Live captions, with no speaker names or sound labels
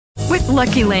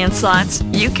Lucky Land Slots,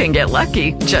 you can get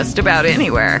lucky just about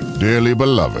anywhere. Dearly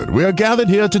beloved, we are gathered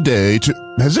here today to...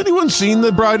 Has anyone seen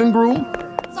the bride and groom?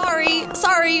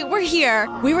 Sorry, we're here.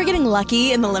 We were getting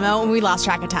lucky in the limo and we lost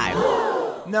track of time.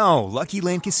 No, Lucky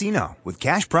Land Casino, with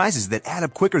cash prizes that add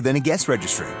up quicker than a guest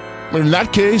registry. In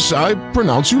that case, I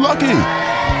pronounce you lucky.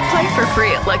 Play for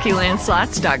free at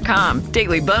LuckyLandSlots.com.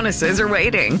 Daily bonuses are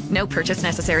waiting. No purchase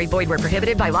necessary. Void where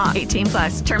prohibited by law. 18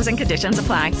 plus. Terms and conditions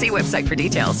apply. See website for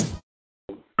details.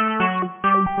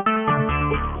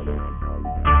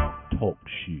 Talk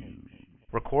shoes.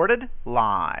 Recorded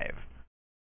live.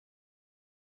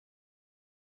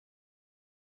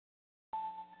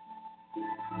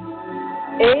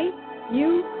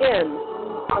 AUN,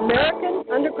 American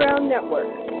Underground Network.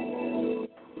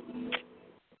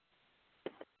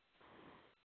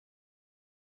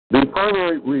 The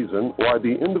primary reason why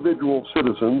the individual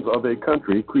citizens of a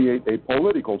country create a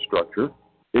political structure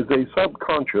is a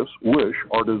subconscious wish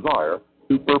or desire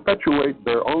to perpetuate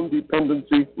their own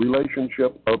dependency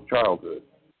relationship of childhood.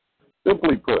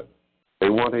 Simply put, they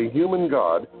want a human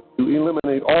God to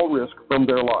eliminate all risk from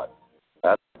their life,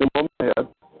 pat them on the head,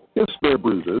 kiss their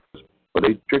bruises, put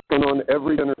a chicken on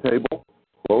every dinner table,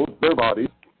 clothe their bodies,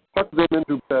 tuck them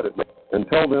into bed at night, and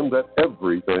tell them that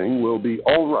everything will be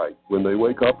all right when they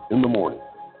wake up in the morning.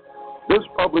 This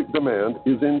public demand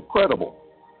is incredible,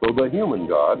 so the human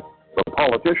God, the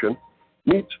politician,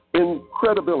 meets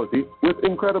incredibility with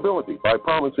incredibility by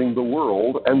promising the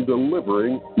world and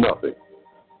delivering nothing.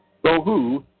 So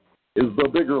who is the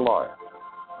bigger liar,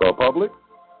 the public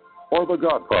or the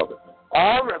Godfather?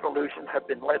 All revolutions have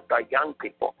been led by young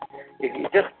people. If you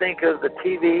just think of the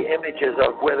TV images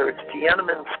of whether it's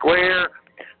Tiananmen Square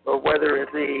or whether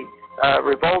it's the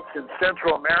revolts in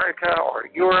Central America or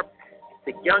Europe,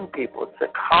 it's the young people, it's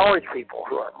the college people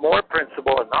who are more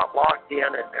principled and not locked in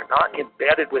and they're not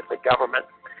embedded with the government.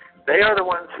 They are the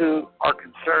ones who are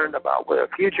concerned about the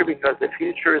future because the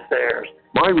future is theirs.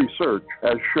 My research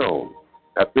has shown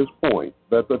at this point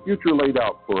that the future laid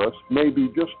out for us may be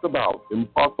just about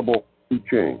impossible to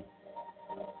change.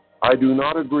 I do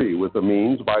not agree with the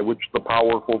means by which the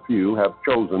powerful few have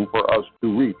chosen for us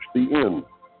to reach the end.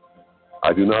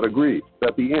 I do not agree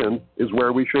that the end is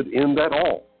where we should end at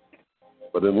all.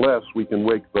 But unless we can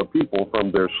wake the people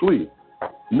from their sleep,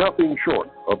 nothing short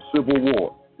of civil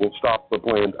war will stop the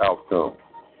planned outcome.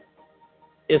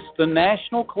 It's the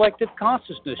National Collective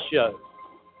Consciousness Show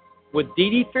with Dee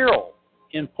Dee Farrell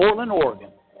in Portland,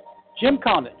 Oregon, Jim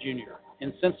Condit Jr.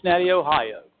 in Cincinnati,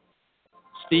 Ohio,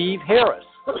 Steve Harris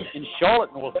in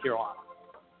Charlotte, North Carolina.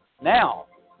 Now,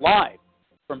 live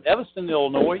from Evanston,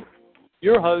 Illinois,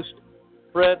 your host,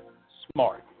 Fred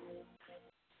Smart.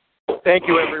 Thank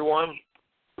you, everyone.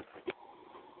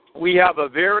 We have a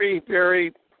very,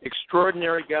 very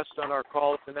extraordinary guest on our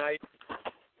call tonight.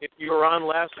 If you were on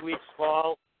last week's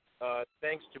call,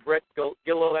 thanks to Brett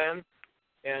Gilliland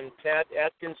and Tad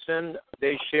Atkinson,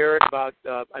 they shared about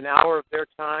an hour of their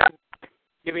time,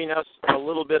 giving us a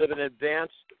little bit of an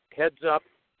advanced heads up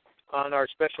on our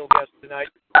special guest tonight,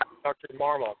 Dr.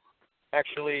 Marmo.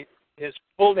 Actually, his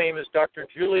full name is Dr.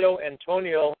 Giulio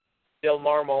Antonio Del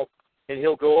Marmo, and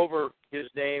he'll go over his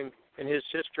name and his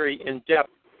history in depth,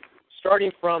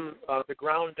 starting from the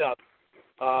ground up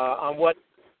on what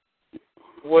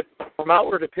from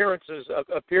outward appearances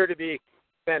appear to be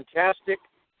fantastic,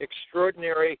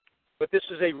 extraordinary, but this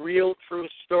is a real, true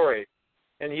story.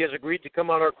 And he has agreed to come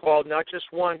on our call not just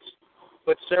once,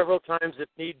 but several times if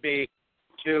need be,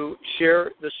 to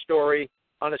share the story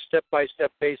on a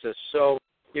step-by-step basis. So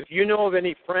if you know of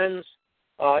any friends,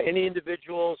 any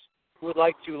individuals who would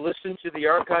like to listen to the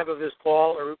archive of this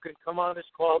call or who can come on this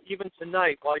call even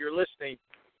tonight while you're listening,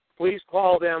 please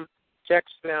call them,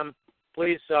 text them.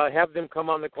 Please have them come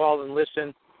on the call and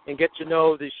listen and get to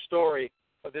know the story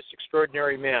of this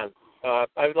extraordinary man. I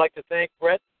would like to thank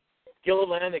Brett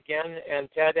Gilliland again and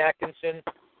Tad Atkinson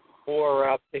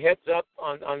for the heads up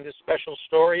on this special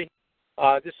story.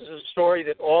 This is a story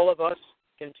that all of us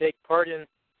can take part in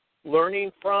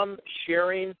learning from,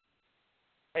 sharing,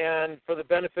 and for the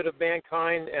benefit of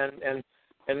mankind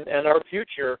and our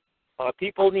future.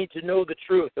 People need to know the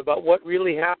truth about what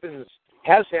really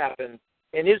has happened,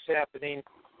 and is happening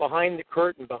behind the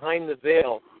curtain, behind the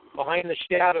veil, behind the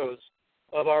shadows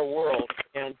of our world.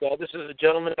 And this is a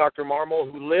gentleman, Dr.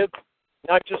 Marmo, who lived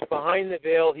not just behind the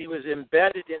veil, he was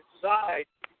embedded inside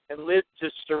and lived to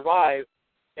survive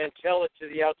and tell it to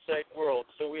the outside world.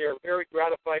 So we are very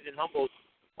gratified and humbled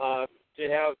to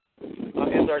have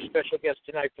as our special guest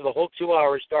tonight for the whole 2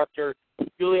 hours, Dr.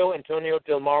 Giulio Antonio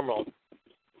Del Marmo.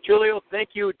 Giulio, thank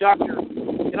you, Doctor.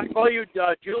 Can I call you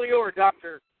Giulio or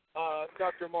Dr.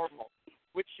 Marmo?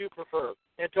 which you prefer.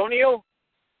 Antonio?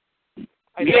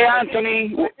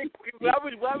 Anthony. I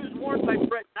was warned by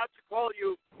Brett not to call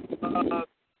you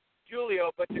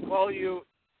Julio, but to call you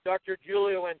Dr.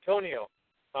 Julio Antonio,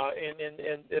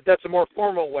 and that's a more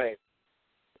formal way.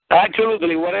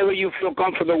 Absolutely, whatever you feel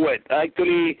comfortable with.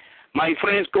 Actually, my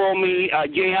friends call me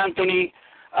J. Anthony.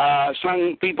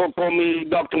 Some people call me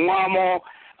Dr. Marmo.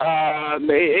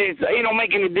 It don't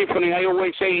make any difference. I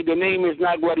always say the name is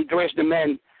not what it dressed the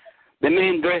man. The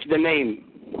man dressed the name.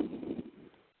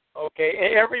 Okay,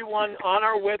 and everyone on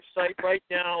our website right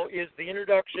now is the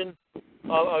introduction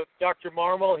of Dr.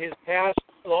 Marmo, his past,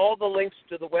 all the links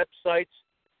to the websites,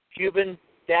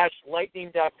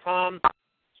 Cuban-lightning.com,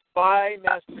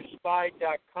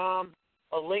 SpyMasterSpy.com,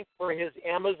 a link for his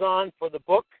Amazon for the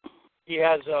book. He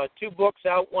has 2 books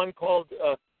out, one called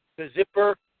The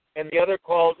Zipper and the other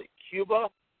called Cuba,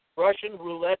 Russian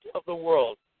Roulette of the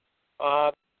World.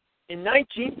 In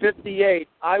 1958,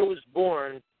 I was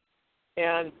born,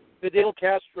 and Fidel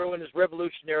Castro and his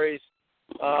revolutionaries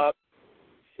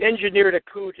engineered a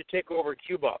coup to take over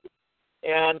Cuba.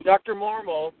 And Dr.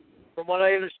 Marmo, from what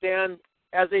I understand,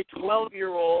 as a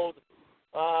 12-year-old,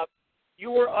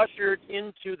 you were ushered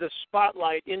into the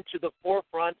spotlight, into the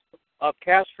forefront of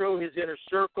Castro, his inner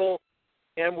circle,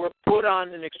 and were put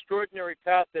on an extraordinary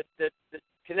path that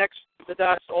connects the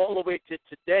dots all the way to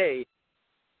today.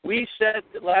 We said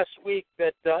last week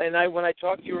that, when I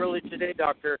talked to you earlier today,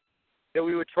 Doctor, that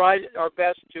we would try our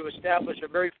best to establish a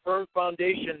very firm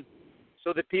foundation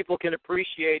so that people can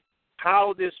appreciate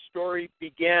how this story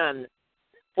began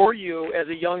for you as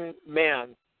a young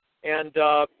man. And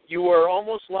you were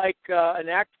almost like an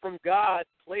act from God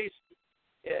placed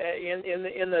in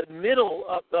the middle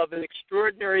of an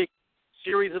extraordinary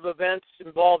series of events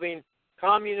involving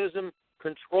communism,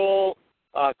 control,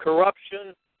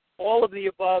 corruption, all of the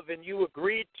above, and you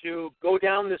agreed to go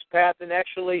down this path and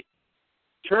actually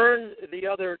turn the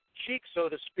other cheek, so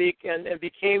to speak, and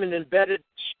became an embedded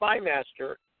spy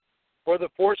master for the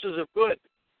forces of good,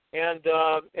 and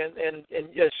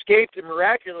escaped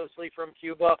miraculously from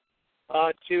Cuba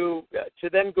to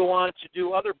then go on to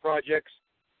do other projects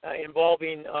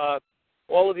involving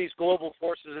all of these global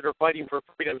forces that are fighting for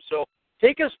freedom. So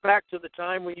take us back to the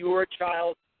time when you were a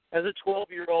child, as a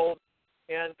 12-year-old,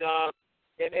 and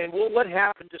what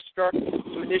happened to start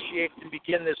to initiate and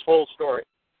begin this whole story.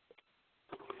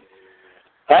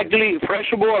 Actually,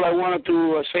 first of all, I wanted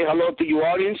to say hello to your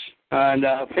audience, and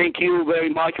thank you very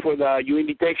much for your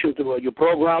invitation to your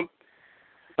program.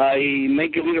 I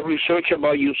make a little research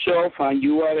about yourself, and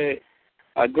you are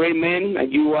a great man,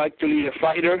 and you are actually a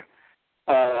fighter.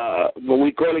 What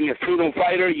we call a freedom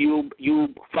fighter. You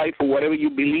fight for whatever you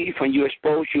believe, and you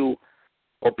expose your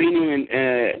opinion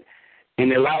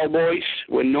in a loud voice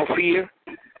with no fear.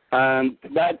 And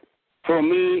that, for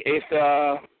me, is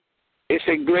it's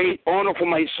a great honor for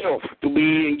myself to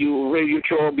be in your radio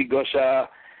show, because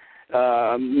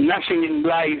nothing in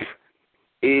life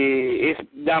is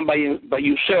done by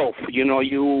yourself. You know,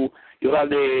 you have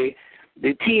the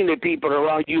team, the people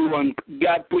around you, and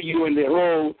God put you in the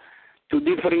role to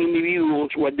different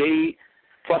individuals where they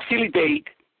facilitate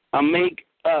and make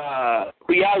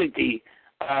reality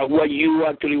what you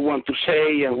actually want to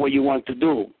say and what you want to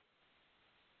do.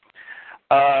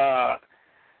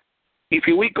 If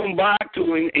we come back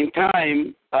to in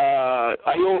time, I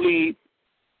only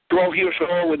 12 years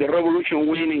old with the revolution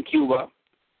winning in Cuba,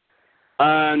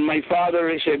 and my father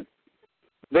is a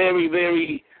very,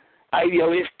 very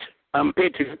idealist and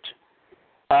patriot.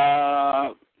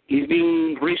 He's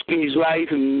been risking his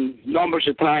life in numbers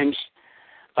of times,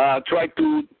 tried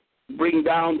to bring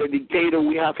down the dictator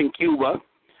we have in Cuba,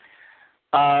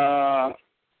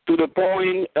 to the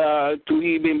point to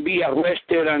even be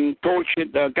arrested and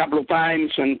tortured a couple of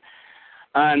times and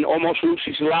almost lose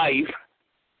his life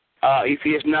if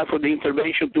he is not for the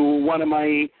intervention to one of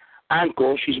my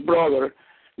uncles, his brother,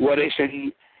 what is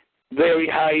in very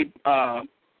high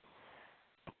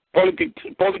politics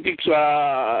involved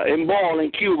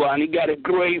in Cuba, and he got a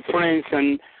great friends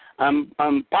and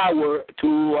power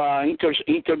to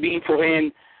intervene for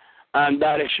him, and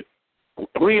that is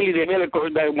really the miracle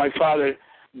that my father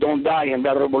don't die in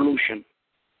that revolution.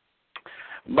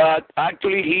 But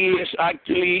actually, he is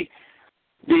actually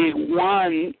the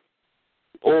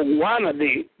one of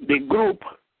the group,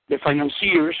 the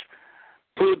financiers,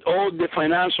 put all the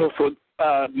financial for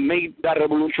make that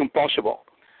revolution possible.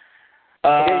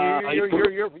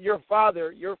 Your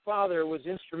father was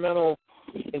instrumental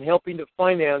in helping to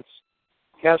finance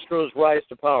Castro's rise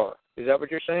to power. Is that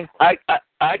what you're saying?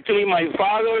 Actually, my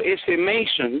father is a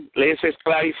Mason. Let's just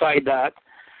clarify that.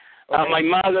 Okay. My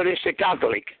mother is a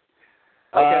Catholic.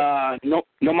 Okay.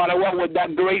 No matter what, with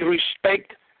that great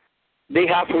respect they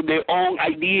have for their own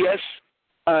ideas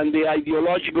and the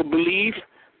ideological belief,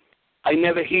 I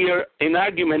never hear an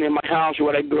argument in my house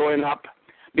where I'm growing up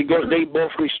because they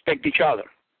both respect each other.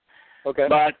 Okay.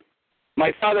 But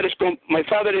my father is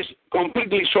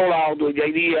completely sold out with the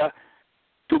idea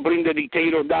to bring the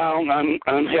dictator down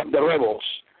and help the rebels.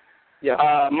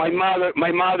 Yeah. My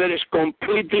mother is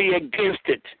completely against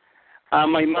it.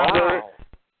 My mother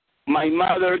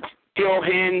told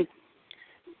him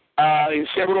in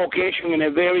several occasions in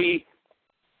a very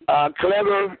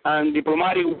clever and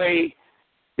diplomatic way,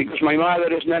 because my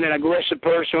mother is not an aggressive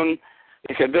person.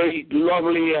 Is a very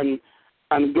lovely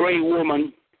and great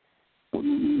woman.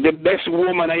 The best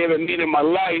woman I ever met in my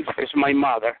life is my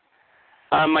mother.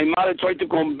 My mother tried to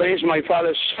convince my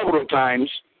father several times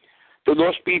to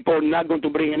those people not going to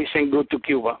bring anything good to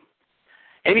Cuba.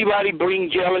 Anybody bring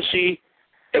jealousy,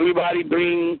 everybody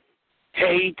bring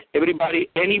hate,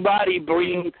 anybody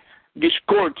bring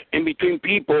discord in between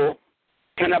people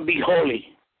cannot be holy.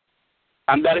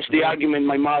 And that is the argument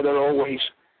my mother always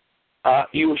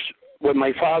used with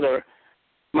my father.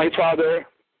 My father,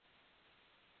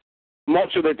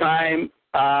 most of the time,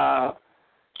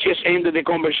 just ended the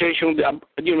conversation,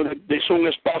 the soon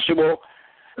as possible,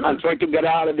 and tried to get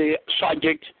out of the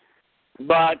subject.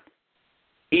 But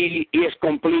he is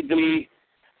completely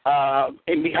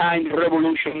behind the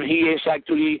revolution. He is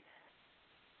actually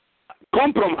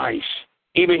compromised,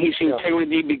 even his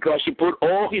integrity, because he put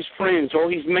all his friends, all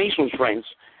his Masons friends,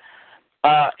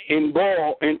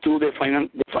 involved into the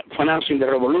financing the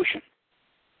revolution.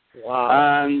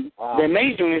 Wow. And the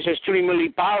Mason is an extremely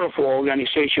powerful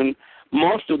organization.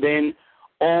 Most of them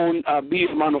own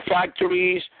beer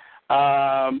manufactories,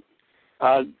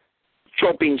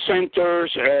 shopping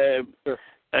centers,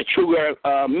 sugar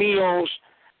mills.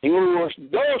 In other words,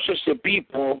 those are the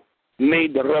people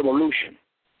made the revolution.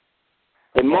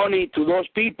 The money to those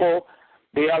people,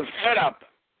 they are fed up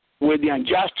with the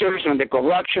injustice and the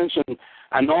corruptions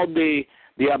and all the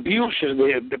abuses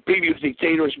the previous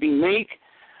dictators being made.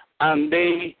 And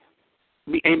they,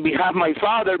 in behalf of my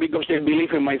father, because they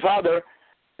believe in my father,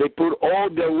 they put all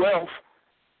their wealth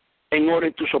in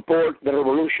order to support the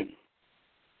revolution.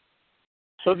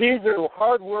 So these are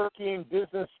hardworking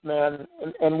businessmen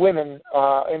and women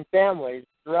and families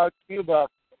throughout Cuba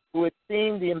who had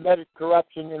seen the embedded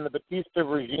corruption in the Batista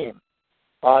regime,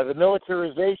 the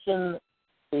militarization,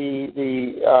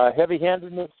 the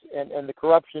heavy-handedness, and the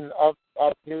corruption of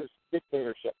his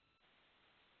dictatorship.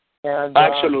 And,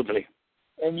 absolutely.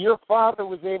 And your father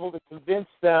was able to convince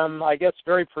them, I guess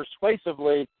very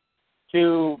persuasively,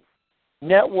 to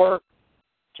network,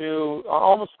 to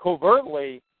almost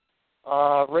covertly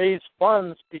raise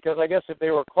funds, because I guess if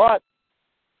they were caught,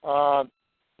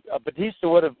 Batista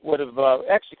would have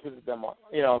executed them.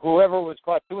 Whoever was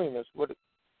caught doing this would.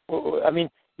 I mean,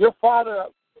 your father,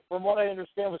 from what I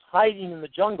understand, was hiding in the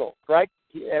jungle, right?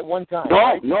 At one time. No,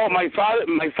 right? no. My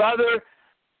father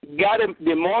got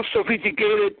the most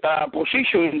sophisticated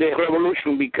position in the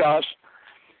revolution because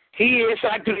he is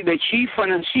actually the chief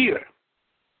financier.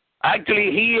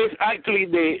 Actually, he is actually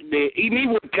he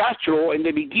met with Castro in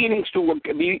the beginnings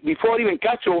before even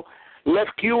Castro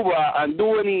left Cuba and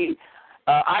do any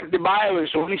act of violence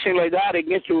or anything like that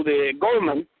against the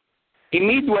government. He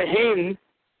met with him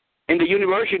in the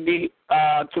university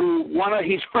through one of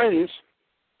his friends,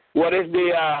 what is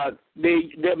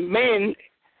the man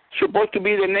supposed to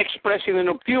be the next president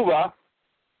of Cuba,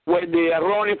 where they are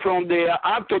running from the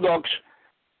Orthodox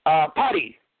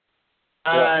party.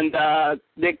 Yeah. And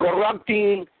the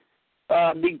corrupting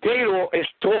dictator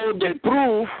stole the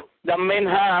proof that men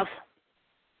have.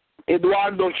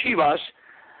 Eduardo Chivas,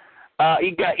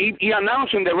 he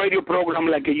announced in the radio program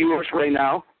like yours right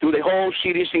now to the whole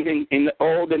cities in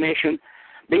all the nation,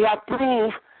 they have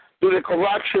proof to the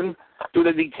corruption to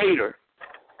the dictator.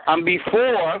 And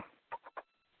before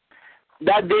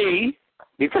that day,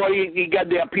 before he got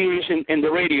the appearance in the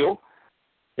radio,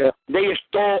 they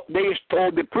stole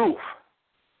the proof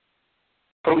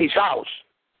from his house.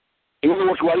 In other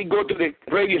words, while he go to the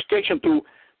radio station to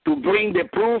bring the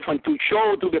proof and to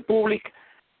show to the public,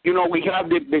 we have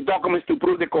the documents to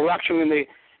prove the corruption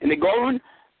in the government.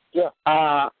 Yeah.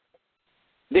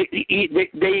 They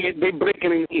break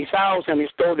in his house and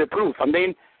stole the proof, and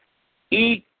then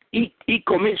he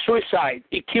commits suicide.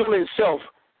 He killed himself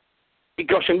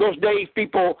because in those days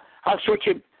people have such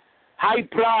a high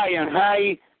pride and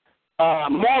high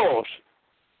morals.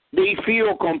 They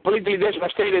feel completely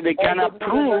devastated. They cannot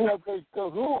prove. So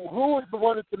who was the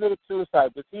one that committed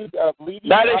suicide? Was he leading?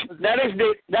 That is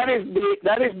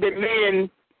the man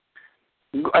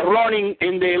running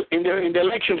in the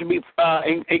elections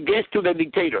against to the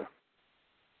dictator.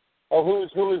 Oh, who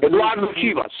is Eduardo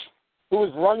Chivas? Who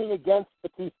is running against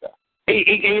Batista?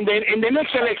 In the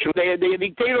next election, the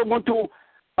dictator want to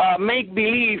make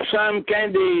believe some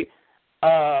kind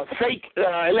of fake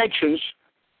elections,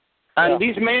 and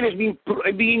this man has been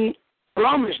being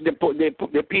promised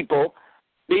the people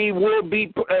they will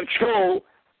be show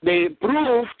the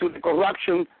proof to the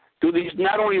corruption to this,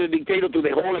 not only the dictator, to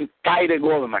the whole entire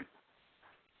government.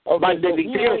 Okay, but the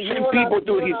dictator sent people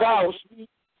to his house.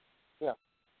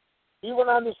 He went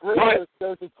on this radio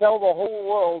show to tell the whole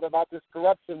world about this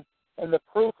corruption, and the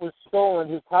proof was stolen.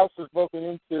 His house was broken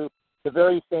into the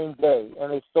very same day,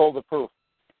 and they stole the proof.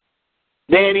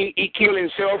 Then he killed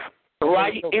himself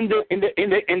right in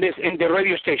the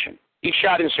radio station. He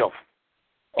shot himself.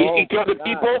 He told the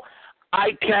people,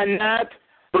 "I cannot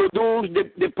produce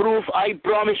the proof I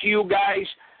promise you guys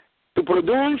to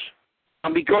produce,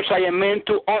 and because I am meant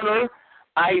to honor,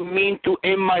 I mean to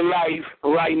end my life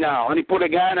right now." And he put a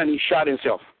gun and he shot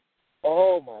himself.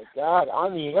 Oh my God!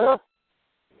 On the air?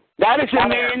 That is a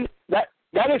man.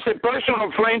 That is a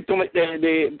personal friend to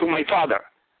my father.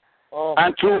 Oh,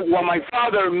 and to my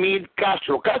father meet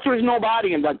Castro. Castro is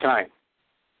nobody in that time.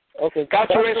 Okay.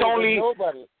 Castro is only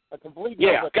nobody. A complete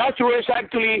nobody. Castro is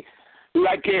actually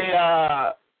like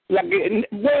not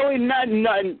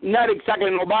exactly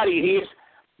nobody. He is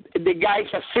the guy's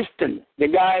assistant.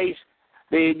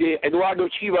 The Eduardo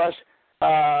Chivas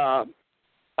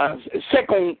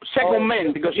second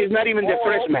man, because he's not even the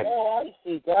first man. Oh, I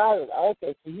see. Got it.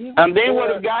 Okay. So and then when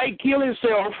the guy killed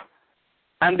himself,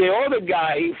 and the other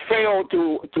guy failed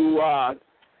to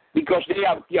because they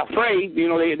are afraid,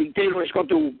 the dictator is going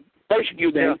to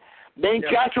persecute them. Yeah. Then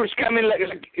Castro is coming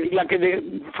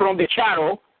from the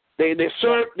shadow, the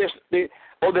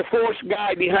fourth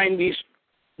guy behind this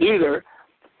leader,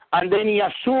 and then he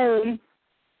assumed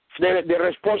the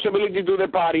responsibility to the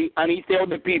party, and he tells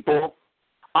the people,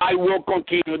 "I will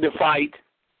continue the fight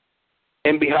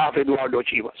on behalf of Eduardo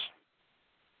Chivas."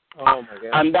 Oh my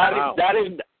God! And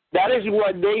that is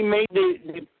what they made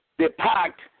the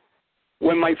pact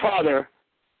with my father.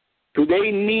 Do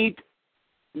they need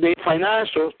the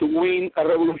financiers to win a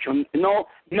revolution? No,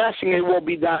 nothing will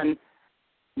be done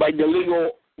by the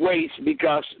legal ways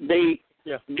because they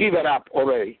give it up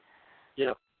already.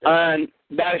 Yeah. And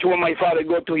that is when my father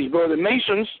go to his brother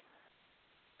Masons,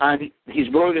 and his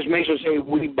brothers Masons say,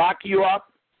 "We back you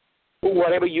up for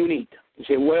whatever you need." He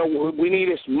said, "Well, what we need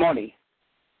is money."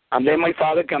 And then my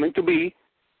father coming to be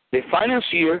the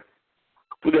financier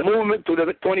to the movement, to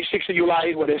the 26th of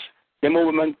July, what is the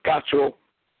movement Castro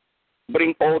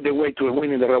bring all the way to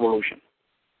winning the revolution.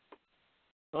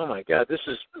 Oh my God, this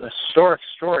is a historic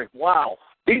story. Wow.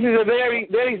 This is a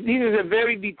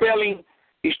very detailing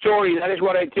story. That is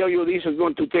what I tell you. This is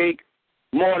going to take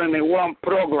more than one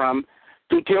program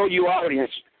to tell you,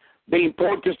 audience, the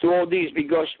importance to all this,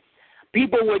 because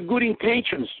people with good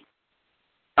intentions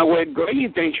and with great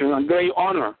intentions and great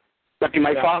honor, like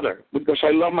my father, because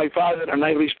I love my father and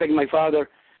I respect my father,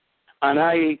 and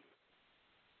I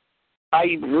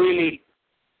really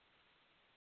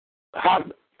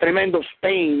have tremendous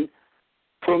pain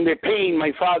from the pain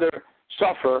my father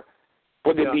suffered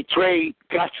for the betray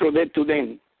Castro did to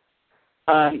them,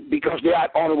 and because they are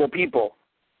honorable people.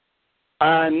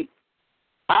 And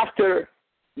after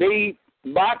they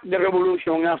backed the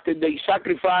revolution, after they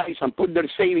sacrificed and put their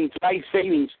life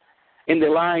savings in the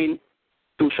line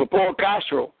to support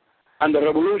Castro and the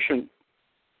revolution,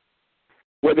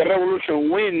 when the revolution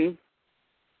win,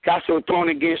 Castro turned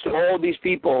against all these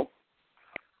people,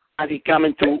 and he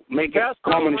coming to make a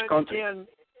communist country.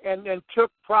 And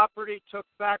took property, took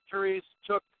factories,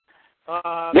 took.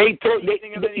 They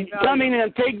come in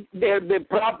and take the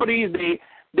properties. They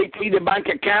take the bank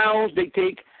accounts. They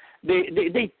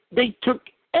took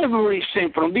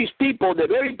everything from these people. The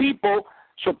very people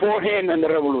support him and the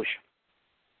revolution,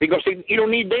 because he don't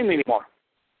need them anymore.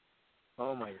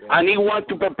 Oh my God! And he wants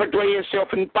to perpetuate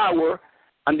himself in power,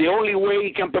 and the only way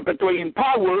he can perpetuate in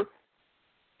power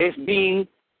is being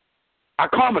a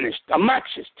communist, a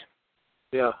Marxist.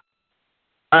 Yeah.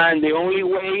 And the only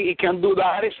way he can do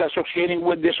that is associating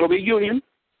with the Soviet Union,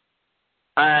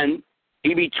 and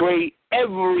he betrayed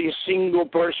every single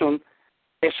person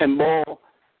is involved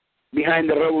behind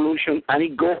the revolution, and he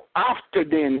go after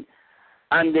them.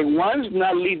 And the ones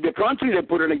not leave the country, they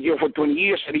put in jail for 20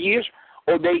 years, 30 years,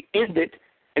 or they end it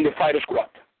in the fighter squad.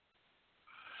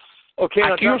 Okay,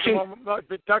 now,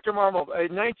 Dr. Marmo,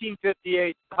 in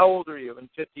 1958, how old are you in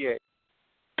 58?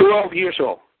 12 years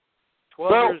old.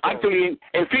 12 years old. Actually,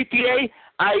 in 58,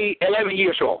 I 11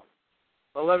 years old.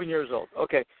 11 years old.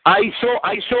 Okay. I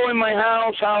saw in my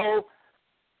house how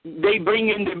they bring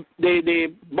in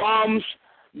the bombs,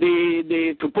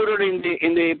 to put it in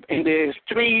the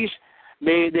trees,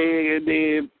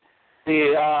 the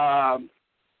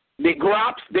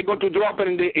grabs. They're going to drop it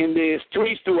in the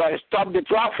streets to stop the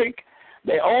traffic.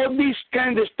 All this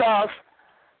kind of stuff.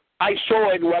 I saw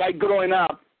it when I growing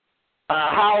up.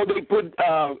 How they put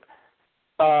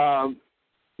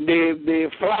the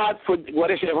flag for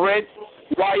what is it, red,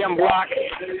 white, and black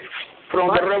from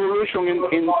the revolution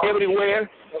in everywhere.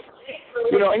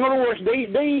 In other words, they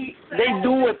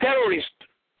do a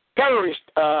terrorist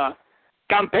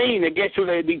campaign against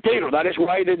the dictator. That is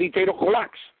why the dictator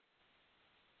collapsed.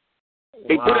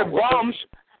 They put bombs.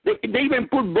 They even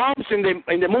put bombs in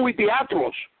the movie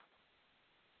theaters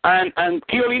and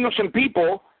kill innocent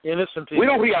people. We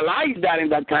don't realize that in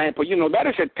that time, but that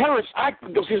is a terrorist act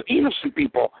because it's innocent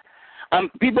people, and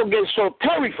people get so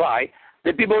terrified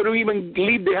that people don't even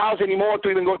leave the house anymore to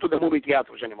even go to the movie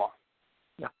theaters anymore.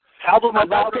 Yeah. Tell them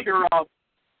about your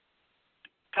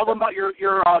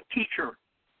teacher.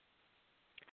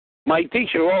 My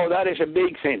teacher. Oh, that is a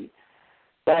big thing.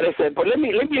 That is it. But let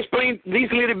me explain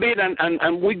this a little bit,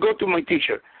 and we go to my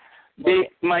teacher.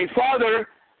 My father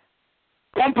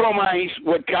compromised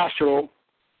with Castro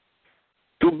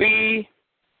to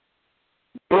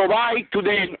provide to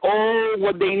them all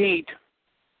what they need,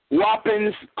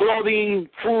 weapons, clothing,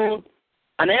 food,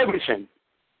 and everything,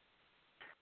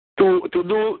 to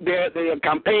do their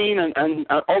campaign and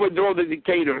overthrow the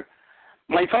dictator.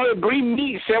 My father bring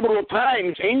me several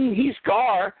times in his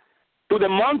car to the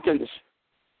mountains,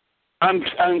 and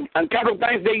a couple of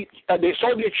times the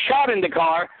soldiers shot in the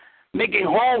car, making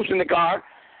holes in the car.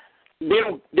 They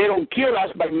don't kill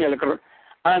us by military.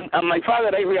 And my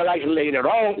father, I realized later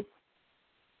on,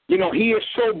 he is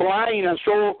so blind and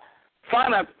so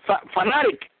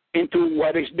fanatic into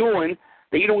what he's doing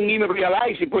that you don't even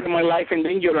realize he put my life in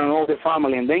danger and all the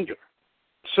family in danger.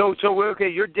 So okay,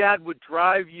 your dad would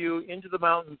drive you into the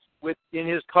mountains in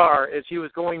his car as he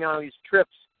was going on these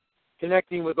trips,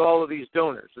 connecting with all of these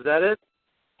donors. Is that it?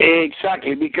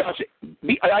 Exactly, because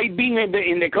I being in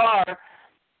the car,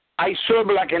 I serve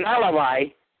like an alibi.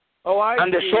 Oh, I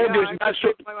and see. The soldiers.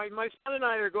 My son and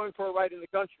I are going for a ride in the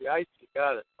country. I see.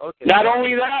 Got it. Okay. Not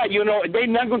only that, they're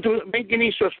not going to make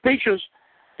any suspicions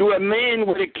to a man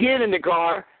with a kid in the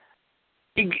car.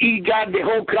 He got the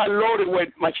whole car loaded with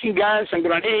machine guns and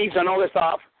grenades and all that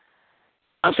stuff.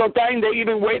 And sometimes they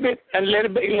even wave it and let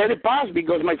it pass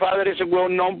because my father is a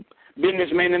well-known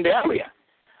businessman in the area.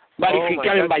 But if he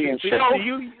came by himself,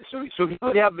 so he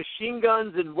would have machine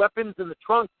guns and weapons in the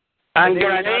trunk. And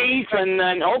grenades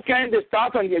and all kinds of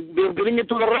stuff, and they're giving it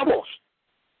to the rebels.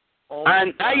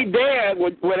 And I there,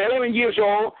 with 11 years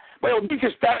old, well, this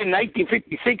started in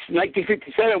 1956,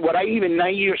 1957, when I even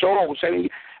 9 years old, 10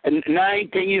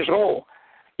 years old,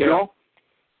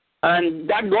 And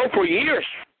that go for years.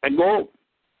 I go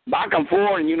back and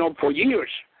forth, for years.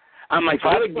 And my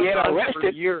father get arrested. For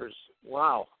years.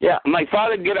 Wow. Yeah, my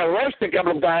father get arrested a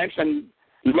couple of times, and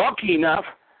lucky enough,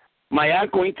 my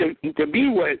uncle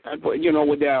intervened with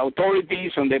the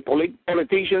authorities and the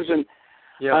politicians,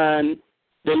 and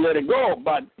they let it go.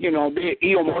 But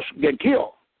he almost get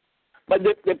killed. But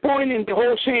the point in the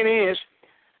whole thing is,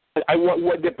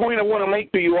 the point I want to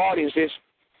make to your audience is,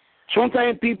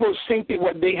 sometimes people think that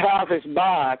what they have is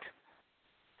bad,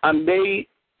 and they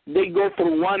go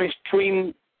from one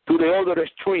extreme to the other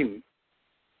extreme.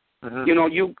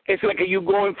 Mm-hmm. It's like you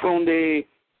going from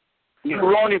you're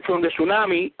running from the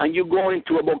tsunami and you're going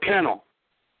to a volcano.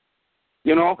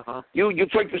 You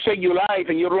try to save your life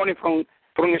and you're running from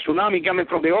a tsunami coming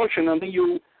from the ocean, and then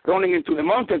you're running into the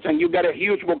mountains and you got a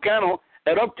huge volcano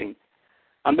erupting.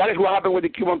 And that is what happened with the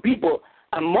Cuban people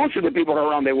and most of the people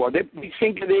around the world. They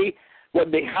think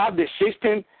what they have, the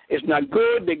system is not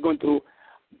good. They're going to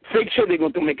fix it. They're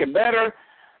going to make it better.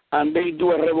 And they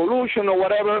do a revolution or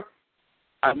whatever.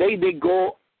 And they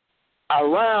go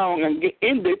around and get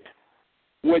ended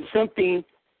with something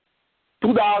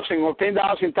 2,000 or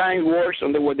 10,000 times worse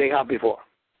than what they had before.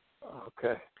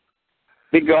 Okay.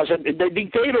 Because the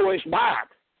dictator is bad.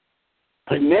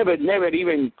 It never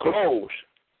even close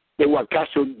to what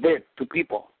Castro did to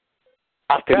people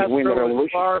after the win the revolution.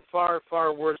 Far, far,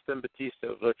 far worse than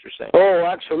Batista, is what you're saying. Oh,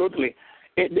 absolutely.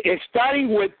 It's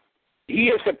starting with, he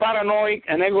is a paranoid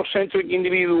and egocentric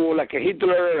individual like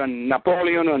Hitler and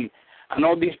Napoleon and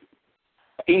all these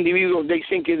individuals. They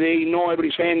think they know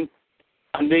everything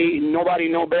and nobody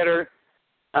know better.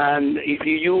 And if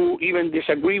you even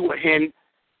disagree with him,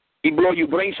 he blow your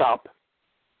brains up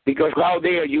because how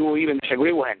dare you even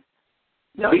disagree with him?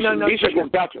 No. This is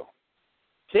Contatio.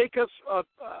 Take us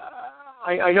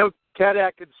I know Ted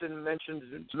Atkinson mentioned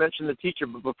the teacher,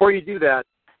 but before you do that,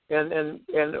 and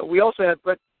we also had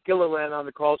Brett Gilliland on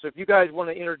the call, so if you guys want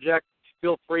to interject,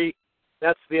 feel free.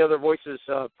 That's the other voices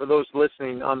for those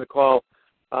listening on the call.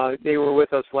 They were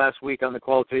with us last week on the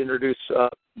call to introduce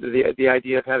the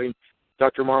idea of having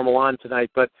Dr. Marmol on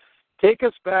tonight. But take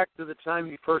us back to the time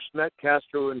you first met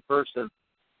Castro in person.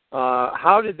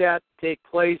 How did that take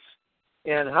place,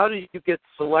 and how did you get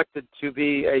selected to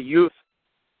be a youth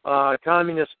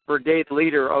Communist Brigade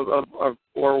leader of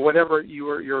or whatever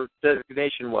your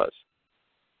designation was?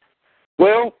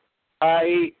 Well,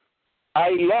 I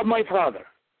love my father.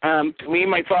 To me,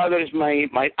 my father is my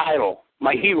idol,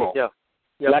 my hero. Yeah.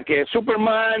 Like a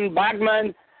Superman,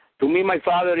 Batman, to me, my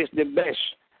father is the best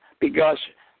because,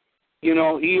 he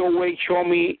always showed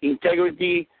me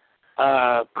integrity,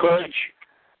 courage.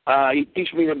 He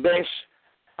teach me the best,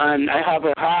 and I have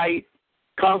a high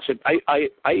concept. I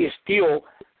still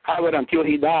have it until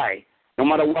he die. No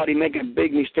matter what, he make a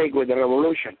big mistake with the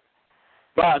revolution.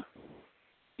 But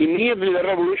immediately the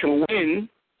revolution win,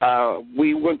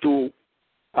 we went to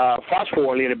fast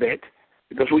forward a little bit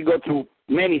because we go through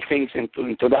many things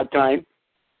into that time.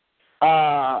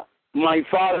 My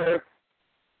father,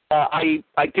 I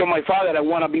tell my father I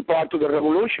want to be part of the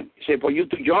revolution. He said, "For you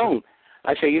too young."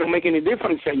 I said, "You don't make any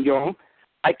difference, St. John.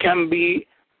 I can be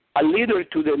a leader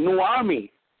to the new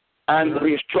army and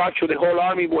restructure the whole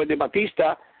army with the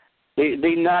Batista.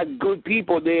 They're not good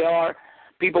people. They are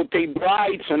people take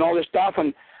bribes and all this stuff,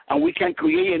 and we can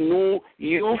create a new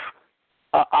youth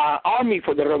army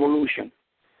for the revolution."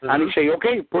 And he say,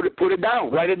 "Okay, put it down,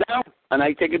 write it down." And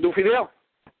I take it to Fidel.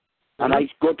 And I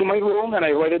go to my room and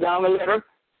I write it down a letter.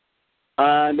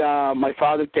 And my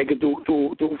father take it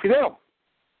to Fidel.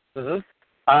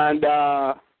 And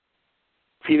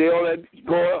Fidel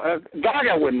go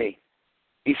gaga with me.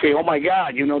 He say, "Oh my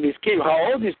God, this kid,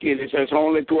 how old this kid is? He's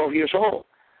only 12 years old."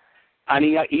 And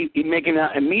he making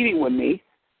a meeting with me.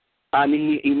 And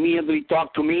he immediately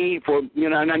talked to me for,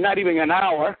 not even an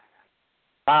hour.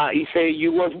 He said,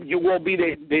 you will be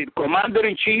the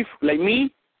commander-in-chief, like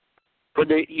me, for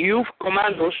the youth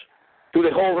commandos to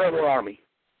the whole rebel army.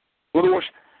 In other words,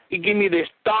 he gave me the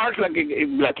stars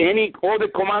like any other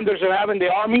commanders that have in the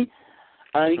army,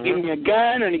 and he gave me a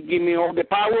gun, and he gave me all the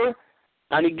power,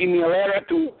 and he gave me a letter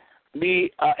to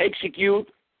be execute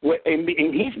in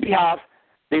his behalf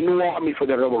the new army for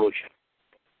the revolution.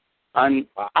 And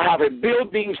I have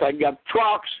buildings, I got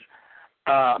trucks,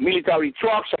 military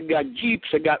trucks, I got jeeps,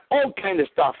 I got all kind of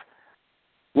stuff,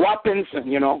 weapons,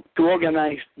 and, to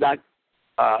organize that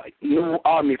new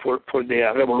army for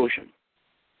the revolution.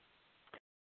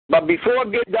 But before I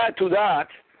get to that,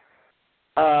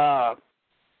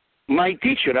 my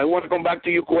teacher, I want to come back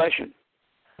to your question.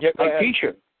 Yeah, my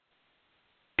teacher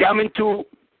coming to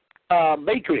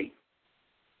bakery.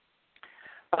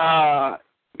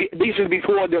 This is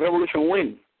before the revolution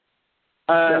win.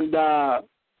 And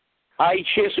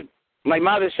my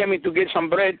mother sent me to get some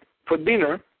bread for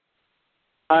dinner.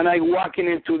 And I walking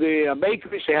into the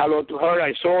bakery, say hello to her.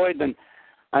 I saw it, and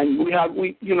I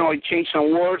changed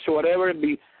some words or whatever.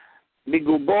 Be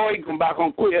good boy, come back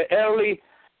home early,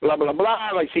 blah, blah, blah.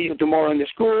 I see you tomorrow in the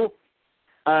school.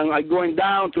 And I going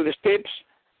down to the steps.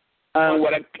 And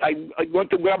I want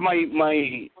to grab my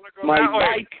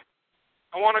bike.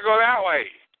 I want to go that way.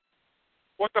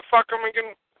 What the fuck am I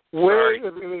going?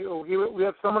 We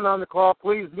have someone on the call.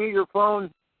 Please mute your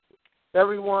phone.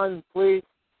 Everyone, please.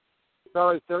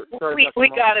 Sorry. We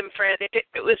got him, Fred. It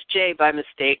was Jay by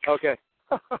mistake. Okay.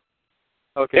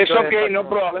 It's okay, no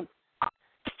problem.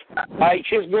 I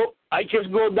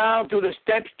just go down to the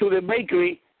steps to the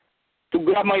bakery to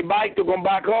grab my bike to come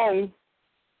back home,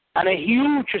 and a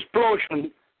huge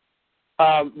explosion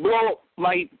blew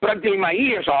practically my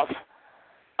ears off,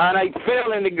 and I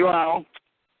fell in the ground.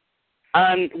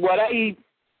 And what I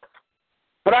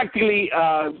practically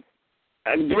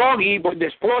groggy with the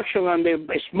explosion and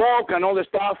the smoke and all the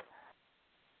stuff,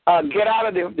 get out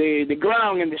of the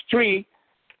ground in the street,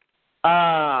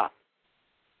 and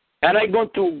I go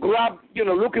to grab,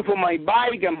 looking for my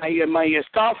bike and my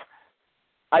stuff.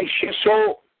 I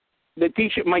saw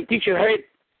my teacher head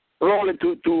rolling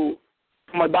to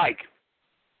my bike,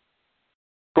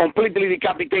 completely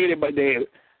decapitated by the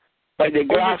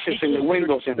glasses in the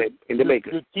windows in the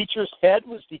bakery. Your teacher's head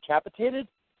was decapitated?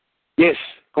 Yes,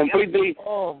 completely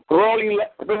rolling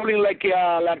like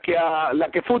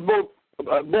a football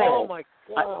ball.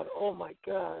 Oh my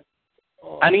God!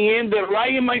 And he ended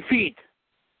right in my feet.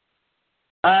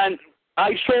 And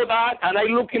I saw that, and I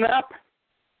looking up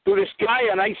to the sky,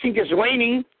 and I think it's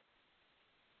raining,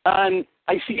 and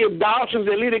I see thousands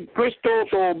of little crystals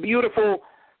or beautiful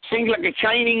seems like a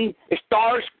shining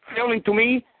stars fell into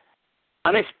me,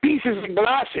 and it's pieces of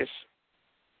glasses,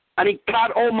 and it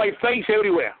cut all my face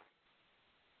everywhere,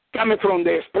 coming from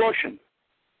the explosion.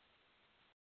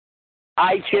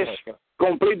 I just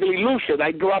completely lose it.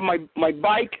 I grab my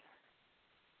bike,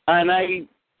 and I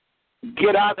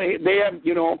get out of there,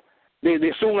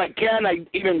 the soon I can. I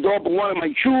even drop one of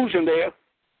my shoes in there,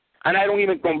 and I don't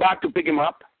even come back to pick him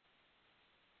up.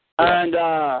 And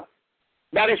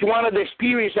that is one of the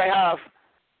experiences I have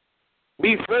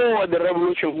before the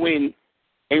revolution went.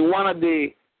 And one of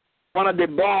the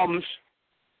bombs,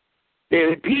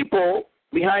 the people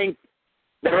behind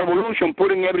the revolution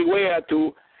putting everywhere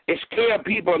to scare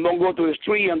people and don't go to the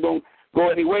street and don't go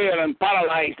anywhere and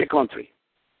paralyze the country.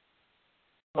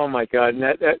 Oh my God!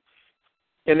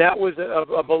 And that was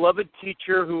a beloved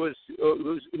teacher who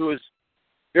was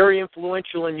very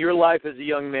influential in your life as a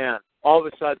young man. All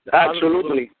of a sudden,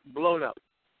 absolutely blown up.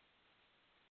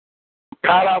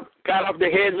 Cut off the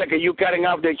head like you cutting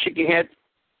off the chicken head,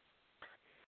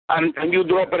 and you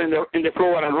drop it in the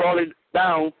floor and roll it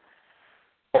down.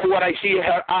 Or what I see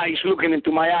her eyes looking into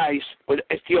my eyes with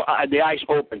still the eyes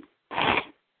open.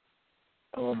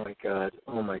 Oh my God!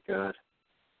 Oh my God!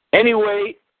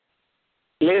 Anyway,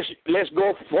 let's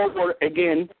go forward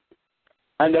again.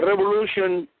 And the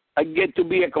revolution, I get to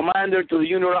be a commander to the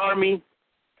Union Army.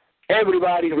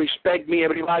 Everybody respect me.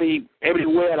 Everybody,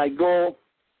 everywhere I go,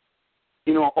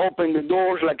 open the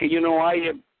doors like,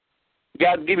 I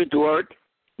God give it to earth,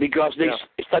 because they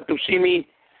start to see me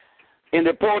in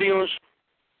the podiums,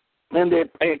 in the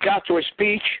Castro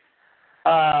speech,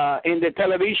 in the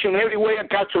television. Everywhere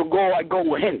Castro go, I go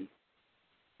with him.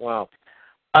 Wow.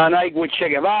 And I with Che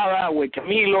Guevara, with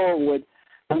Camilo, with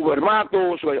Hugo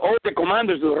Matos, with all the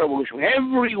commanders of the revolution.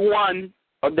 Every one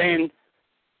of them,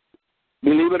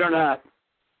 believe it or not,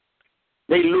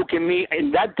 they look at me.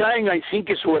 And that time, I think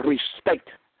it's with respect.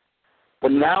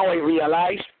 But now I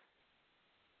realize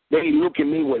they look at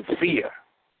me with fear.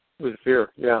 With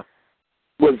fear, yeah.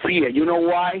 With fear. You know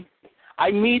why?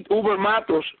 I meet Hugo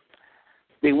Matos,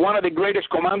 one of the greatest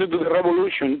commanders of the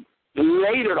revolution,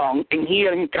 later on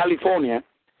here in California,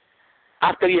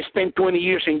 after he spent 20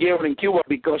 years in jail in Cuba,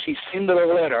 because he sent a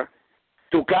letter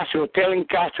to Castro telling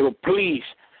Castro, please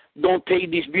don't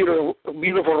take this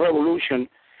beautiful revolution.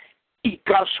 It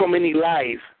cost so many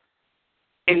lives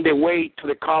in the way to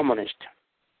the communist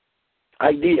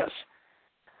ideas.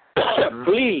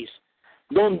 Please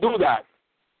don't do that,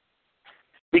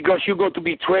 because you're going to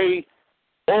betray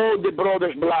all the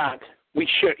brothers' blood which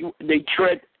they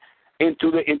tread into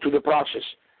the process.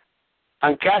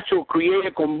 And Castro created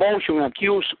a convulsion,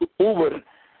 accused Uber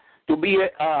to be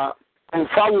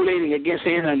confabulating against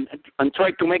him and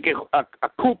tried to make a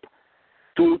coup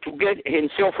to get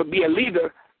himself to be a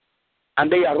leader.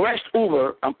 And they arrest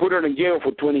Uber and put her in jail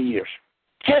for 20 years.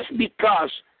 Just because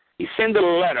he sent a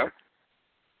letter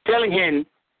telling him,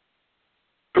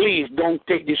 please don't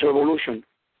take this revolution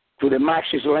to the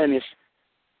Marxist-Leninist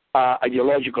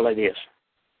ideological ideas.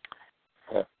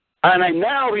 And I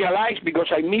now realize, because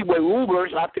I meet with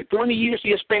Ubers, after 20 years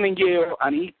he spent in jail,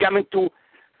 and he coming to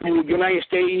the United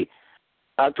States,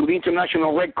 to the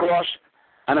International Red Cross,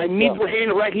 and I meet with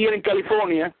him right here in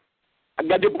California. I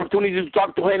got the opportunity to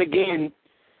talk to him again,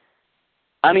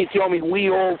 and he told me, we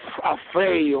all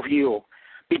afraid of you,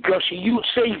 because you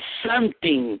say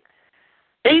something,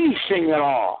 anything at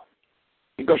all,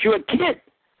 because you're a kid,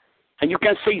 and you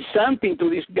can say something to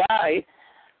this guy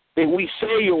that we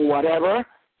say or whatever,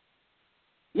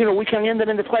 we can end it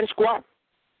in the fight squad.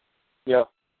 Yeah.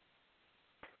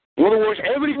 In other words,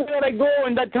 everywhere I go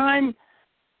in that time,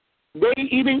 they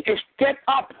even step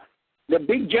up. The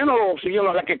big generals,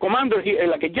 like a commander here,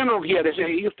 like a general here, they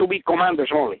say it used to be commanders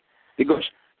only, because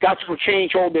Castro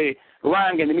changed all the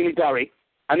rank in the military,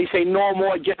 and he say no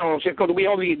more generals. It's going to be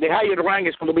only the higher rank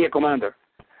is going to be a commander.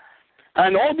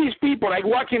 And all these people, I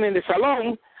walk in the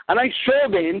salon, and I saw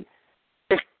them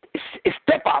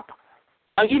step up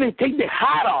and even take the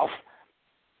hat off,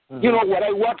 when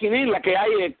I walk in like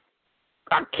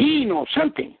a king or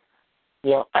something.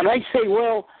 Yeah. And I say,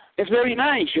 well, it's very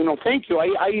nice, thank you.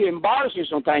 I embarrass you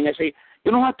sometimes. I say,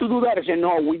 you don't have to do that. I say,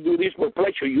 no, we do this with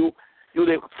pleasure. You do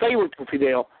the favor to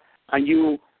Fidel, and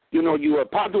you are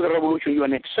part of the revolution. You're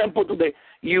an example to the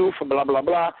youth, blah, blah,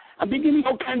 blah. And they give me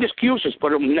all kinds of excuses.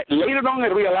 But later on I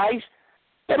realize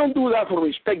they don't do that for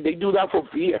respect. They do that for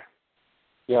fear.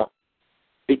 Yeah.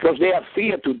 Because they have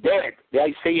fear to death.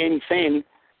 They say anything,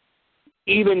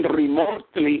 even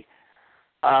remotely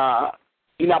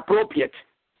inappropriate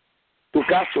to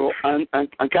Castro, and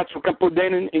Castro can put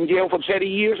them in jail for 30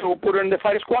 years or put her in the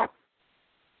fire squad.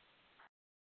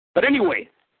 But anyway,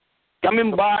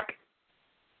 coming back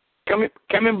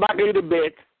coming back a little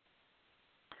bit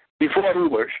before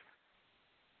Ubers.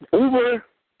 Uber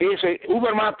is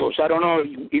Uber Matos. I don't know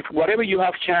if whatever you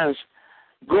have chance,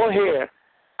 go ahead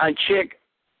and check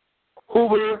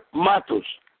Uber Matos.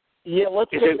 Yeah, let's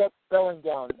get that spelling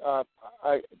down.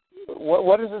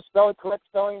 What is the spelling? Correct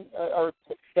spelling or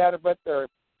Scatterbit or?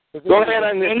 Go ahead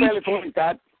and spell it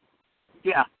that.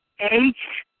 Yeah,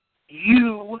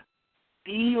 HUB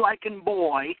like in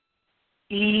boy,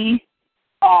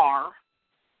 ER,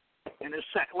 and his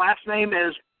last name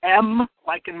is M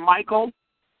like in Michael,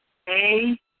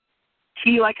 AT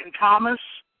like in Thomas,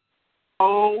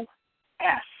 OS.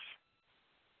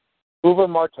 Uber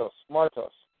Martos.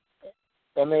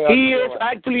 He is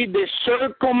actually the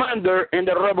third commander in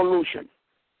the revolution.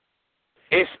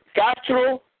 It's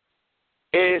Castro,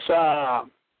 is the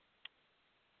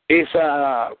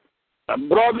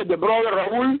brother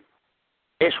Raúl,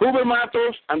 is Uber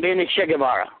Matos, and then it's Che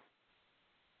Guevara.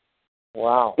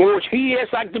 Wow. Which he is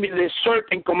actually the third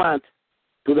in command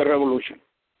to the revolution.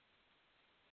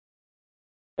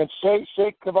 And Che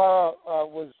Guevara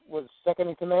was second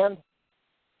in command?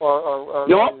 Or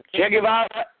no, Che Guevara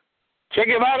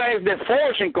is the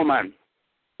fourth in command.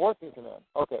 Fourth in command.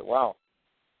 Okay, wow.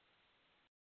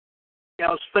 It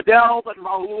was Fidel, then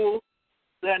Raúl,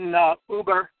 then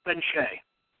Uber, then Che.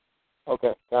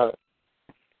 Okay, got it.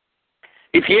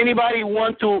 If anybody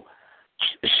want to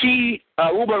see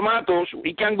Uber Matos,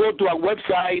 we can go to our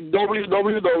website,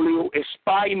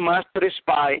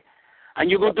 www.spymasterspy, and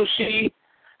you're going to see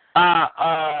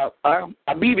a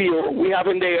video we have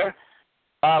in there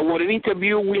with an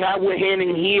interview we have with him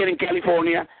here in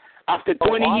California. After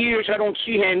 20 years, I don't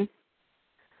see him.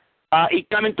 He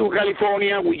coming to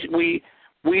California. We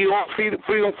all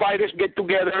freedom fighters get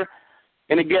together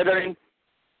in a gathering,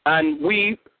 and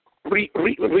we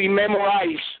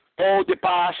rememorize all the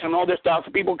past and all the stuff.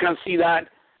 People can see that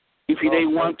if they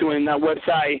want to in our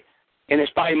website, in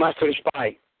Spy Master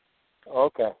Spy.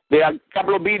 Okay. There are a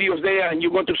couple of videos there, and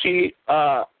you're going to see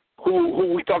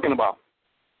who we're talking about.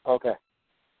 Okay.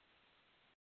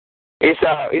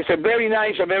 It's a very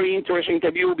nice, a very interesting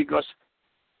interview because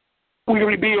we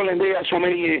reveal in there so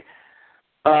many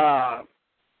bad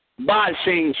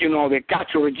things, the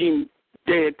Castro regime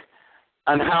did,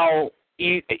 and how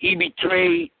he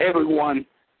betrayed everyone,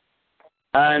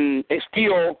 and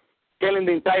still telling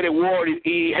the entire world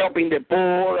he helping the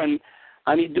poor, and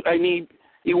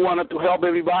he wanted to help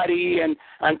everybody, and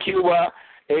Cuba,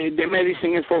 the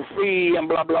medicine is for free, and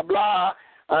blah blah blah,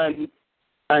 and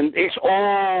it's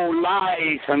all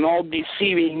lies and all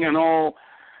deceiving and all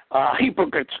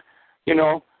hypocrites,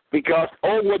 because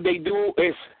all what they do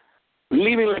is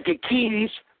living like a kings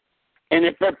in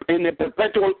a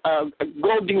perpetual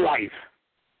golden life.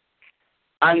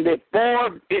 And the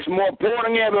poor is more poor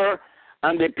than ever,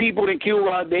 and the people in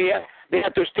Cuba, they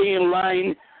have to stay in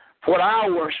line for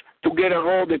hours to get a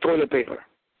roll of the toilet paper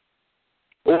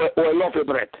or a loaf of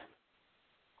bread.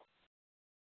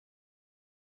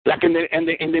 Like in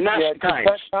the Nazi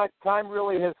times. Time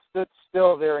really has stood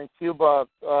still there in Cuba,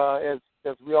 as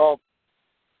we all,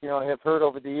 have heard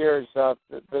over the years.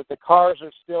 The cars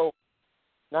are still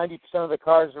 90% of the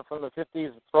cars are from the 50s,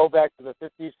 a throwback to the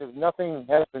 50s. Nothing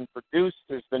has been produced.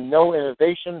 There's been no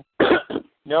innovation,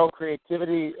 no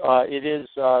creativity. It is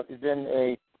been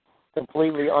a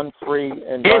completely unfree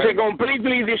environment. It's a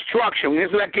completely destruction.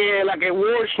 It's like a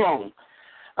war song.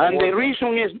 And the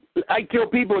reason is, I tell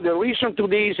people, the reason to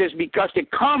this is because the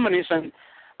communists and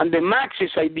the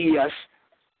Marxist ideas,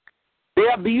 they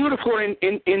are beautiful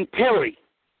in theory,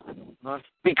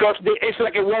 because it's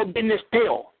like a Walt Disney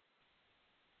tale.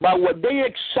 But what they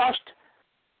exhaust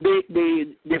the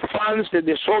funds,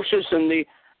 the sources, and the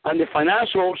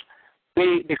financials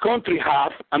the country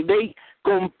have, and they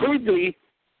completely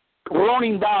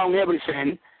running down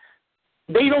everything.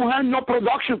 They don't have no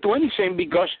production to anything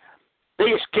because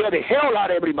they scare the hell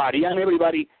out of everybody, and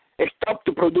everybody stopped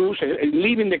to produce and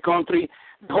leave in the country.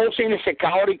 The whole thing is a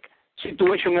chaotic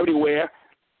situation everywhere.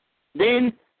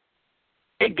 Then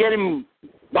it getting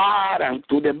bad and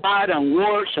to the bad and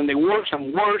worse and the worse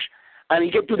and worse, and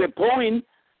it get to the point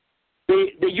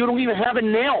that you don't even have a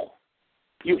nail.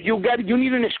 You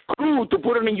need a screw to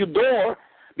put it in your door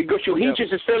because your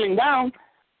hinges is falling down,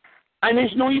 and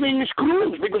there's not even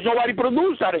screws because nobody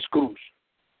produces that screws.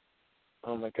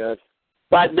 Oh my God!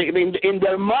 But in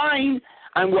their mind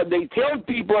and what they tell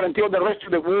people until the rest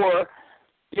of the war,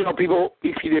 people,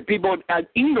 if the people are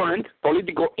ignorant,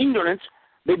 political ignorance,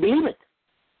 they believe it.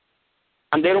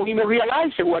 And they don't even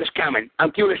realize what is coming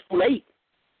until it's too late.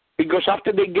 Because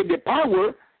after they get the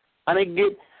power and they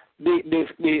get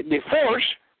the force,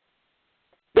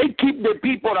 they keep the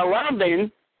people around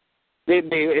them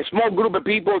a small group of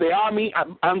people, the army,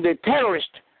 and the terrorist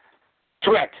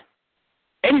threat.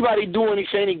 Anybody do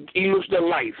anything, he lose their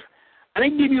life. And they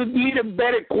give you a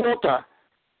better quota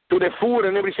to the food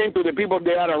and everything to the people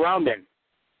that are around them.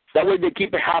 That way they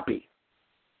keep it happy.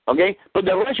 Okay? But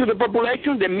the rest of the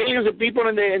population, the millions of people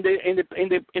in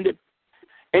the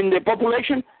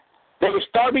population, they're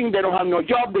starving, they don't have no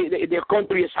job, their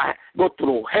country is go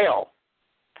through hell.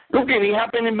 Look, it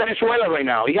happened in Venezuela right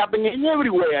now. It happened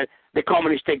everywhere the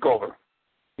communists take over.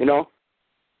 You know?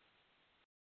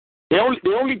 The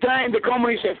only time the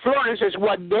communists have flourished is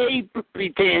what they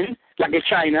pretend, like in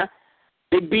China,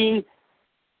 they're being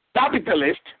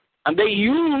capitalist, and they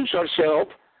use our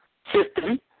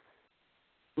system,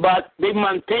 but they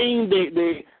maintain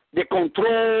the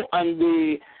control and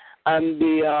the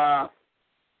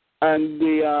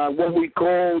what we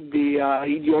call the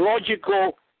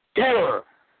ideological terror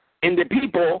in the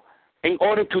people in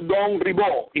order to don't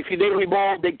revolt. If they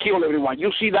revolt, they kill everyone.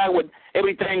 You see that with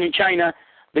every time in China,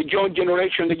 the young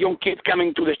generation, the young kids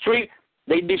coming to the street,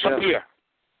 they disappear.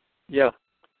 Yeah.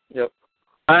 Yep.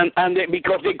 And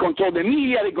because they control the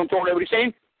media, they control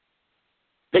everything.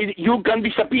 You can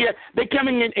disappear. They come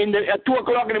in at 2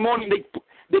 o'clock in the morning.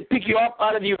 They pick you up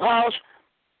out of your house,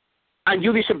 and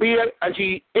you disappear. And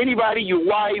see anybody, your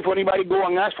wife or anybody, go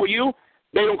and ask for you,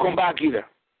 they don't come back either.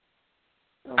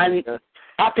 And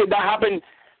after that happened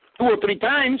 2 or 3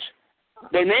 times,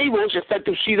 the neighbors start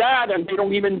to see that, and they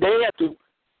don't even dare to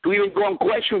even go and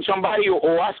question somebody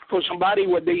or ask for somebody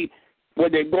where the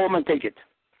government take it,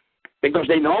 because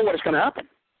they know what's going to happen.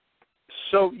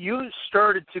 So you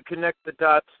started to connect the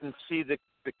dots and see the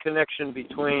connection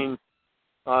between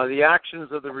the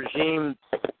actions of the regime,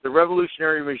 the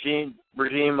revolutionary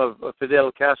regime of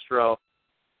Fidel Castro.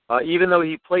 Even though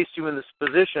he placed you in this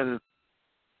position,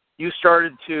 you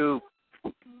started to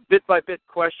bit by bit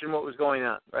question what was going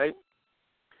on, right?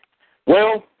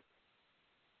 Well,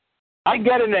 I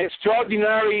got an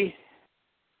extraordinary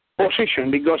position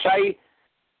because I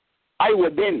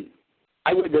was the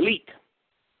lead.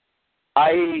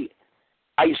 I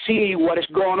see what is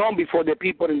going on before the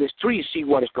people in the street see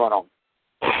what is going on.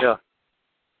 Yeah.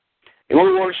 In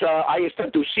other words, I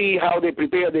start to see how they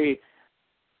prepare the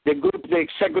group, the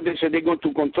executives, that they're going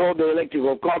to control the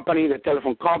electrical company, the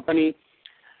telephone company,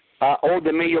 all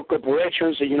the major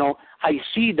corporations. You know, I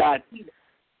see that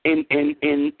in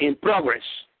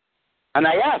progress. And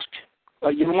I asked,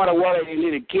 no matter what, I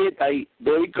little kid,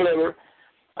 very clever.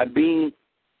 I've been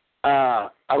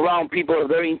around people who are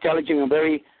very intelligent and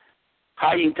very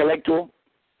high intellectual,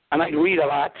 and I read a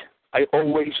lot. I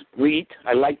always read.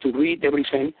 I like to read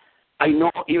everything. I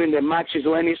know even the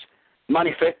Marxist-Leninist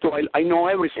manifesto. I know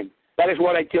everything. That is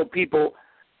what I tell people.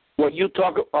 When you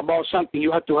talk about something,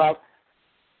 you have to have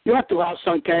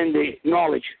some kind of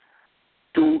knowledge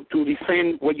to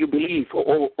defend what you believe,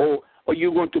 or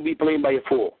you're going to be playing by a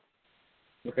fool.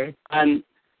 Okay. And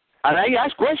I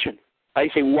ask questions. I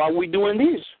say, why are we doing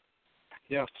this?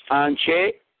 Yeah. And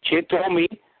she told me,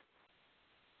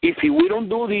 if we don't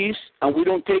do this and we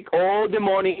don't take all the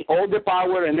money, all the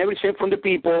power and everything from the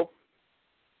people,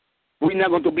 we're not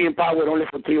going to be in power only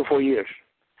for 3 or 4 years.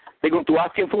 They're going to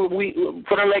ask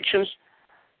for elections,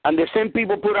 and the same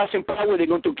people put us in power, they're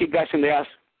going to kick us in the ass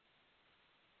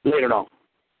later on.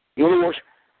 In other words,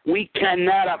 we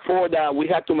cannot afford that. We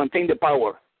have to maintain the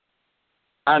power.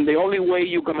 And the only way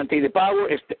you can maintain the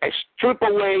power is to strip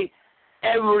away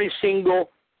every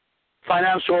single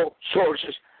financial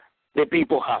sources the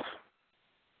people have.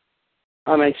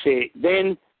 And I say,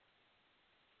 then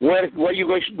what are you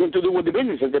guys going to do with the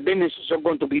businesses? The businesses are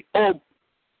going to be owned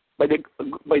by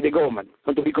the government,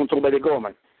 going to be controlled by the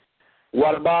government.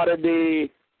 What about the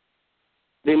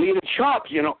little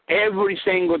shops? You know,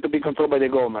 everything going to be controlled by the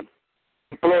government,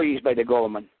 employees by the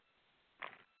government.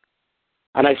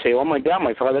 And I say, oh my God,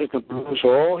 my father is going to lose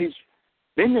all his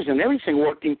business and everything,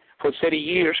 working for 30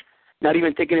 years, not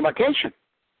even taking a vacation.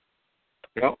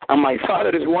 You know? And my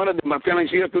father is one of my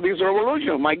financiers to this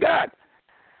revolution. My God.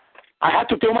 I had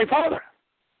to tell my father.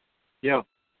 Yeah.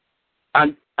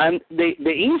 And the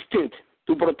instinct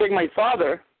to protect my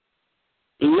father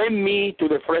led me to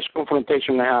the first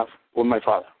confrontation I have with my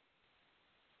father.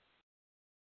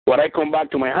 When I come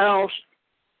back to my house,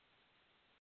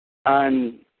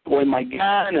 and with my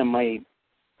gun and my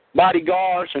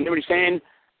bodyguards and everything,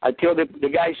 I tell the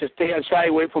guys to stay outside,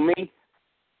 wait for me.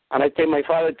 And I take my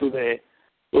father to the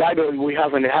library we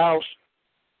have in the house.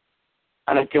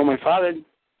 And I tell my father,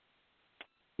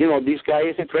 you know, this guy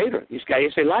is a traitor. This guy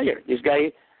is a liar. This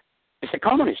guy is a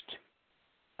communist.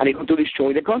 And he's going to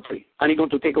destroy the country. And he's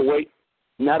going to take away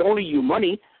not only your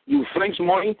money, your friends'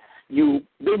 money, your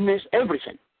business,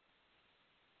 everything.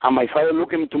 And my father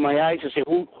looked into my eyes and said,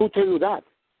 who told you that?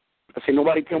 I said,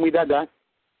 nobody told me that, Dad.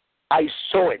 I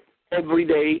saw it every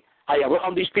day. I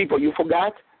around these people. You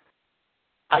forgot?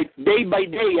 Day by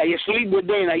day, I sleep with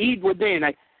them, I eat with them.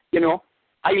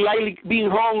 I like being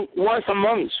home once a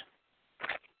month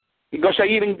because I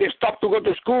even stopped to go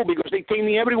to school because they take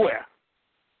me everywhere.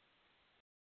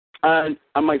 And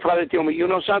my father told me, you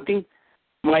know something?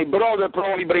 My brother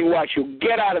probably brainwashed you.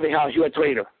 Get out of the house. You're a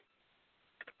traitor.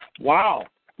 Wow.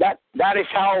 That is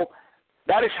how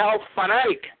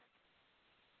fanatic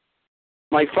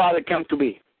my father came to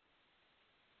be.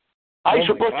 I'm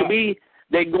supposed to be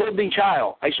the golden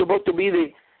child. I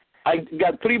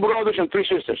got 3 brothers and 3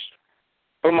 sisters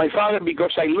from my father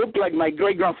because I look like my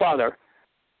great-grandfather.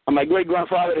 And my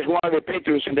great-grandfather is one of the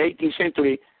patriots in the 18th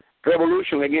century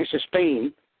revolution against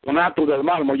Spain, Donato del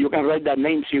Marmor. You can write that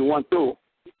name if you want to.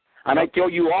 And I tell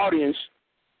you, audience,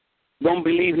 don't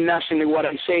believe nothing in what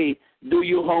I say. Do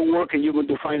your homework, and you're going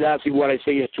to find out if what I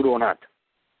say is true or not.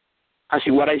 And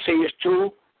if what I say is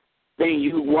true, then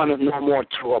you want to know more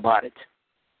true about it.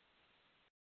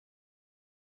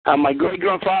 And my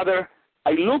great-grandfather,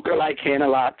 I look like him a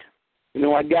lot.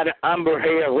 I got amber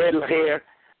hair, red hair,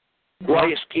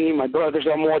 white skin. My brothers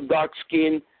are more dark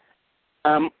skin.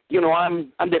 I'm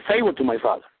the favorite to my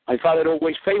father. My father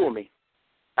always favored me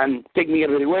and take me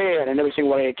everywhere and everything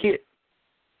when I was a kid.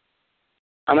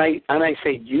 And I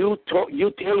say, you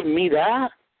telling me that?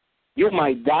 You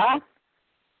my dad?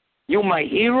 You my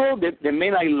hero, the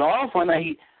man I love and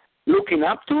I looking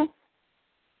up to?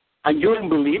 And you don't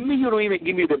believe me? You don't even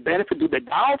give me the benefit of the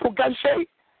doubt, for God's sake?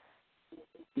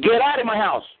 Get out of my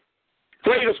house.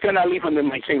 Traitors cannot live under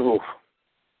my same roof.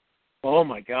 Oh,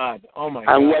 my God. Oh, my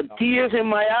God. And with tears in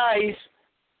my eyes,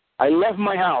 I left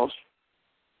my house,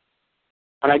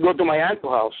 and I go to my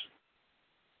uncle's house,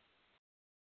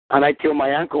 and I tell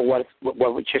my uncle what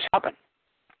just happened.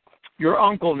 Your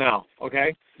uncle now,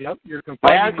 okay? Yep.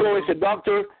 My uncle is a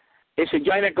doctor, is a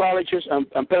gynecologist and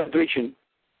pediatrician.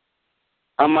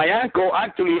 And my uncle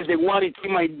actually is the one who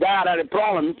took my dad out of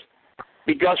problems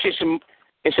because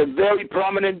he's a very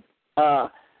prominent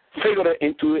figure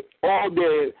into all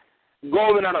the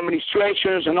government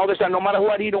administrations and all this. And no matter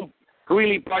what, he don't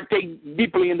really partake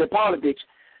deeply in the politics,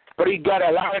 but he got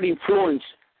a lot of influence.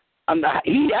 And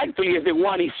he actually is the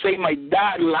one who saved my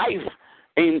dad's life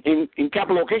in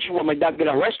couple locations where my dad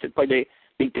got arrested by the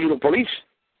dictator police.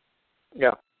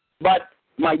 Yeah. But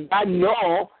my dad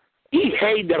he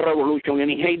hate the revolution and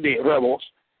he hate the rebels.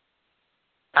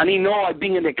 And he know I've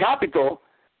been in the capital,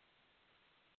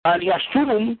 and he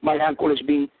assumed my uncle has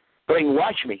been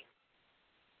brainwashed me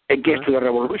against the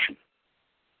revolution.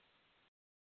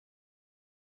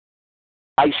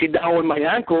 I sit down with my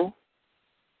uncle.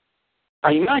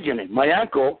 I imagine it. My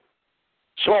uncle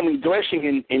saw me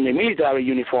dressing in the military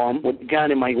uniform with a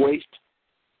gun in my waist.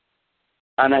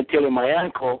 And I tell him, my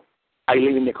uncle, I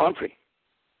live in the country.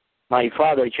 My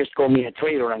father just called me a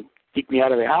traitor and kicked me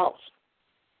out of the house.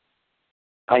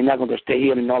 I'm not going to stay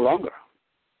here no longer.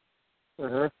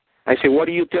 I said, what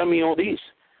do you tell me all this?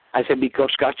 I said, because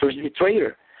Castro is a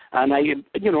traitor. And I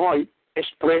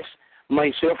express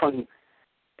myself and,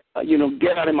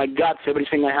 get out of my guts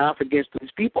everything I have against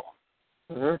these people.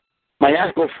 My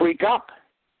uncle freaked up.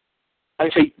 I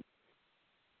say,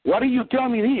 what are you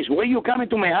telling me this? Why are you coming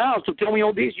to my house to tell me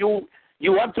all this? You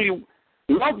actually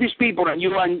love these people, and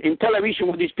you are in television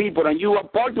with these people, and you are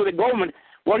part of the government.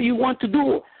 What do you want to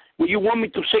do? Will you want me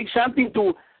to say something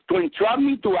to entrap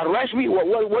me, to arrest me?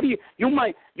 What do you? You're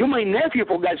my nephew,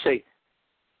 for God's sake.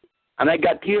 And I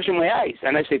got tears in my eyes,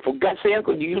 and I said, for God's sake,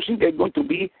 Uncle, do you think they're going to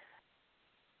be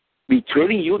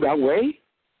treating you that way?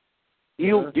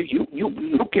 You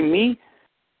look at me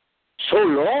so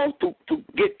low to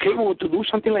get capable to do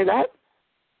something like that?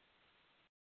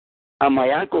 And my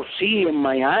uncle see in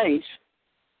my eyes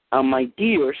and my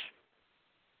tears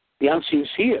the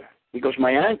unsincere, because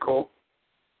my uncle,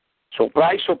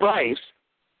 surprise, surprise,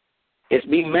 is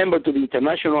being member to the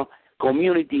International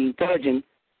Community Intelligence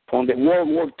from the World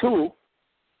War II,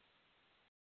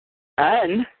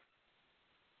 and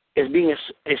is being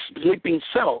a sleeping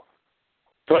cell,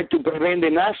 trying to prevent the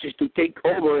Nazis to take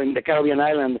over in the Caribbean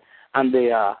island and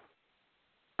the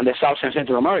South and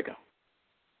Central America.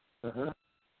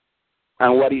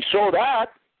 And when he saw that,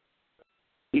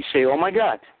 he said, oh, my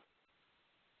God,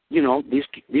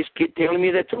 this kid telling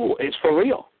me the truth. It's for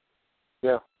real.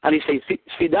 Yeah. And he said,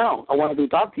 sit down. I want to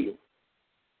talk to you.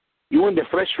 You're in the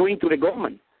fresh ring to the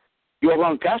government. You're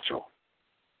around Castro.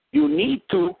 You need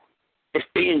to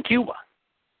stay in Cuba.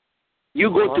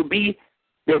 You're going to be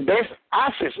the best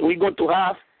assets we're going to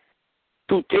have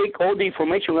to take all the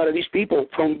information out of these people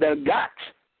from their guts.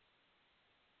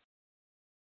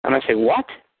 And I said, what?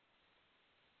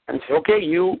 And I said, okay,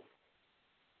 you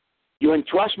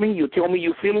entrust me, you tell me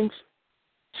your feelings.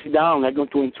 Sit down, I'm going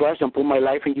to entrust and put my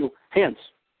life in your hands.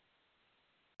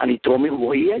 And he told me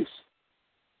who he is.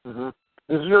 Mm-hmm.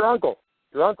 This is your uncle.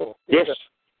 Your uncle. Yes.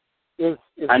 Is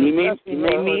and he made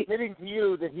me admitting to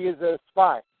you that he is a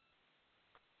spy.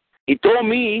 He told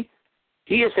me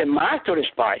he is a master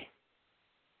spy.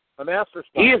 A master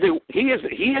spy. He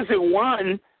is the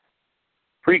one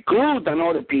recruit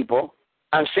other people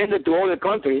and send it to other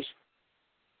countries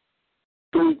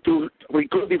to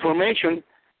recruit information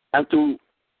and to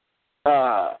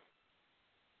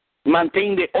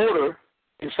maintain the order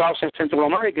in South and Central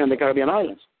America and the Caribbean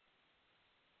islands.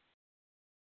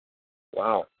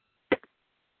 Wow.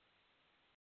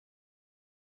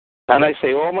 And I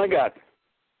say, oh my God.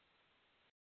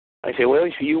 I say, well,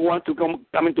 if you want to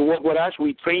come into work with us,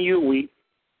 we train you.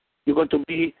 You're going to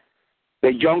be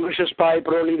the youngest spy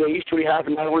probably the history has,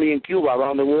 not only in Cuba,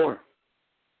 around the world.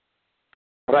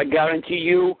 But I guarantee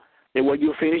you that when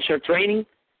you finish your training,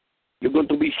 you're going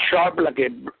to be sharp like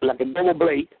a double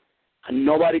blade, and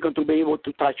nobody going to be able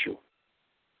to touch you.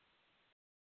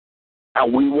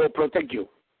 And we will protect you.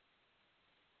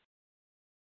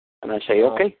 And I say,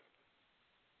 okay.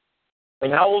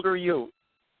 And how old are you?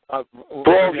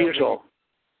 12 years old.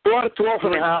 12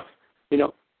 and a half, you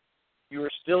know. You were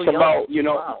still it's young. About, you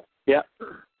know, wow. Yeah.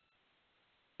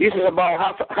 This is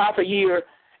about half a year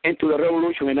into the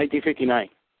revolution in 1959.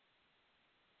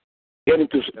 Getting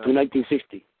to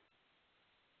 1960.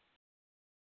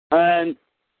 And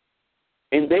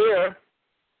in there,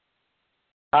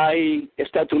 I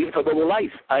started to live a double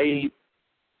life. I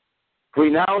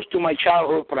renounced to my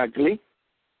childhood practically.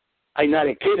 I'm not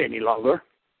a kid any longer.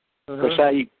 Because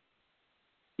I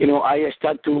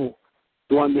start to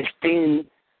understand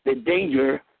the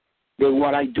danger that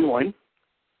what I'm doing.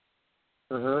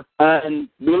 And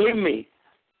believe me,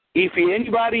 if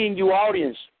anybody in your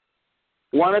audience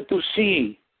wanted to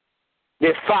see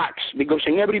the facts, because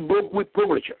in every book we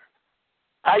publish it,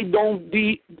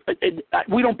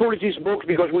 we don't publish these books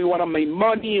because we want to make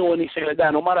money or anything like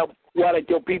that. No matter what I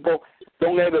tell people,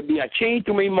 don't ever be ashamed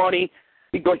to make money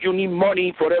because you need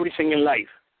money for everything in life.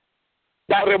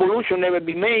 That revolution never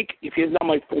be made if it's not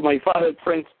my father's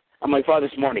friends and my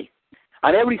father's money.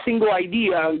 And every single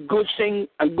idea, good thing,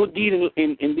 and good deed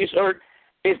in this earth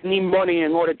is need money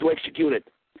in order to execute it.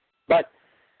 But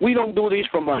we don't do this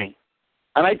for money.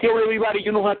 And I tell everybody,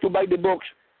 you don't have to buy the books.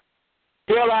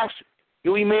 Tell us,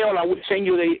 you email, I will send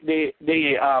you the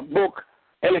book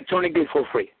electronically for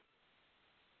free.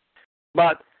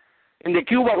 But in the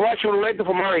Cuba Russian Roulette of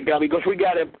America, because we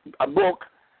got a book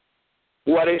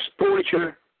what is published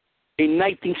in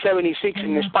 1976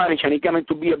 in Spanish, and it came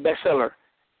to be a bestseller.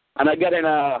 And I got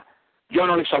a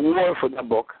journalist award for that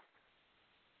book.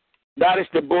 That is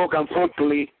the book,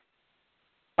 unfortunately,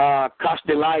 cost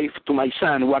the life to my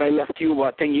son. When I left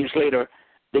Cuba 10 years later,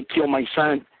 they killed my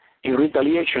son in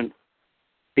retaliation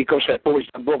because I published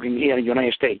a book here in the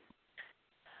United States.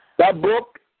 That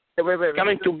book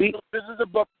coming to be... This is a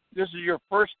book. This is your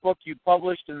first book you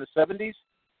published in the 70s?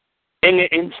 In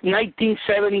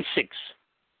 1976.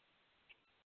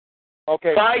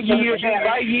 Okay. 5 years.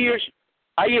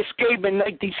 I escaped in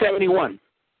 1971.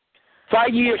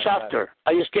 5 years after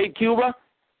I escaped Cuba,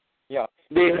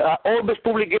 the Orbis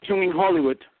publication in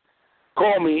Hollywood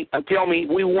called me and tell me,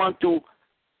 we want to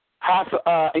have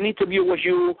an interview with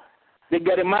you. They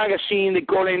got a magazine, they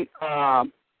call it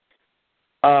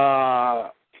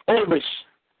Orbis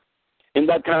in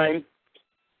that time.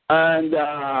 And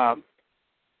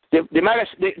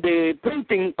the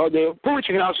printing or the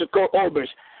publishing house is called Orbis.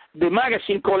 The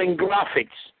magazine called Graphics.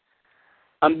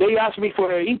 And they asked me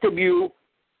for an interview,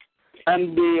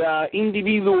 and the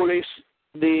individual is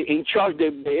in charge,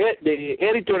 the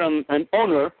editor and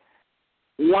owner,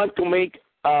 want to make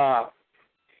a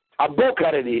book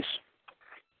out of this.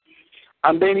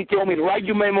 And then he told me, write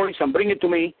your memories and bring it to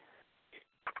me.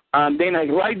 And then I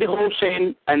write the whole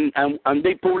thing, and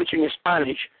they publish in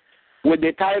Spanish with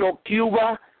the title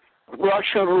Cuba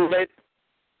Russian Roulette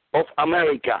of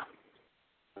America.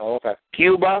 Oh, okay.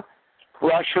 Cuba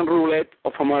Russian Roulette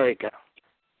of America.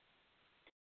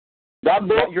 That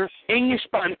book in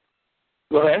Spanish.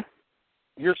 Go ahead.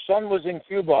 Your son was in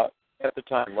Cuba at the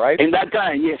time, right? In that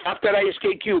time, yes. After I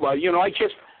escaped Cuba, you know, I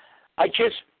just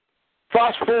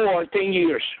fast forward 10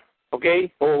 years,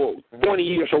 okay, or 20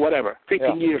 years or whatever,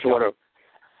 15 years or whatever.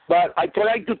 But I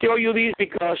like to tell you this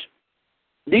because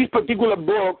this particular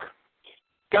book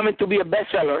coming to be a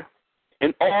bestseller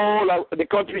in all the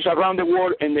countries around the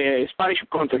world, in the Spanish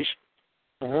countries.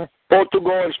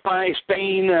 Portugal,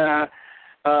 Spain,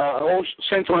 all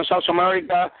Central and South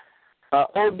America,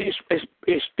 all these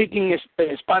speaking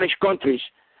Spanish countries,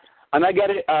 and I got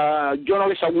a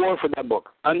journalist award for that book.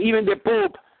 And even the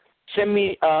Pope sent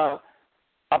me a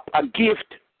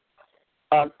gift,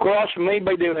 a cross made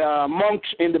by the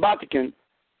monks in the Vatican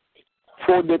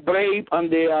for the brave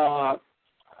and the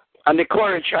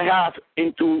courage I have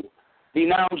to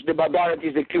denounce the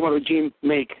barbarities the Cuban regime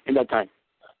make in that time.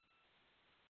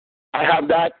 I have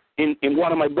that in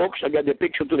one of my books. I got the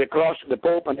picture to the cross, the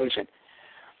Pope, and everything.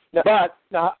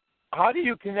 Now, how do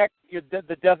you connect the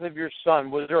death of your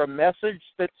son? Was there a message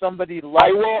that somebody left?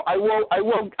 I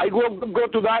will go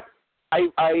to that.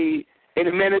 In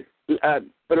a minute.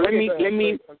 But let me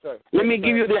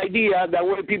give you the idea that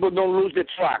way people don't lose the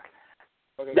track.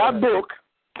 Okay, that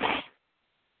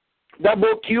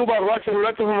book, Cuba, Russia, and the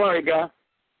rest of America,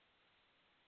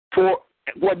 for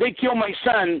what they killed my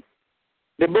son,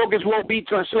 the book will be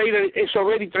translated. It's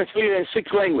already translated in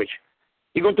 6 languages.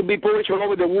 It's going to be published all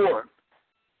over the world.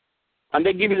 And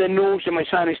they give you the news that my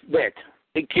son is dead.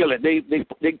 They kill it. They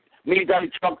military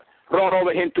truck run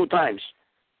over him 2 times.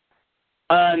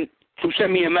 And to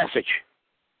send me a message.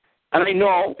 And I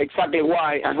know exactly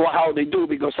why and how they do,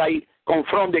 because I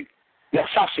confront the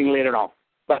assassin later on.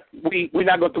 But we're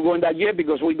not going to go in that yet,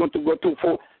 because we're going to go too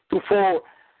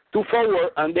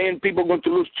forward, and then people are going to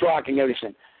lose track and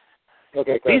everything.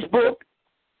 Okay. That book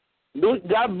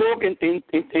in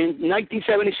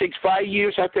 1976, 5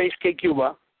 years after I escaped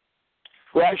Cuba,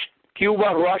 Russia,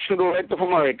 the rest of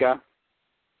America.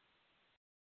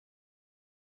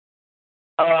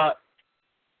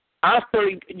 After,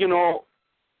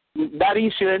 that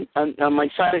incident and my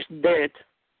son is dead,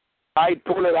 I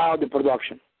pulled it out of the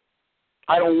production.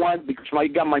 I don't want, because I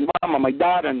got my mom and my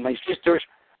dad and my sisters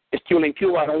still in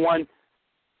Cuba, I don't want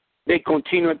they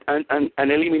continue and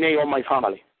eliminate all my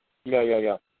family.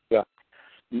 Yeah.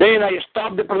 Then I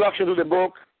stopped the production of the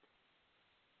book.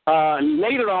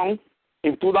 Later on,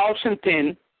 in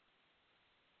 2010,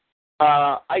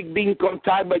 I've been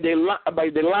contacted by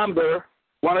the Lambert,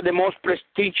 one of the most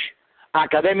prestigious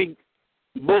academic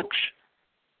books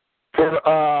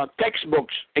for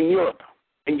textbooks in Europe,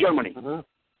 in Germany. Mm-hmm.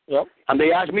 Yep. And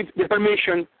they asked me the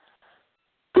permission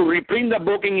to reprint the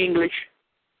book in English,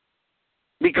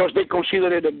 because they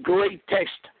consider it a great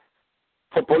text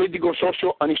for political,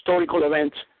 social, and historical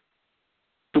events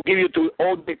to give you to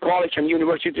all the colleges and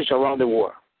universities around the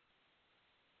world.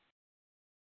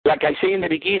 Like I say in the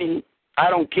beginning, I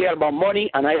don't care about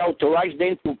money, and I authorize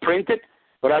them to print it,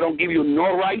 but I don't give you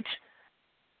no rights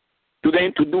to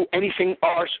them to do anything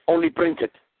else, only print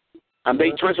it. And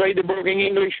they translate the book in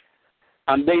English,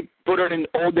 and they put it in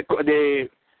all the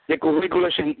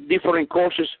curriculums in different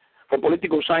courses for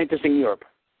political scientists in Europe.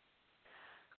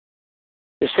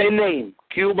 The same name,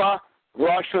 Cuba,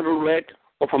 Russian Roulette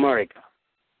of America.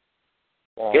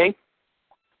 Wow. Okay?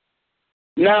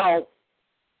 Now,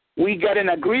 we got an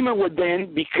agreement with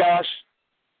them, because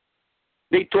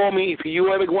they told me, if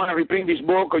you ever want to reprint this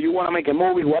book or you want to make a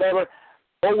movie, whatever,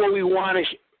 all what we want is,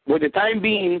 with the time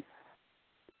being,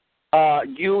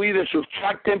 you either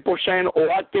subtract 10%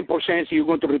 or add 10%, so you're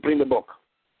going to reprint the book.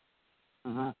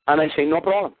 Mm-hmm. And I say, no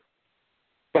problem.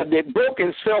 But the book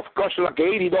itself costs like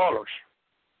 $80.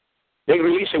 They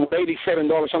release it with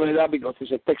 $87, something like that, because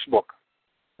it's a textbook.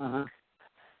 Mm-hmm.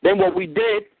 Then what we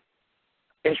did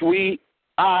is we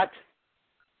add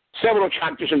several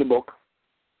chapters in the book,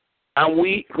 and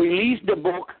we released the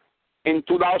book in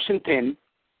 2010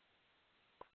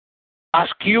 as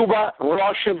Cuba,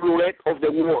 Russian Roulette of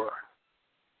the World.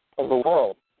 Of the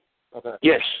world? Okay.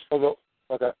 Yes.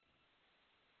 Okay.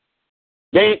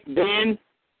 Then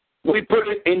we put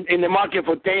it in the market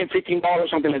for $10, $15,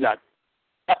 something like that.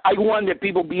 I want the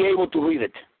people be able to read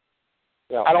it.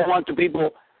 Yeah. I don't want the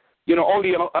people,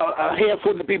 only a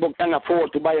handful of people can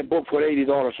afford to buy a book for $80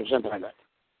 or something like that.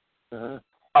 Mm-hmm.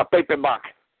 A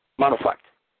paperback, matter of fact,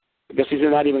 because it's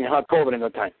not even hardcover in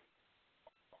that time.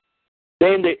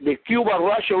 Then the Cuba,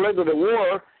 Russia, rest of the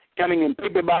world coming in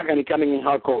paperback and coming in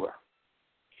hardcover.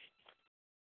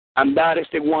 And that is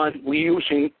the one we're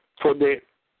using for the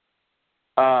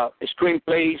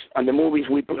screenplays and the movies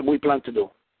we plan to do.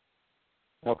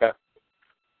 Okay.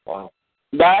 Wow.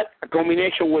 That, a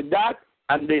combination with that,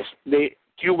 and the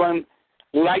Cuban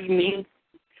Lightning,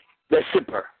 the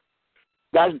Zipper.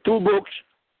 That's 2 books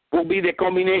will be the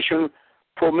combination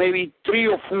for maybe 3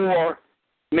 or 4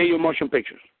 major motion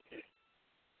pictures.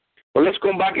 But let's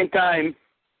come back in time.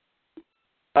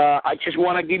 I just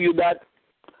want to give you that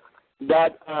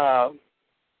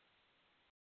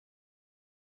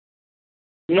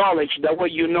knowledge. That way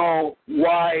you know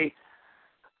why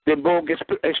the book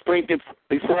is printed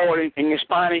before in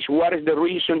Spanish, what is the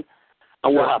reason,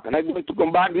 and what happened. I'm going to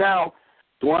come back now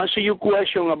to answer your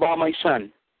question about my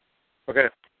son. Okay.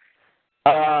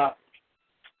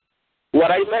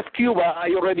 When I left Cuba, I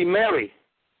already married.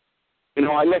 You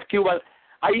know, I left Cuba.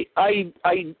 I've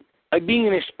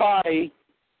been a spy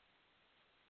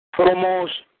for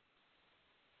almost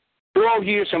 12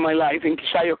 years of my life in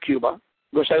Quisayo, Cuba,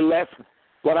 because I left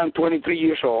when I'm 23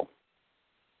 years old.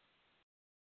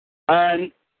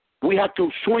 And we had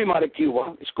to swim out of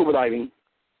Cuba, scuba diving.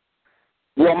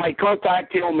 Well, my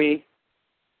contact told me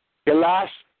the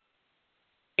last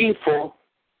info,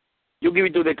 you give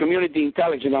it to the community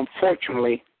intelligence.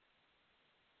 Unfortunately,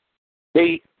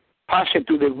 they pass it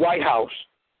to the White House,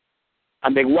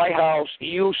 and the White House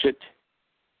used it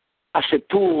as a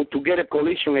tool to get a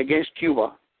coalition against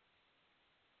Cuba.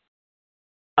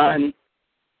 And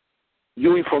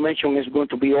your information is going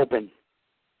to be open.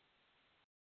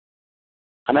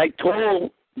 And I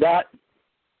told that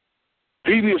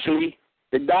previously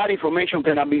that information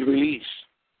cannot be released.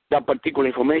 That particular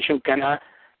information cannot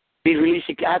be released.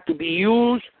 It has to be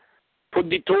used for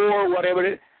detour,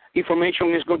 whatever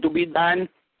information is going to be done,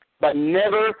 but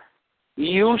never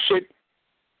use it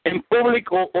in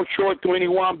public or show it to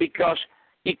anyone, because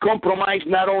it compromised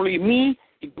not only me,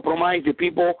 it compromised the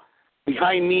people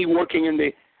behind me working in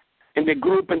the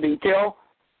group and the intel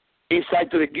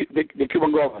inside to the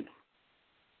Cuban government.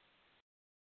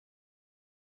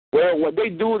 Well, when they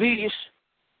do this,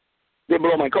 they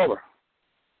blow my cover.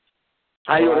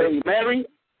 I already married.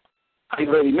 I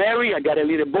got a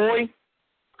little boy,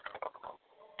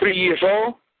 3 years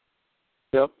old.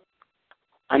 Yep.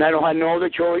 And I don't have no other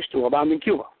choice to abandon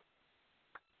Cuba.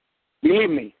 Believe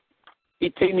me,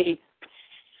 it takes me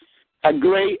a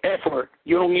great effort.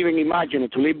 You don't even imagine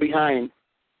it, to leave behind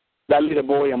that little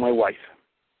boy and my wife.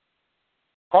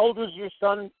 How old was your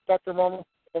son, Dr. Momo?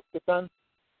 What's the son?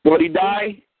 Well, he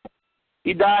died.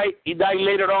 He died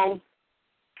later on.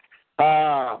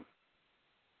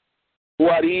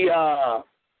 What he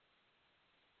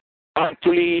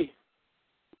actually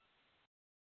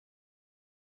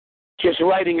just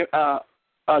riding a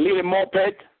little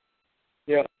moped.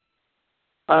 Yeah.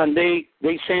 And they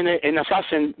sent an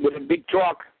assassin with a big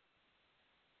truck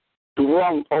to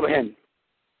run over him.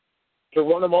 To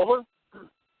run him over?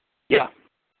 Yeah.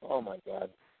 Oh my God.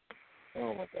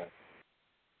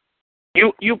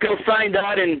 You can find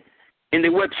that in the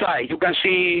website. You can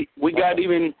see we got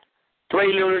even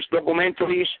trailers,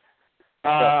 documentaries,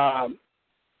 and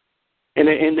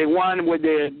the one with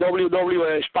the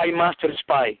www Spy Master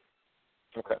Spy.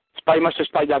 Okay.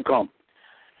 SpyMasterSpy.com.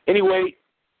 Anyway,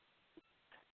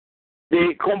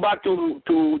 they come back to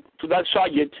that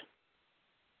subject.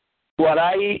 What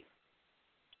I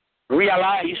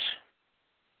realized,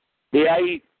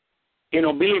 believe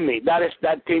me, that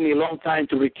take me a long time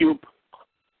to recoup.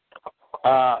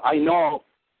 I know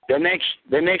the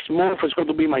next move is going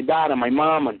to be my dad and my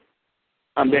mom and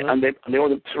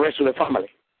the rest of the family.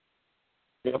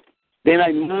 Yep. Then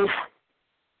I move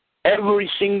every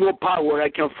single power I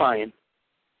can find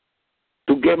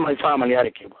to get my family out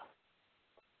of Cuba.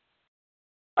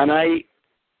 And I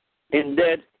am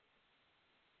debt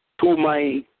to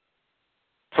my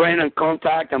friend and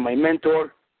contact and my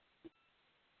mentor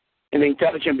in the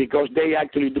intelligence, because they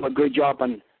actually do a great job,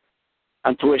 and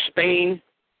through Spain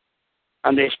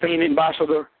and the Spain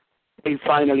ambassador, they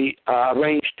finally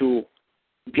arranged to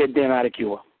get them out of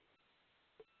Cuba.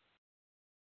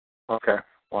 Okay.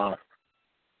 Wow.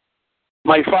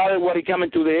 My father, when he came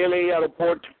into the LA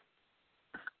airport,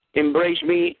 embraced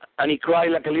me, and he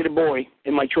cried like a little boy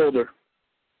in my shoulder.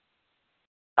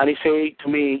 And he said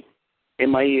to me in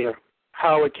my ear,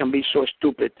 "How it can be so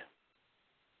stupid.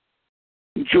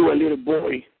 You, a little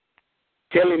boy,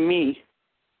 telling me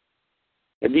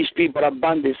that these people are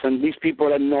bandits and these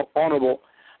people are not honorable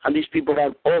and these people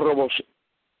are horrible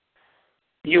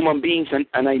human beings,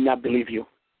 and I not believe you."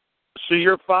 So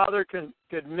your father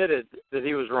admitted that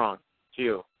he was wrong to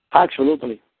you?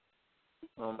 Absolutely.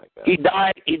 Oh my God.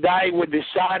 He died with the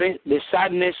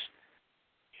sadness,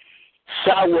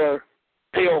 sour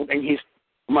pill in his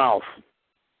mouth.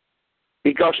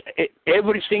 Because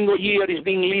every single year he's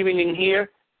been living in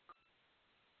here.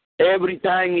 Every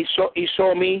time he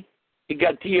saw me, he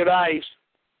got tear eyes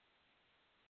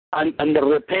and the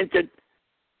repentant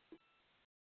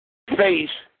face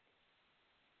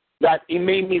that it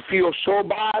made me feel so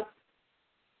bad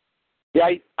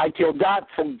that I tell God,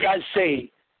 for God's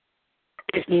sake,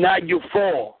 it's not your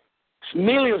fault. It's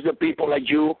millions of people like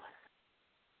you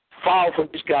fall for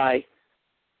this guy.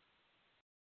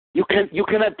 You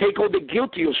cannot take all the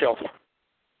guilt to yourself.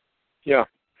 Yeah.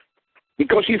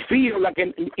 Because you feel like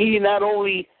he not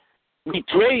only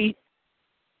betrayed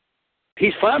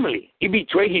his family, he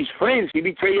betrayed his friends, he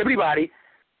betrayed everybody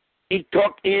he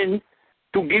talked in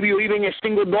to give you even a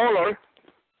single dollar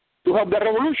to help the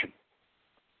revolution.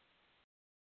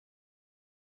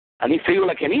 And he feel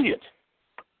like an idiot.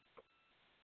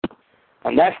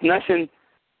 And that's nothing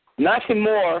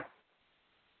more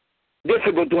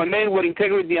difficult to a man with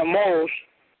integrity and morals.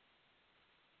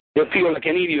 They feel like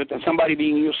an idiot and somebody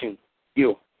being using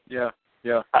you. Yeah.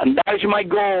 And that is my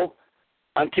goal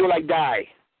until I die.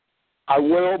 I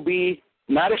will be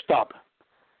not a stop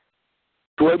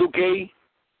to educate,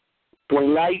 to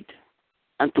enlighten,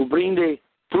 and to bring the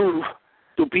truth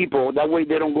to people. That way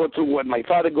they don't go through what my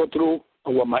father go through,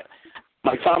 or what my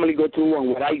family go through, and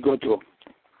what I go through.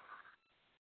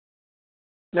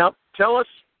 Now, tell us,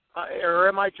 or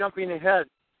am I jumping ahead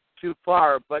too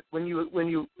far? But when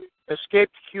you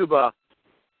escaped Cuba,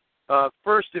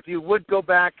 first, if you would go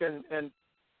back and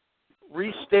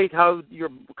restate how your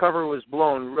cover was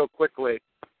blown real quickly,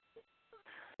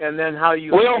 and then how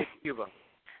you escaped Cuba.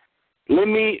 Let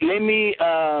me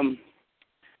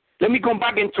come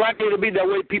back and track a little bit that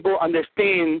way people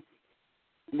understand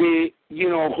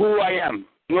who I am.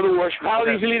 In other words, how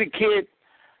this little kid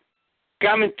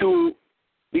coming to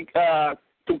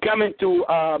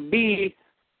be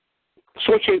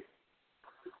such a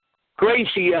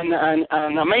crazy and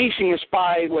amazing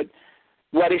spy. What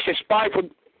is a spy for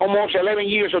almost 11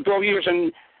 years or 12 years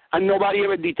and nobody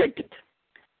ever detected.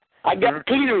 I got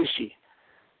clearance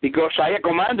because I am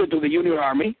commander to the Union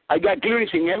Army. I got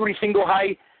clearance in every single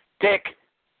high tech,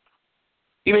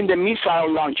 even the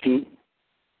missile launching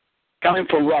coming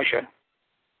from Russia.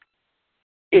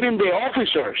 Even the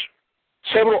officers,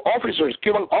 several officers,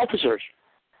 Cuban officers,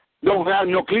 don't have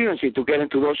no clearance to get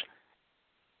into those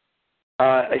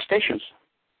stations.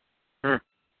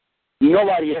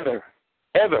 Nobody ever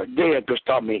dared to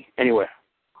stop me anywhere.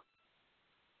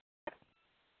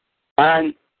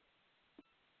 And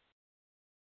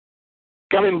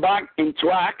coming back in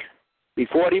track,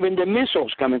 before even the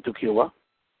missiles coming to Cuba,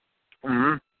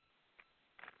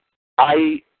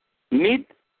 I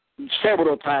meet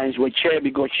several times with Che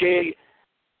because Che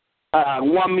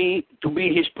want me to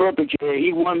be his protege.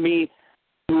 He want me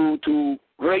to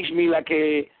raise me like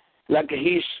his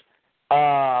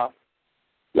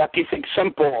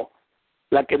example,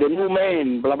 like the new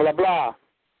man, blah blah blah.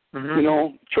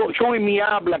 Showing me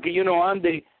up like I'm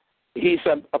his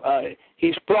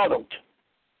product.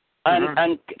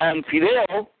 And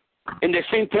Fidel, in the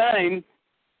same time,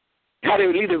 had a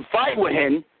little fight with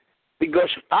him because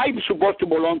I'm supposed to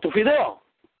belong to Fidel.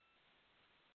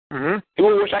 In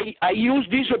other words, I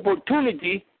used this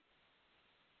opportunity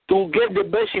to get the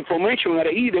best information that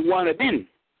he wanted in.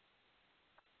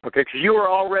 Okay, because you were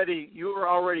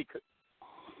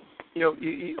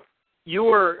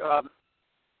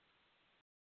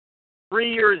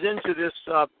 3 years into this.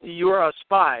 You were a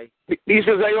spy. This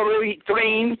is I already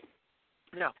trained.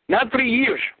 Yeah. Not 3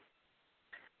 years.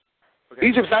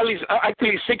 Okay. This is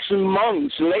actually 6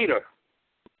 months later.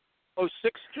 Oh,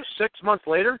 just 6 months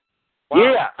later? Wow.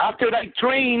 Yeah, after I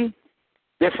trained,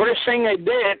 the first thing I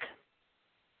did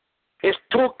is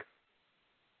took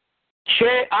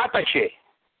Che attaché,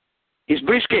 his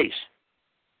briefcase,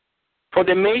 for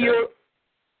the major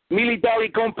military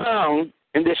compound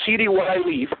in the city where I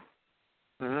live.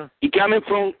 He go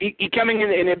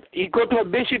to a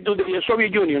visit to the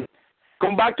Soviet Union,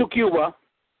 come back to Cuba,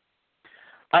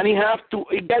 and they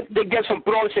get some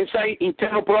problems inside,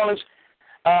 internal problems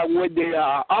with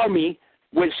the army,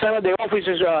 where some of the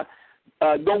officers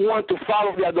don't want to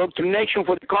follow the indoctrination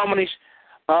for the communist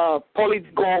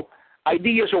political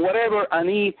ideas or whatever, and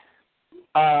he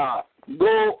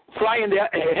go fly in the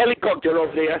helicopter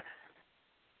over there,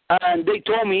 and they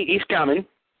told me he's coming.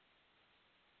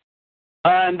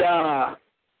 And I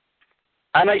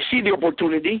see the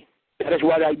opportunity. That is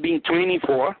what I've been training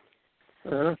for.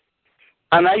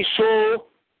 And I saw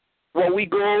where we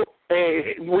go.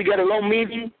 We got a long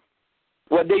meeting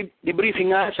where they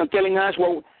debriefing us and telling us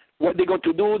what they're going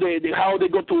to do, how they're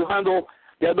going to handle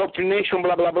the indoctrination,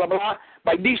 blah, blah, blah, blah.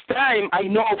 By this time, I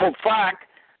know for a fact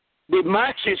the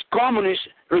Marxist communist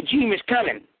regime is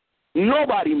coming.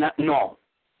 Nobody know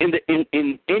in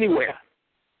anywhere.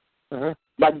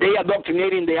 But they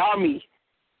indoctrinating the army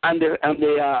and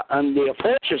the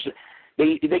forces.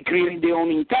 They creating their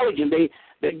own intelligence.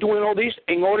 They're doing all this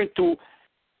in order to,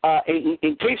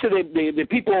 in case of the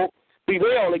people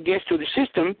prevail against to the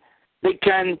system, they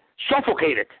can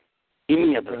suffocate it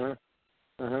immediately.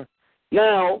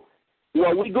 Now,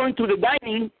 while we go into the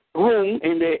dining room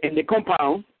in the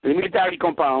compound, the military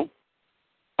compound,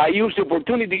 I used the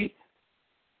opportunity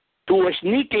to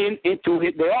sneak into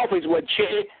the office where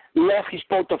Che left his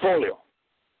portfolio.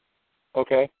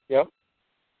 Okay. Yep.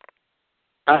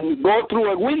 and go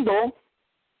through a window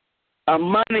and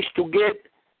manage to get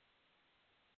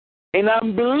an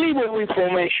unbelievable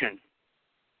information.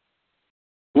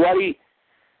 What he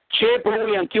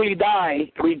probably until he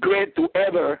died regret to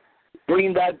ever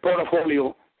bring that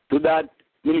portfolio to that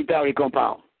military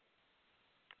compound.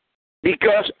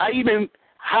 Because I even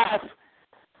have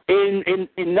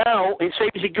now in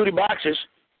safe security boxes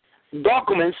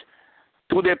documents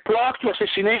to the plot to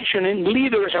assassination and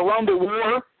leaders around the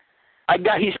world. I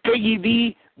got his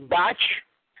KGB badge.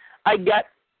 I got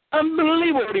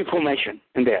unbelievable information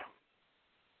in there.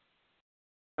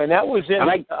 And that was in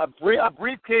a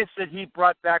briefcase that he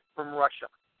brought back from Russia.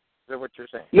 Is that what you're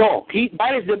saying? No,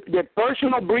 that is the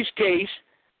personal briefcase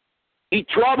he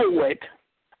traveled with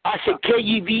as a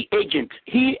KGB agent.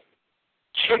 Che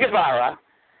Guevara,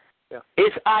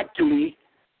 is actually,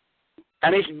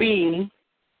 and it's been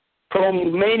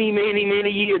from many, many, many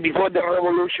years before the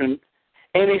revolution,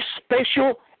 and a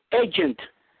special agent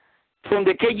from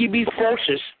the KGB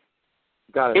forces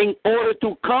in order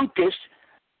to conquer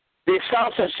the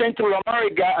South and Central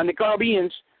America and the Caribbean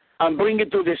and bring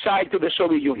it to the side to the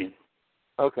Soviet Union.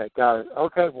 Okay, got it.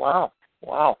 Okay, wow.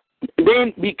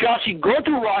 Then, because he go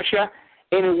to Russia,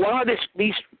 and in one of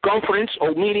these conference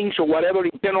or meetings or whatever,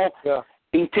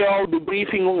 intel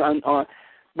debriefing, and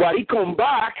when he come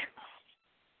back,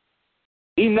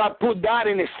 he not put that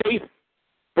in a safe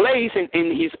place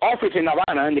in his office in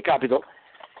Havana, in the capital.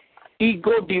 He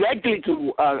go directly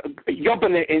to jump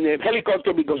in the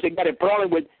helicopter because they got a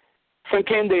problem with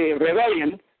Franken the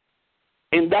rebellion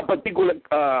in that particular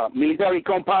military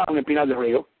compound in Pinar del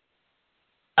Rio,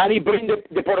 and he bring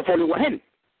the portfolio with him.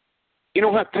 You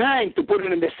don't have time to put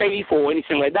it in the safe or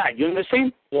anything like that. You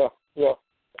understand? Yeah.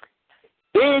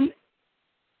 Then,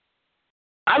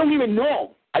 I don't even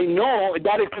know. I know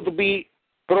that is going to be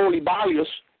probably valuable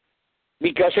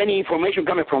because any information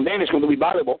coming from them is going to be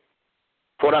valuable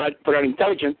for our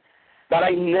intelligence, but I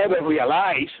never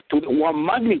realized to the one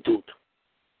magnitude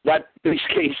that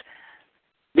briefcase,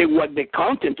 what the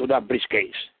content of that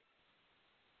briefcase.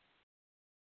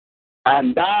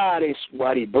 And that is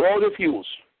what he brought the fuse.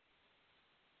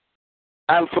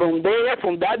 And from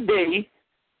that day,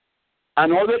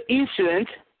 another incident.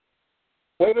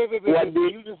 Wait.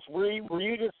 Were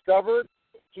you discovered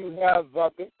to have?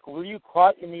 Were you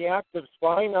caught in the act of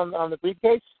spying on the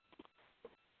briefcase?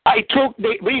 I took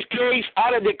the briefcase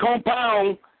out of the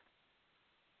compound,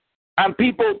 and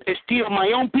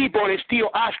my own people still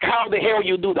ask how the hell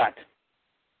you do that.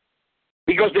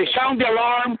 Because they sound the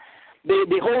alarm,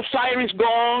 the whole siren's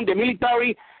gone, the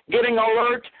military getting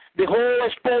alert, the whole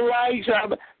spotlights,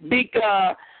 big,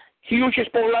 huge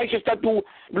spotlights start to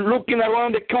looking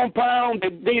around the compound,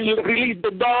 they release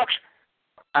the dogs,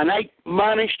 and I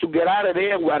managed to get out of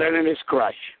there without any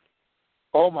scratch.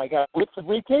 Oh my God! With the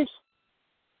briefcase?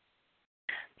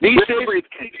 With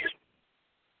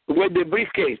the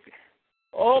briefcase.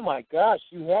 Oh my gosh!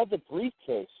 You had the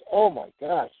briefcase. Oh my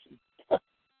gosh!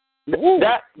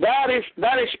 that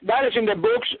is in the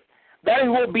books. That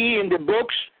will be in the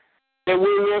books that we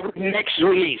will next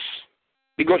release,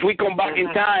 because we come back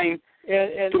in time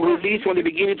to release from the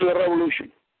beginning to the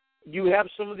revolution. You have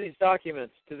some of these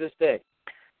documents to this day.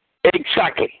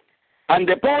 Exactly, and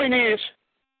the point is,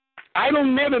 I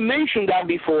don't never mention that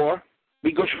before,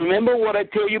 because remember what I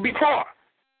tell you before.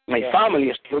 My family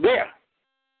is still there.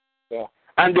 Yeah.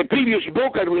 And the previous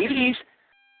book I released,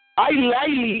 I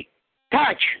lightly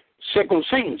touch second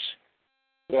things,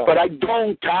 but I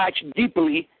don't touch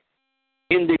deeply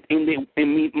in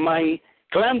my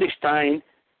clandestine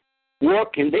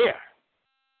work in there,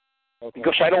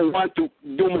 because I don't want to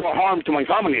do more harm to my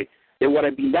family than what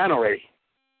I've been done already.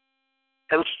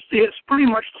 It's pretty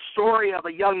much the story of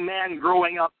a young man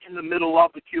growing up in the middle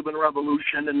of the Cuban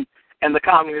Revolution and the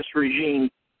communist regime.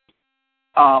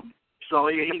 So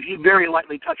he very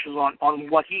lightly touches on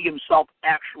what he himself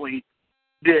actually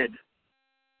did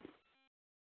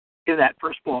in that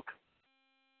first book.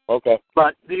 Okay.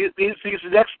 But these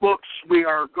next books, we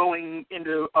are going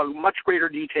into a much greater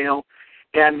detail.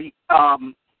 And you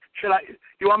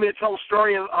want me to tell the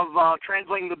story of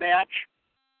translating the badge?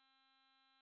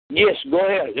 Yes, go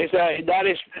ahead. That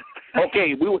is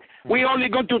okay. We only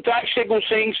going to touch second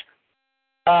things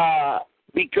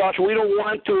because we don't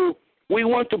want to. We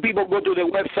want to people go to the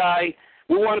website.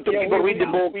 We want to people read the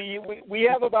book. We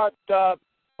have about 5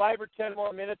 or 10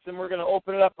 more minutes, and we're going to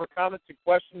open it up for comments and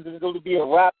questions, and it'll be a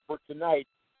wrap for tonight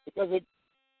because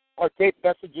our tape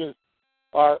messages,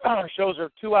 our shows are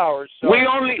 2 hours. So. We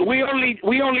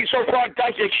only so far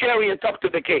touch the cherry and talk to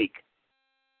the cake.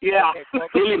 Yeah,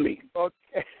 killing me.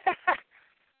 Okay.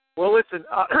 Well, listen.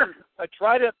 I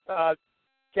try to,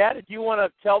 Chad. Do you want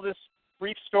to tell this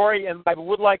brief story, and I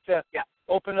would like to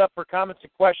open it up for comments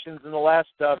and questions in the last.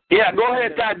 Go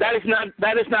ahead, Todd. That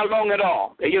is not long at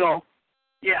all.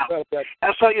 Yeah.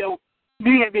 And so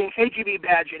being KGB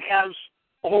badge, it has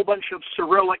a whole bunch of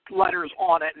Cyrillic letters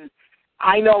on it, and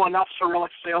I know enough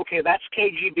Cyrillic to say, okay, that's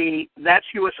KGB, that's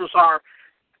USSR.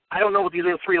 I don't know what these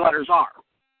other three letters are.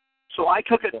 So I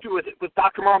took it with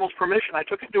Dr. Marmel's permission. I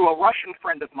took it to a Russian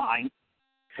friend of mine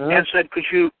and said, "Could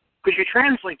you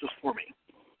translate this for me?"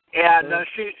 And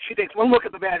she takes one look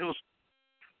at the badge and goes,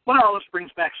 "Well, this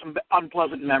brings back some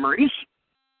unpleasant memories."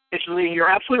 It's you're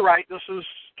absolutely right. This is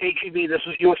KGB. This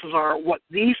is USSR. What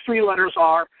these three letters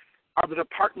are the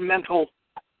departmental,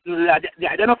 the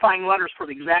identifying letters for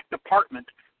the exact department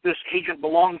this agent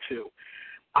belonged to.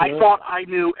 I thought I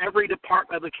knew every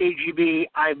department of the KGB.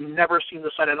 I've never seen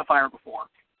this identifier before.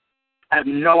 I have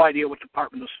no idea what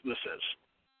department this is.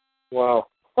 Wow.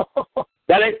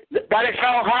 That is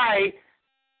how high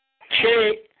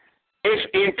Che is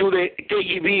into the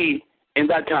KGB in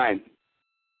that time.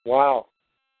 Wow.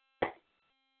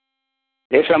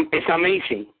 It's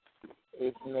amazing.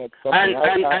 Isn't it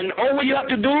and all you have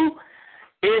to do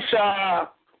is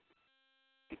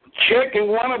check in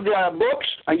one of the books,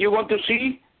 and you want to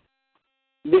see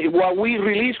what we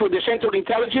released with the Central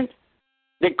Intelligence,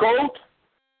 the code,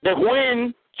 that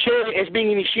when Che is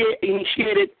being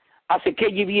initiated as a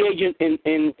KGB agent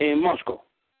in Moscow.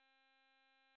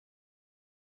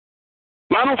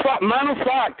 Matter of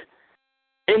fact,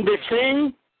 in the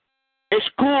same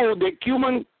school, the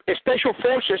Cuban Special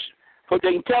Forces for the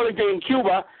intelligence in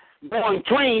Cuba go and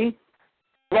train,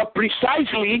 but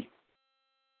precisely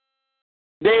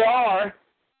they are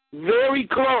very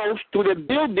close to the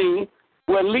building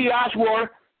where Lee Oswald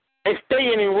is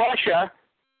staying in Russia,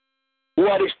 for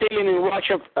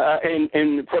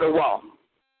a while.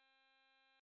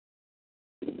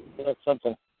 That's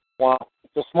something. Wow.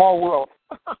 It's a small world.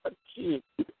 Jeez.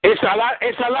 It's a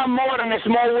lot more than a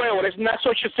small world. It's not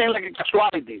such a thing like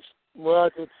casualties. Well,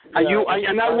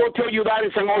 and I will tell you that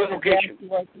in some other location.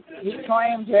 He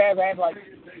claims to have had like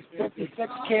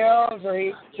 56 kills, or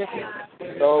he just.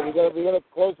 So we gotta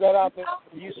close that out.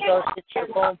 You start fix your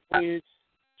phone, please.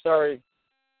 Sorry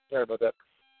about that.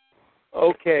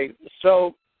 Okay,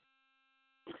 so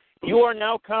you are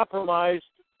now compromised.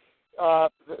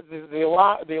 The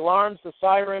alarms, the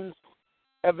sirens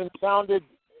have been sounded.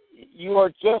 You are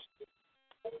just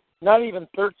not even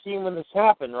 13 when this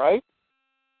happened, right?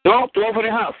 No, 12 and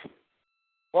a half.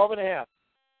 12 and a half.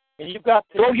 And you've got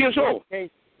 12 years old.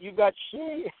 You've got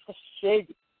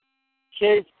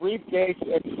Shay's briefcase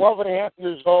at 12 and a half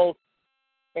years old,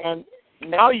 and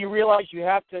now you realize you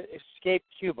have to escape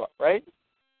Cuba, right?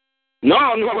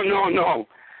 No.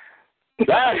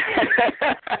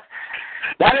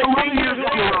 That is 1 year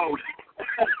old.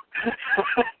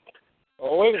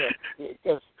 Oh, wait a minute.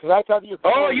 Because I thought you.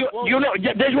 You know,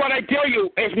 that's what I tell you.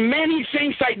 As many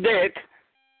things I did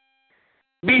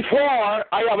before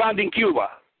I abandoned Cuba.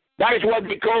 That is what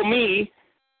they call me.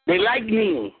 They like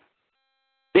me.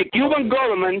 The Cuban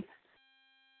government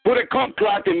put a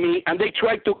contract in me, and they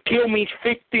tried to kill me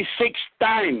 56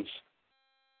 times.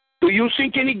 Do you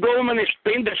think any government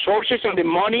spend the sources and the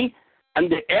money and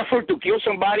the effort to kill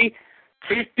somebody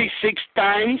 56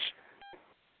 times?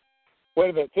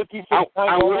 Wait a minute, 56 times?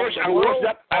 And worse,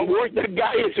 that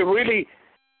guy is really,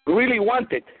 really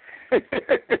wanted.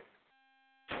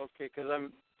 Okay, because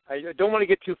I don't want to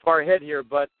get too far ahead here,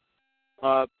 but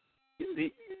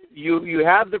you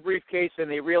have the briefcase, and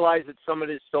they realize that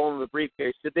somebody has stolen the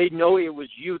briefcase. Did they know it was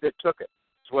you that took it?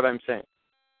 That's what I'm saying.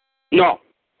 No.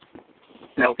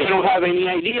 They don't have any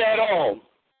idea at all.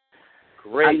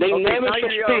 Great. And they never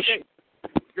suspicion.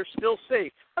 You're still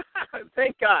safe.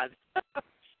 Thank God.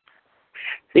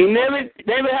 They never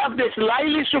have the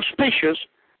slightly suspicious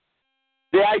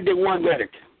that I the one did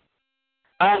it.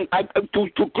 And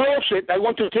to close it, I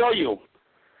want to tell you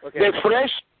the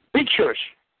fresh pictures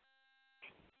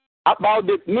about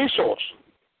the missiles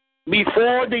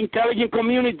before the intelligence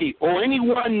community or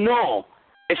anyone know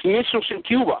it's missiles in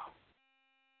Cuba.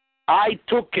 I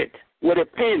took it with a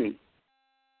pen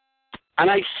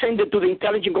and I sent it to the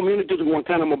intelligence community to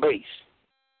Guantanamo base.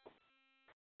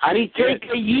 And it takes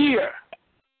a year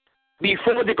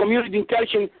before the community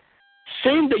intelligence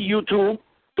send the U2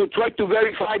 to try to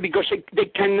verify, because they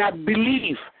cannot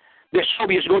believe the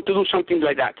Soviets going to do something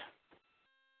like that.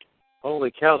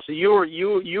 Holy cow! So you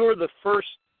were the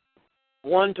first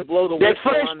one to blow the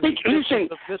whistle on the listen,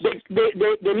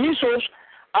 the missiles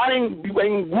are in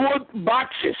wood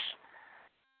boxes.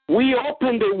 We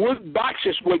opened the wood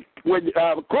boxes with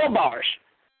crowbars,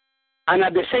 and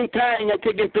at the same time I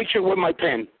take a picture with my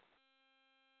pen.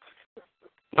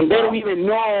 And they don't even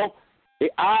know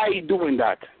the eye doing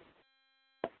that.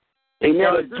 They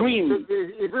never dream.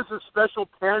 Is this a special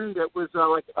pen that was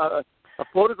like a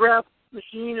photograph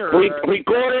machine or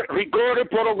recorder,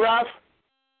 photograph,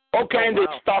 all kinds of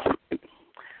stuff,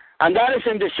 and that is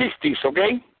in the 60s.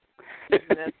 Okay. Isn't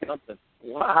that something?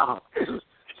 Wow,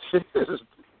 this is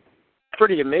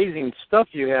pretty amazing stuff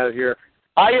you have here.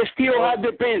 I still have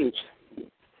the pens.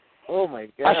 Oh my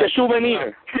God! As a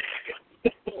souvenir.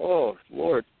 Oh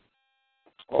Lord.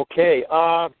 Okay.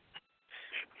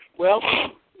 Well,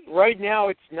 right now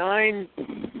it's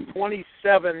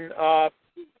 9:27.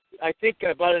 I think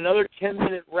about another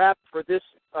 10-minute wrap for this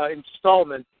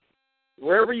installment.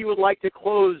 Wherever you would like to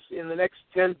close in the next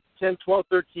 10, 12,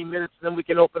 13 minutes, then we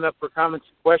can open up for comments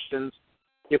and questions.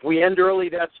 If we end early,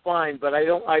 that's fine, but I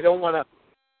don't want to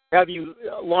have you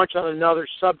launch on another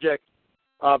subject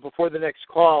before the next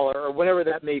call or whenever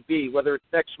that may be, whether it's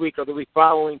next week or the week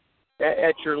following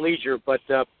at your leisure. But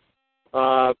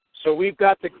so we've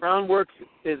got the groundwork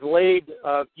is laid.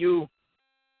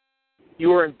 You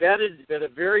were embedded at a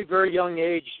very, very young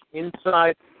age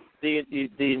inside the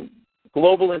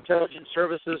global intelligence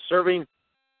services, serving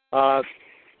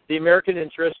the American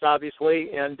interest,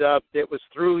 obviously, and it was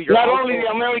through your not only the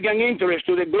American interest,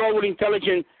 to the global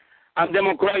intelligence and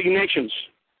democratic nations.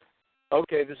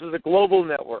 Okay, this is a global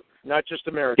network, not just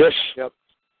America. Yes. Yep.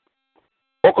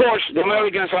 Of course, the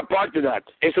Americans are part of that.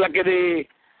 It's like the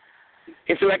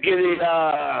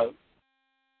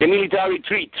military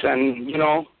treats, and we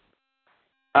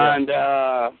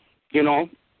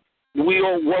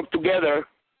all work together,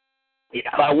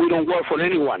 but we don't work for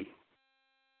anyone.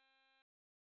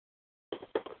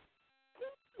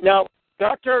 Now,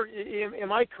 Doctor,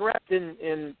 am I correct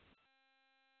in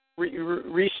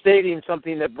restating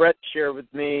something that Brett shared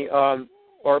with me,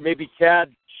 or maybe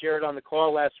Tad shared on the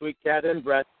call last week, Tad and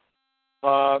Brett?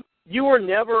 You were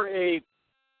never a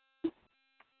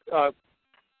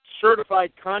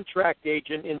certified contract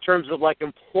agent in terms of like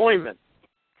employment.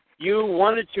 You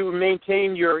wanted to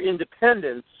maintain your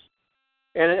independence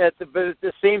and but at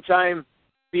the same time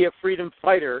be a freedom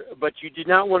fighter, but you did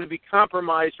not want to be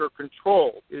compromised or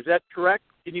controlled. Is that correct?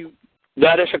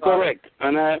 That is correct.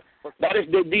 And that is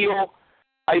the deal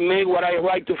I made when I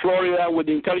arrived to Florida with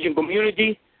the intelligence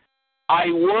community.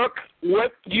 I work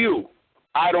with you.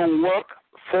 I don't work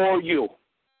for you.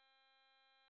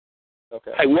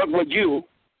 Okay. I work with you,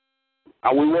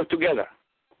 and we work together.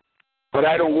 But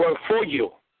I don't work for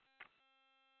you.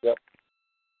 Yep.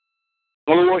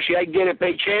 In other words, I get a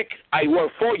paycheck, I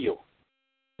work for you.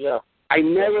 Yeah. I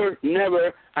never,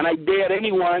 and I dare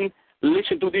anyone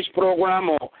listen to this program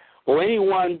or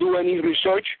anyone do any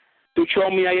research to show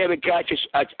me I ever catch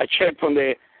a check from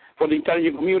the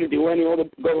intelligence community or any other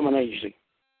government agency.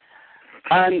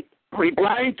 And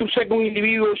replying to second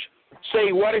individuals,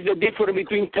 say what is the difference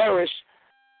between terrorists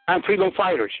and freedom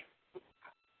fighters?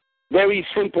 Very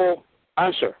simple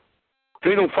answer.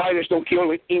 Freedom fighters don't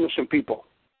kill innocent people.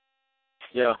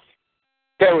 Yeah.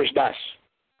 Terrorists does.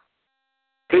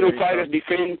 Freedom fighters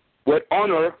defend with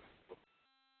honor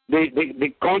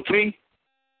the country,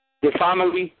 the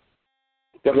family,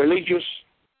 the religious,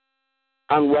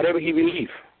 and whatever he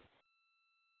believes.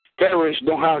 Terrorists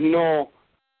don't have no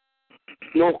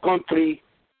country,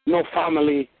 no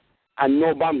family, and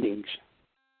no bombings.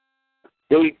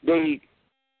 They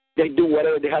do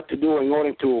whatever they have to do in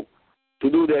order to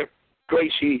do their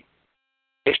crazy,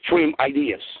 extreme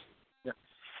ideas. Yeah.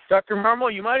 Dr.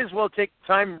 Marmol, you might as well take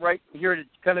time right here to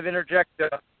kind of interject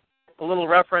a little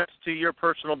reference to your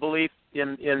personal belief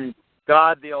in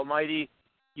God, the Almighty.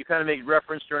 You kind of made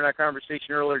reference during our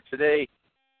conversation earlier today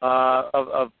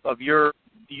of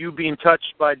you being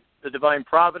touched by the divine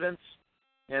providence,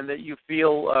 and that you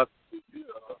felt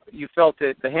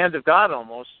the hand of God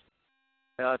almost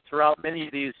throughout many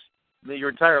of these, your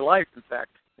entire life, in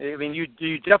fact. I mean, you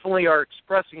definitely are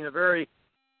expressing a very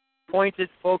pointed,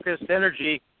 focused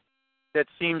energy that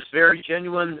seems very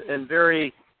genuine and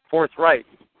very forthright.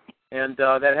 And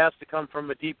that has to come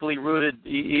from a deeply rooted,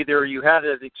 either you had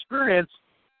an experience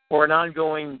or an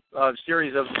ongoing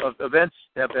series of events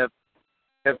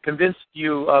have convinced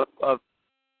you of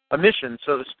a mission,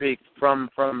 so to speak, from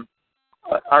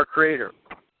our Creator.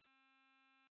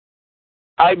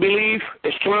 I believe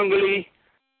strongly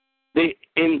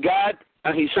in God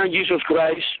and His Son Jesus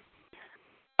Christ,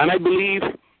 and I believe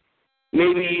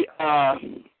maybe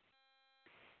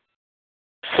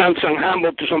sounds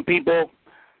humble to some people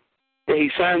that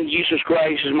His Son Jesus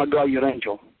Christ is my guardian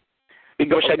angel,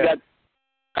 because okay.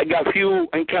 I got few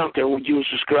encounters with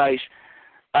Jesus Christ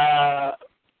as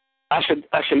an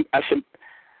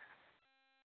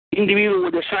individual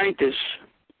with a scientist,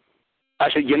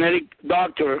 as a genetic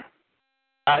doctor,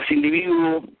 as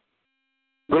individuals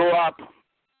grow up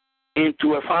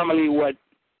into a family where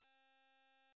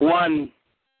one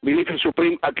believes in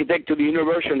supreme architect of the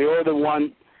universe and the other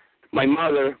one, my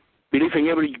mother, believes in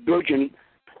every virgin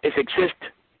as exists,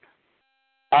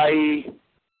 I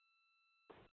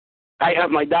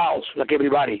have my doubts like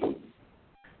everybody.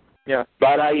 Yeah.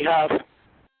 But I have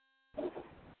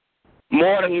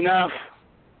more than enough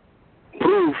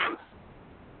proof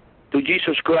to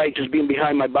Jesus Christ has been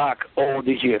behind my back all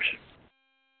these years.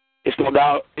 It's no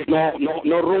doubt. It's no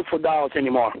room for doubts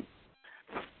anymore.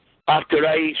 After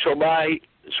I survived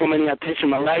so many attacks in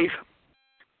my life,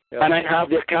 and I have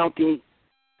the accounting,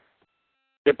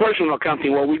 the personal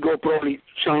accounting, where we go probably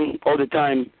some all the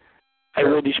time. I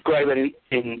will describe it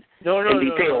in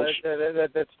details. No,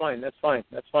 that's fine. That's fine.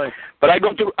 But I'm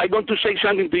going to say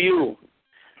something to you,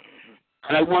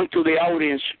 and I want to the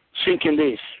audience sink in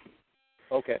this.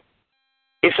 Okay.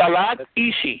 It's a lot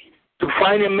easy to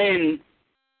find a man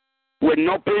with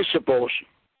no principles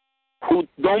who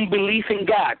don't believe in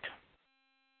God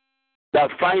than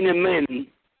find a man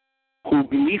who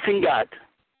believe in God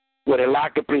with a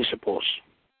lack of principles.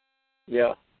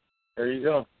 Yeah. There you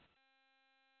go.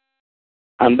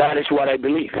 And that is what I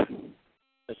believe.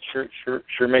 That sure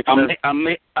makes sense.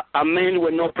 A man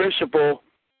with no principle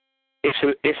is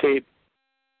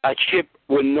a ship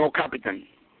with no captain.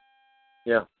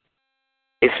 Yeah.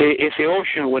 It's an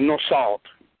ocean with no salt.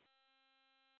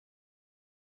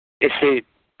 It's a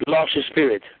lost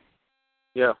spirit.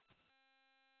 Yeah.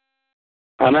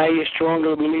 And I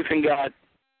strongly believe in God,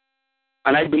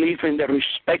 and I believe in the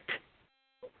respect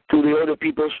to the other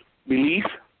people's belief,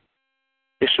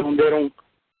 so they don't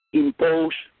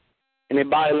impose in a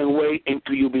violent way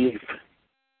into your belief.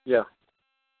 Yeah.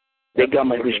 They got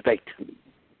my respect.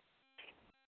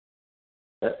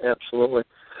 Absolutely.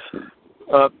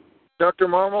 Dr.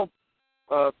 Marmol,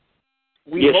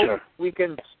 we yes, hope sir. we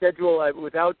can schedule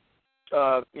without,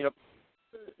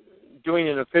 doing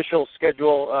an official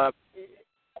schedule.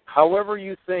 However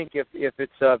you think, if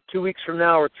it's 2 weeks from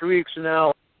now or 3 weeks from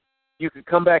now, you could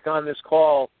come back on this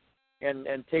call and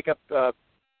take up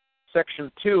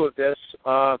section 2 of this.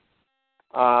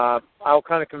 I'll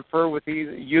kind of confer with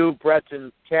you, Brett,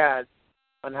 and Chad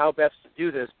on how best to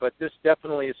do this, but this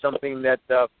definitely is something that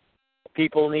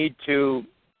people need to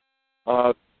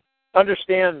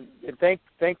understand. And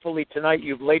thankfully tonight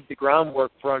you've laid the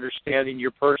groundwork for understanding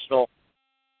your personal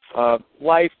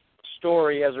life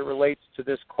story as it relates to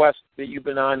this quest that you've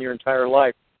been on your entire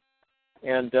life.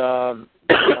 And I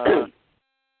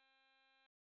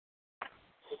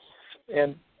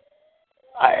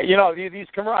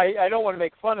don't want to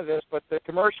make fun of this, but the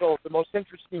commercial, the most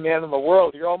interesting man in the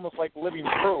world, you're almost like living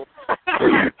proof.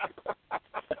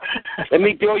 Let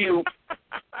me tell you,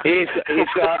 it's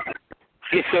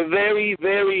a very,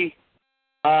 very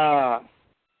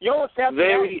you almost have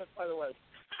very. To by the way.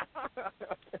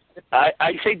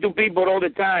 I say to people all the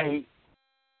time,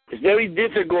 it's very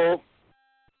difficult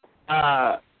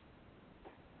to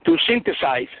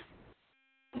synthesize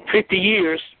 50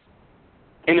 years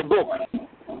in a book.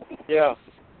 Yeah.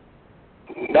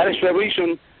 That is the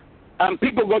reason. And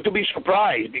people got to be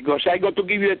surprised because I got to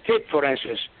give you a tip, for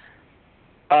instance.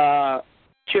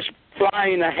 Just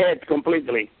flying ahead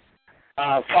completely.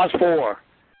 Fast forward.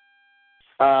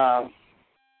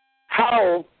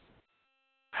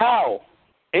 How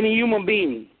any human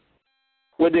being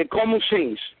with the common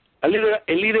sense, a little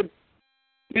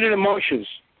emotions,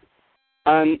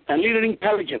 and a little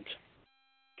intelligence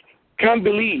can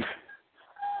believe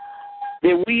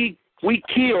that we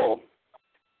kill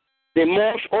the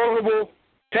most horrible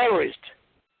terrorist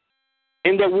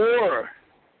in the world,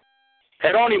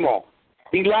 Geronimo,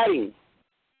 Bin Laden,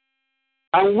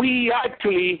 and we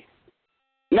actually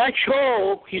not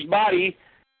show his body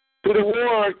to the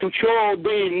world to show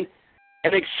them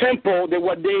an example that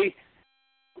what they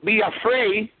be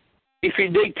afraid if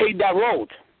they take that road.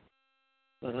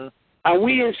 Mm-hmm. And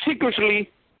we secretly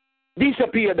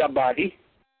disappear that body,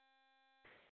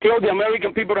 tell the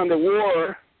American people in the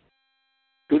world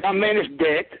that man is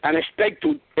dead, and expect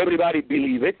to everybody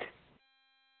believe it.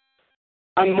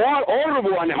 And more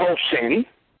horrible than the whole sin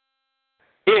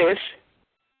is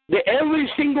that every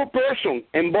single person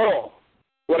involved,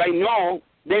 what I know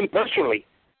them personally,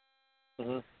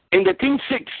 mm-hmm. in the Team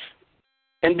 6,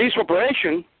 in this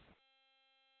operation,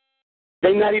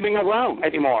 they're not even around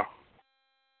anymore.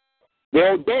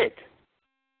 They're all dead.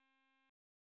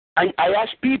 And I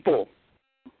ask people,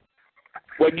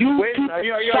 when you wait, are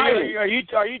you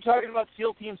talking about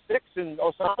SEAL Team 6 and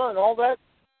Osama and all that?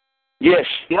 Yes.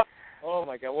 Yep. Oh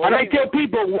my God. Well, and I tell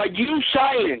people, when you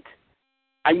silent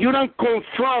and you don't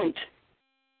confront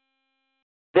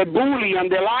the bully,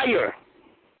 and the liar.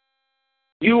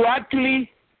 You actually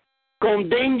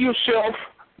condemn yourself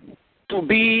to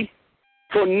be,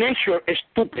 for nature,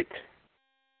 stupid.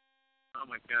 Oh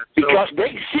my God! Because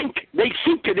they think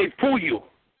they fool you.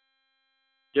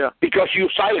 Yeah. Because you're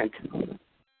silent.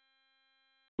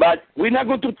 But we're not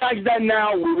going to touch that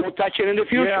now. We will touch it in the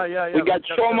future. Yeah. We got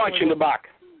so much in the back.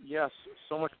 Yes,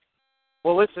 so much.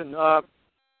 Well, listen, I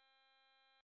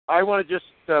want to just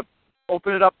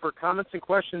open it up for comments and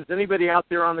questions. Anybody out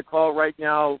there on the call right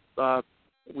now?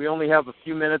 We only have a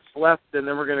few minutes left, and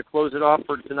then we're going to close it off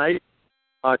for tonight.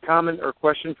 Comment or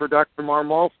question for Dr.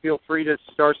 Marmol, feel free to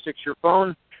 *6 your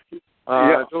phone. Those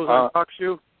on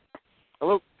TalkShoe.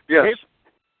 Hello? Yes. Dave?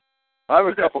 I have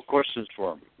a couple questions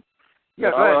for him.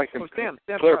 Yeah, go ahead. Sam,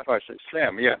 clarify.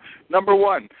 Sam, yeah. Number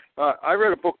one, I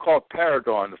read a book called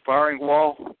Paragon, The Firing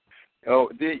Wall.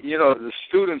 The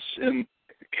students in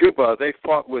Cuba, they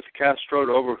fought with Castro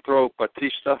to overthrow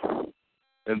Batista,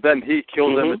 and then he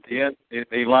killed them at the end.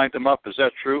 He lined them up. Is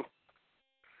that true?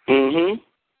 Mm-hmm.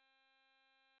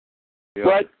 Yeah.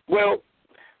 But, well,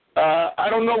 I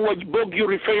don't know what book you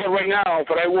refer to right now,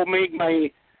 but I will make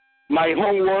my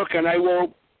homework, and I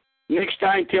will next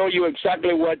time tell you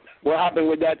exactly what happened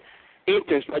with that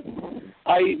instance. But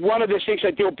one of the things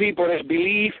I tell people is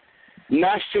believe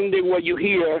nothing than what you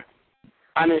hear,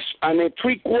 and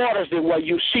 3/4 than what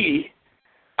you see,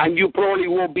 and you probably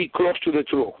will be close to the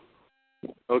truth.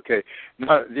 Okay.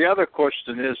 Now, the other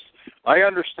question is, I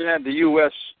understand the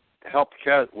U.S. helped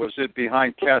was it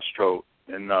behind Castro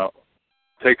in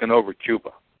taking over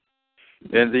Cuba,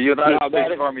 and the United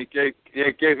States Army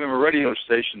gave him a radio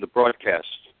station to broadcast.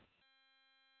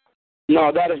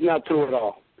 No, that is not true at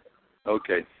all.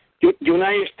 Okay. The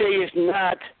United States is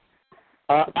not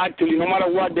actually, no matter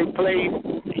what they play,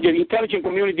 the intelligence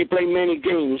community play many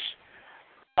games,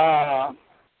 and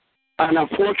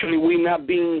unfortunately we're not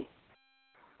being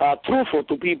truthful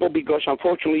to people because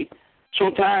unfortunately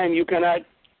sometimes you cannot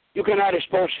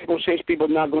expose circumstances people are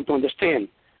not going to understand.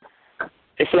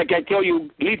 It's like I tell you,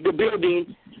 leave the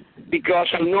building because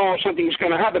I know something is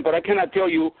going to happen, but I cannot tell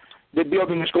you the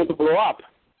building is going to blow up.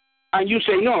 And you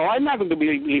say, no, I'm not going to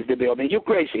leave the building. You're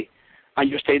crazy. And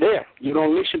you stay there. You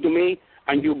don't listen to me,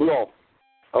 and you blow.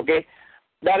 Okay?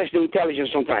 That is the intelligence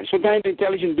sometimes. Sometimes the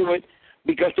intelligence do it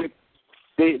because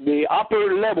the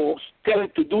upper levels tell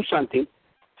it to do something,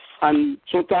 and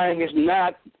sometimes it's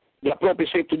not the appropriate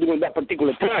thing to do in that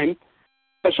particular time,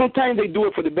 but sometimes they do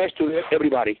it for the best to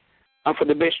everybody and for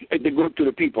the best, the good to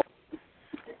the people.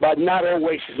 But not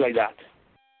always is like that.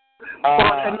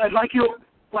 And like you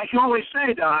always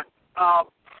say, Doc,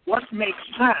 what makes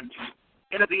sense?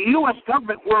 And if the U.S.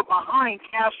 government were behind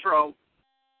Castro,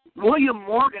 William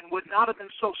Morgan would not have been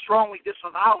so strongly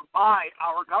disavowed by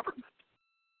our government.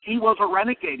 He was a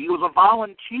renegade. He was a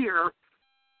volunteer.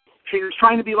 He was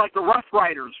trying to be like the Rough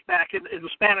Riders back in the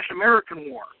Spanish-American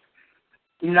War.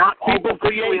 Not people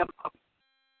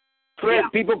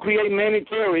people create many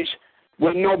theories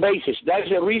with no basis. That's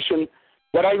the reason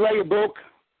when I write a book,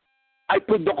 I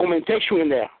put documentation in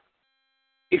there.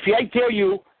 If I tell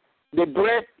you the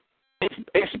bread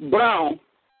is brown,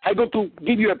 I go to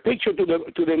give you a picture to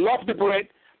the love the bread,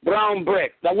 brown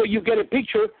bread. That way you get a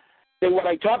picture of what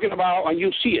I'm talking about and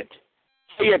you see it.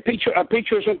 See a picture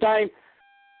sometimes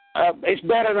it's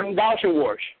better than 1,000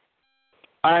 words.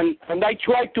 And I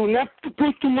try to not to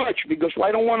put too much because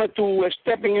I don't want to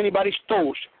step in anybody's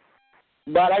toes.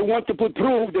 But I want to put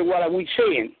proof that what we're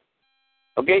saying,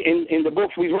 okay, in the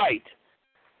books we write.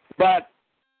 But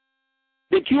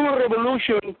the Cuban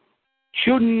Revolution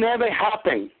should never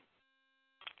happen.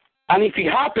 And if it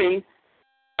happens,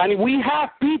 and we have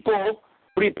people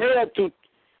prepared to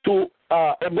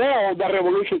evolve the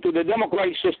revolution to the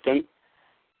democratic system,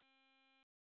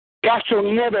 Castro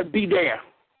will never be there.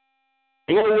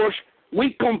 In other words,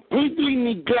 we completely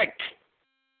neglect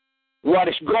what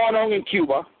is going on in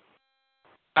Cuba,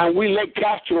 and we let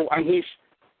Castro and his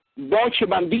bunch of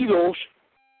bandidos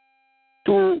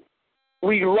to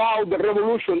reroute the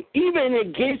revolution, even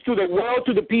against to the world,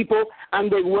 to the people,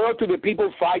 and the world to the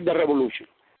people fight the revolution.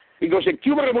 Because the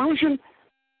Cuban Revolution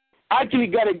actually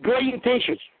got a great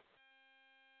intentions.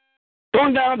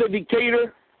 Turn down the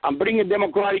dictator and bring a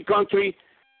democratic country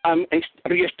and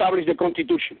reestablish the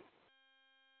Constitution.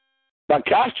 But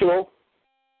Castro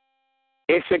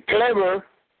is a clever,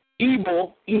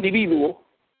 evil individual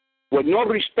with no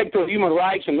respect for human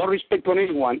rights and no respect for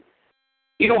anyone.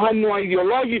 He don't have no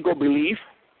ideological belief.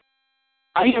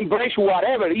 And he embraces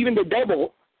whatever, even the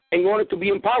devil, in order to be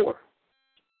in power.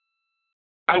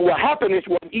 And what happened is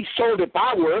when he saw the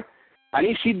power and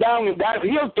he sit down in that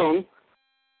Hilton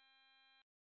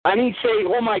and he say,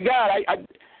 oh my God,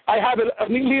 I have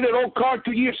a little old car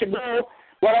 2 years ago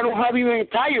where I don't have even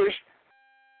tires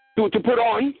to put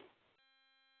on.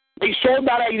 They sold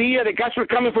that idea that cats were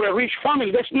coming for a rich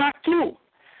family. That's not true.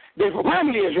 The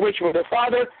family is rich, but the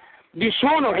father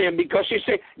dishonored him because he's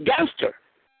a gangster.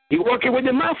 He working with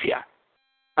the mafia.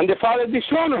 And the father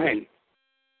dishonored him.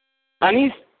 And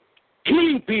he's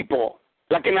killing people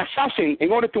like an assassin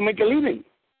in order to make a living.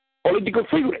 Political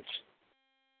figures.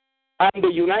 And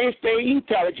the United States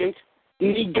intelligence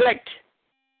neglect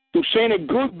to send a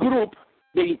good group,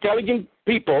 the intelligent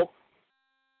people,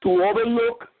 to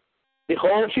overlook the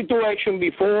whole situation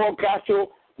before Castro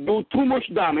do too much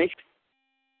damage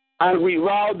and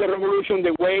reroute the revolution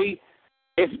the way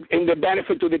it's in the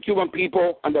benefit to the Cuban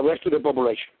people and the rest of the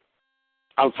population.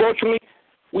 Unfortunately,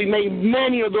 we made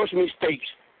many of those mistakes.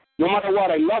 No matter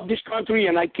what, I love this country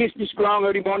and I kiss this ground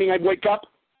every morning I wake up.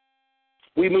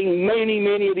 We made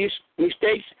many of these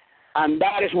mistakes, and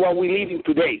that is what we live in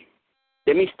today.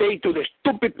 The mistake to the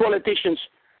stupid politicians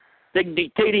that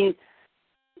dictating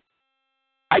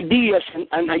ideas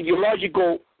and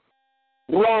ideological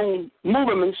wrong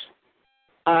movements,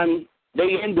 and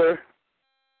they end there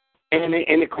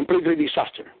in a completely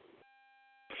disaster.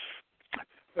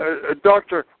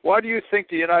 Doctor, why do you think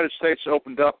the United States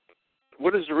opened up?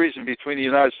 What is the reason between the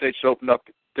United States opened up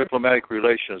diplomatic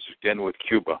relations again with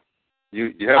Cuba? You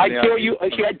have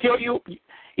if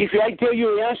I tell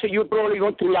you the answer, you're probably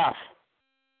going to laugh.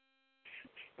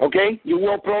 Okay? You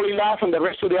will probably laugh, and the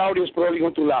rest of the audience is probably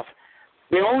going to laugh.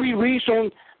 The only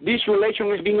reason this relation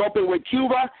is being opened with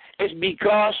Cuba is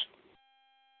because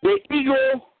the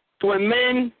ego to a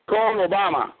man called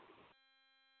Obama.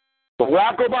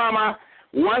 Barack Obama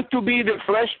wants to be the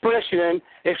first president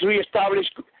has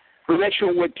reestablished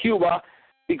relation with Cuba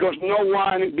because no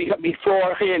one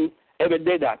before him ever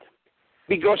did that.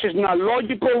 Because it's not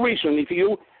logical reason.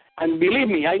 And believe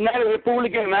me, I'm not a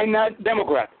Republican and I'm not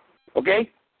Democrat.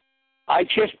 Okay? I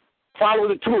just follow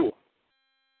the truth.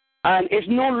 And it's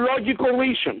no logical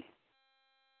reason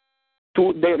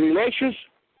to the relations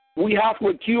we have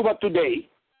with Cuba today.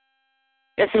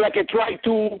 It's like a try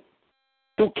to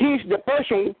kiss the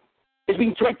person that's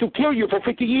been trying to kill you for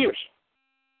 50 years.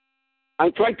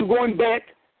 And try to go in bed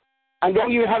and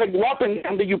don't even have a weapon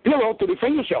under your pillow to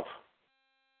defend yourself.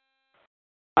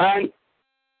 And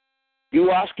you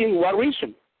asking what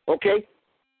reason? Okay?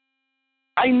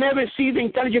 I never see the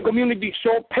intelligence community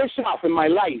so pissed off in my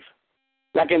life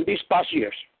like in these past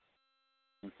years.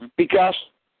 Mm-hmm. Because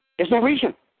there's no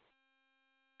reason.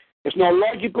 There's no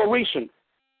logical reason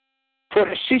for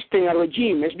resisting a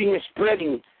regime that's been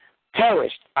spreading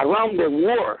terrorists around the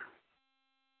world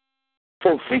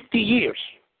for 50 years,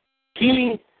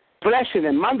 killing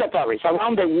president mandataries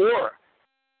around the world.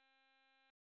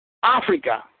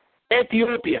 Africa,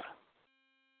 Ethiopia,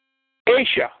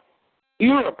 Asia,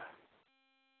 Europe,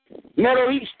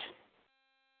 Middle East,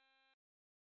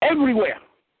 everywhere.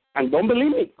 And don't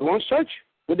believe me, go and search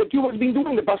what the Cuba has been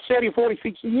doing the past 30, 40,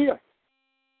 50 years.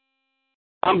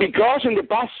 And because in the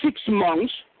past 6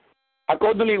 months,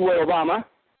 accordingly with Obama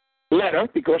letter,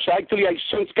 because actually I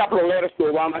sent a couple of letters to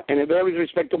Obama in a very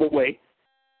respectable way,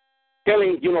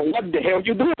 telling, what the hell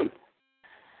you doing?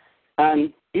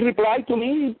 And he replied to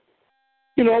me,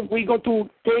 we're going to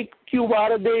take Cuba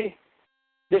out of the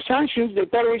sanctions, the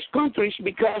terrorist countries,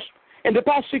 because in the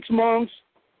past 6 months,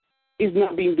 it's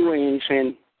not been doing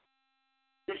anything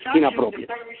inappropriate.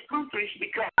 The terrorist countries,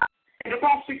 because in the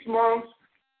past 6 months,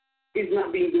 it's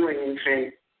not been doing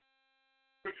anything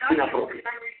inappropriate.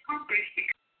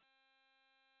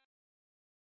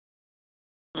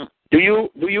 Do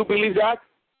you believe that?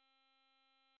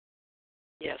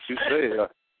 Yes. You say.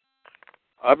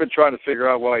 I've been trying to figure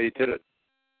out why he did it.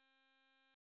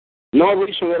 No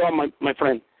reason at all, my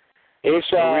friend. It's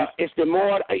the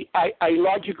more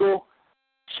illogical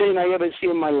thing I ever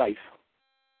seen in my life.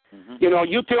 Mm-hmm.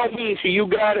 You tell me if you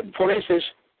got, for instance,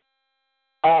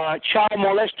 a child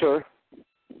molester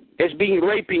has been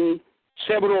raping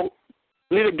several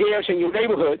little girls in your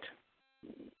neighborhood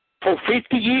for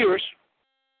 50 years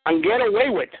and get away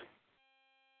with it.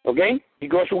 Okay?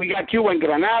 Because we got Cuba in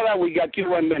Granada, we got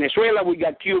Cuba in Venezuela, we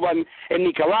got Cuba in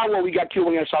Nicaragua, we got Cuba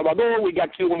in El Salvador, we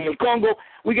got Cuba in El Congo,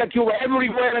 we got Cuba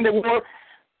everywhere in the world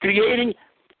creating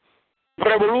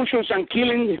revolutions and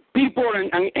killing people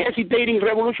and hesitating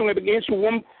revolution against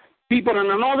one people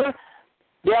and another.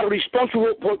 They are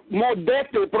responsible for more death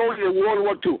than probably the World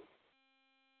War II.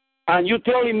 And you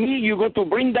telling me you're going to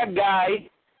bring that guy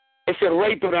as a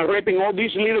raper and raping all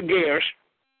these little girls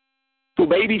to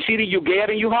babysit you get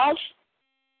in your house?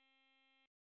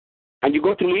 And you're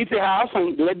going to leave the house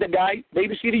and let the guy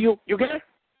babysit you get?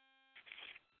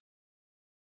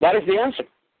 That is the answer.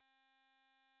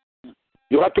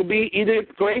 You have to be either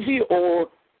crazy or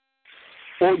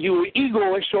your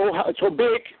ego is so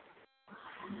big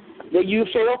that you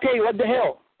say, okay, what the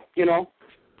hell? You know,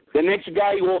 the next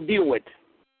guy will deal with.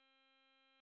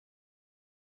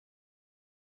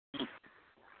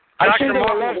 I sent a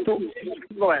letter to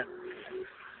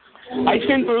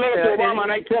Obama,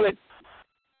 and I tell it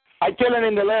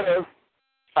in the letter,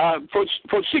 for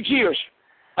 6 years,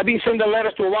 I've been sending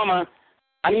letters to Obama,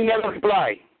 and he never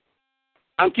replied.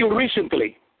 Until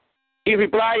recently, he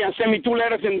replied and sent me 2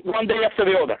 letters in one day after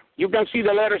the other. You can see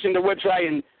the letters in the website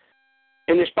in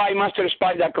the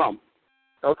spymasterspy.com.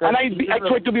 Okay. And I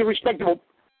try to be respectable.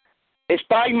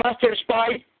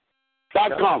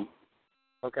 Spymasterspy.com.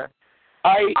 Okay.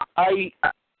 I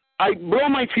blow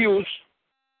my fuse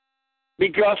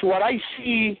because what I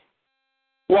see,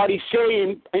 what he's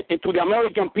saying to the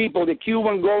American people, the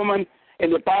Cuban government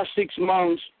in the past 6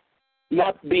 months,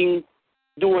 not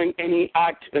doing any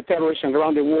act of terrorism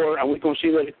around the world, and we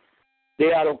consider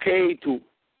they are okay to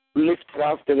lift it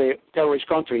after the terrorist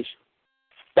countries.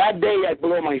 That day I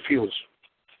blow my fuse.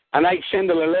 And I send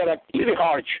a letter, really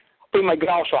harsh, take my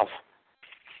gloves off.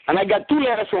 And I got 2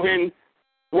 letters from him,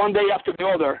 one day after the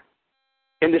other,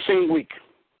 in the same week.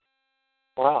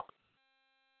 Wow.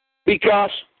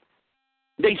 Because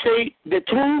they say the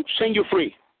truth send you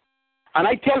free. And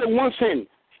I tell them one thing,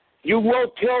 you will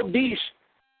tell this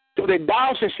to the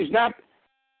thousands, if not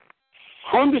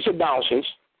hundreds of thousands,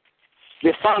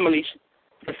 the families,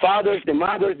 the fathers, the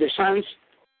mothers, the sons,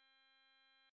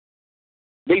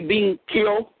 they've been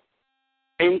killed,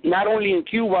 and not only in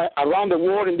Cuba, around the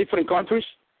world in different countries.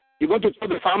 You're going to tell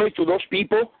the family, to those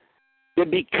people,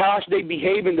 that because they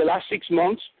behave in the last 6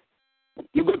 months,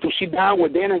 you're going to sit down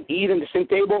with them and eat at the same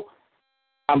table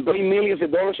and bring millions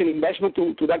of dollars in investment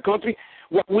to that country.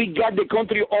 We got the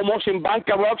country almost in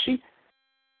bankruptcy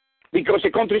because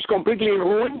the country is completely in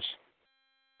ruins.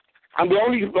 And the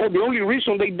only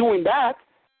reason they're doing that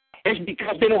is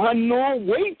because they don't have no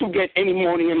way to get any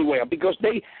money anywhere, because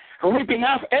they are ripping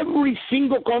off every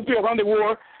single country around the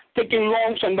world, taking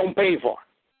loans and don't pay for.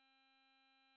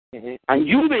 Mm-hmm. And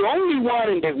you're the only one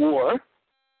in the world,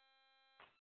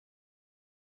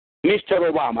 Mr.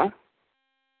 Obama,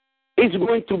 is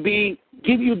going to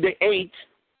give you the aid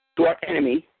to our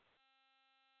enemy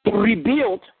to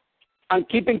rebuild and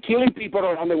keep killing people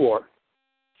around the world,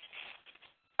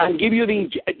 and you're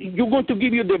going to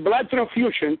give you the blood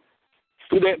transfusion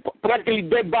to the practically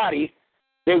dead body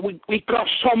that we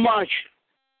cost so much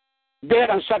death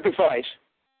and sacrifice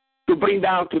to bring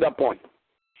down to that point.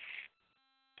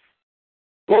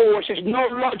 Well, there's no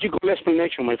logical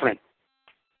explanation, my friend,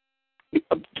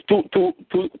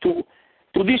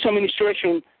 to this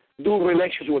administration do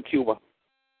relations with Cuba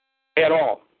at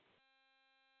all.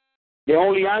 The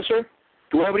only answer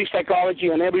to every psychology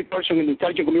and every person in the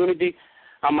intelligence community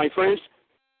and my friends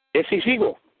is his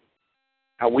ego.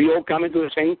 And we all come into the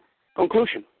same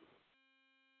conclusion.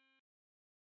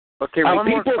 Okay, and one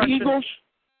more question.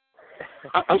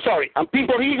 And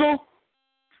people's ego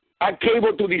are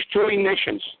capable to destroy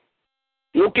nations.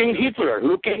 Look in Hitler,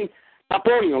 look in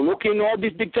Napoleon, look in all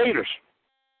these dictators.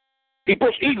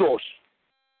 People's egos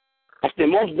are the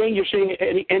most dangerous thing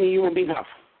any human being have.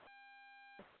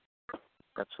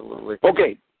 Absolutely.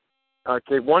 Okay.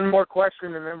 Okay, one more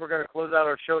question, and then we're going to close out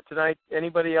our show tonight.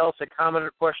 Anybody else, a comment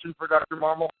or question for Dr.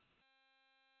 Marmol?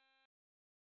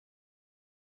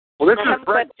 Well, this is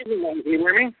Brett. Can you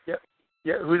hear me?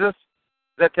 Yeah. Who's this? Is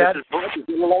that Ted? This is Brett. Is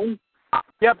he alone?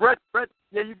 Yeah, Brett.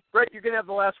 Yeah, Brett, you can have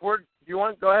the last word. If you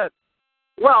want, go ahead.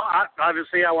 Well,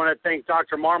 obviously, I want to thank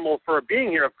Dr. Marmol for being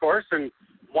here, of course, and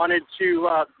wanted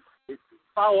to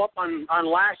follow up on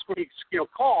last week's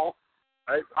call.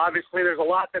 Obviously, there's a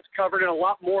lot that's covered and a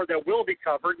lot more that will be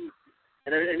covered,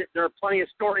 and there are plenty of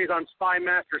stories on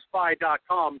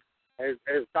SpyMasterSpy.com, as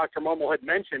Dr. Marmol had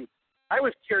mentioned. I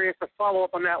was curious to follow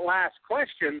up on that last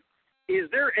question. Is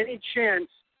there any chance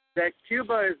that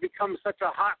Cuba has become such a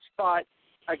hot spot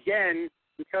again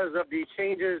because of the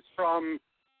changes from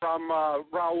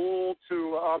Raul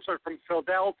from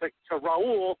Fidel to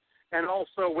Raul, and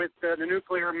also with the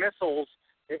nuclear missiles?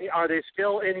 Are they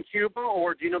still in Cuba,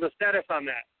 or do you know the status on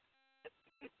that?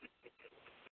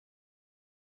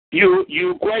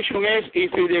 Your question is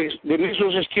if the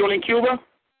missiles are still in Cuba?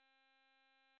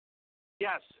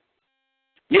 Yes.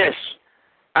 Yes,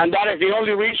 and that is the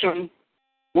only reason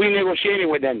we negotiated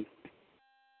with them.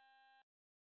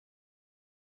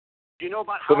 Do you know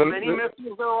about how many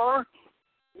missiles there are?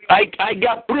 I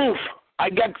got proof. I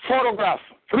got photographs,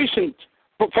 recent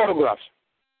photographs.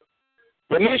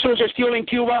 The missiles are still in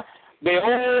Cuba. The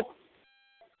whole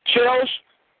shells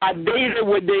are dated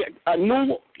with the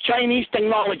new Chinese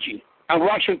technology and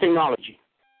Russian technology.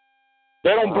 They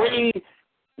don't bring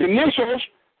the missiles.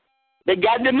 They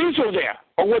got the missiles there.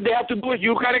 Or what they have to do is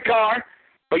you got a car,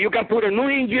 but you can put a new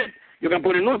engine, you can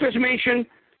put a new transmission,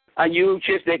 and you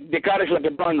just, the car is like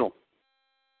a brand new.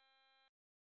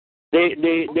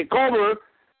 The cover,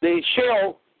 the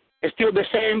shell is still the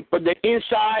same, but the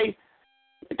inside,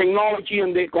 the technology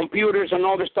and the computers and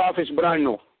all the stuff is brand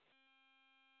new.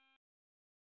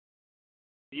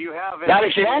 You have that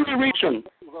is the only reason.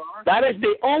 That is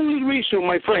the only reason,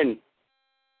 my friend.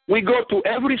 We go to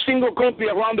every single country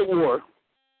around the world.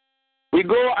 We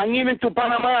go and even to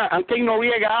Panama and take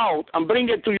Noriega out and bring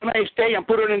it to the United States and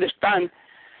put it in the stand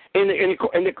in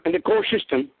the court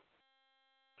system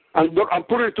and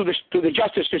put it to the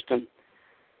justice system.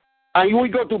 And we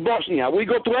go to Bosnia. We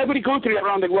go to every country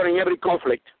around the world in every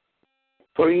conflict.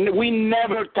 So we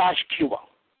never touch Cuba.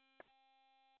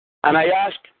 And I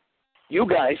ask you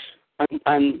guys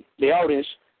and the audience,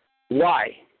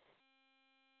 why?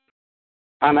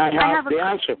 And I have the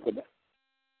answer for that.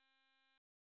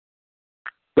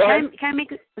 Can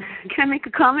I make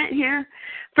a comment here?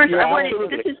 First, yeah, I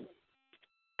wanted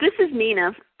this is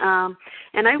Nina, and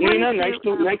I wanted Nina,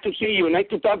 nice to see you. Nice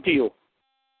to talk to you.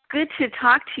 Good to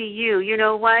talk to you. You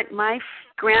know what? My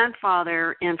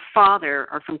grandfather and father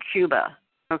are from Cuba.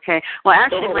 Okay. Well,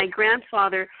 actually, my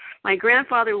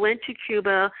grandfather went to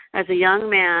Cuba as a young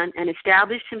man and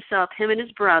established himself. Him and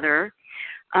his brother.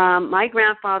 My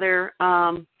grandfather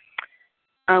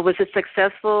was a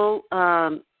successful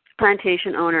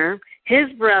plantation owner.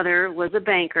 His brother was a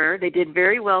banker. They did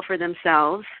very well for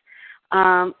themselves.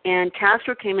 And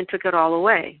Castro came and took it all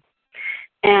away.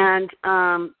 And,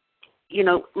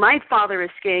 my father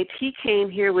escaped. He came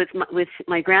here with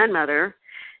my grandmother,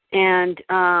 and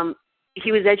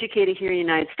he was educated here in the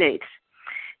United States.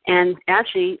 And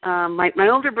actually, my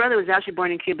older brother was actually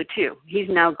born in Cuba, too. He's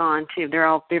now gone, too.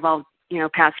 They've all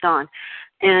passed on.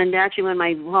 And actually, when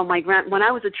I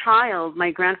was a child,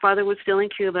 my grandfather was still in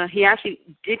Cuba. He actually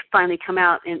did finally come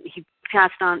out, and he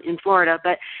passed on in Florida.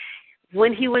 But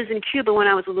when he was in Cuba, when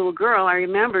I was a little girl, I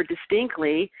remember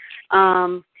distinctly,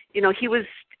 he was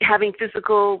having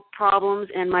physical problems,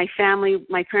 and my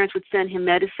parents would send him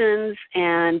medicines,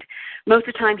 and most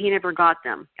of the time he never got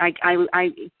them. I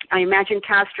imagine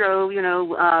Castro,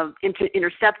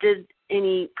 intercepted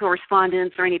any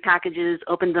correspondence or any packages,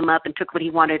 opened them up, and took what he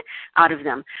wanted out of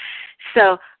them.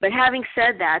 So, but having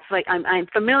said that, it's like I'm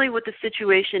familiar with the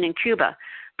situation in Cuba.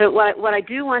 But what I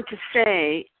do want to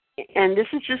say, and this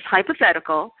is just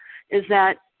hypothetical, is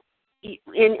that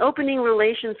in opening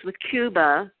relations with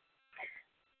Cuba,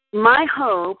 my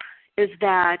hope is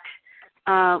that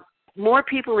more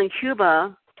people in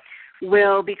Cuba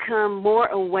will become more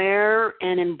aware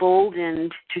and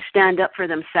emboldened to stand up for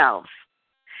themselves.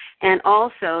 And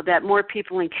also that more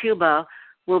people in Cuba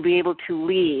will be able to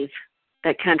leave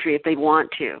that country if they want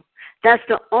to. That's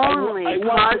the only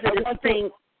positive thing.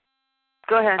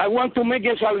 Go ahead. I want to make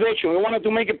a salvation. I wanted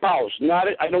to make a pause.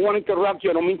 I don't want to interrupt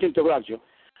you. I don't mean to interrupt you.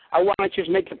 I want to just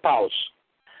make a pause.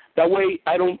 That way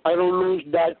I don't lose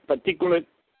that particular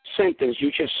sentence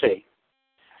you just say.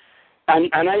 And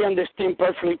I understand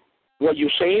perfectly what you're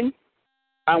saying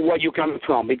and where you're coming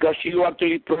from, because you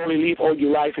actually probably live all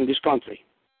your life in this country.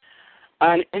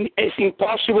 And it's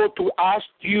impossible to ask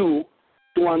you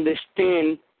to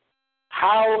understand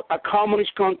how a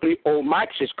communist country or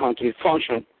Marxist country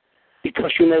functions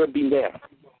because you've never been there.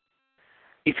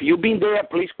 If you've been there,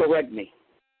 please correct me.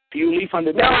 If you live on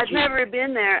the No, I've never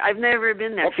been there.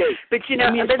 Okay. But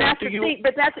but that's the thing.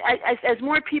 But that's as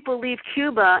more people leave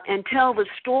Cuba and tell the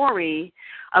story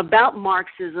about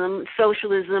Marxism,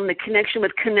 socialism, the connection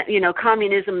with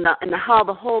communism, and how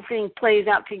the whole thing plays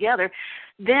out together,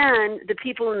 then the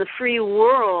people in the free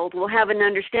world will have an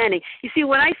understanding. You see,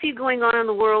 what I see going on in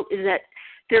the world is that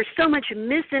there's so much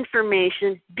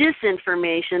misinformation,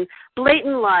 disinformation,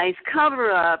 blatant lies,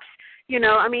 cover-ups.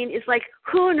 It's like,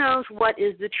 who knows what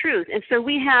is the truth? And so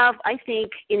we have, I think,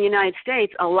 in the United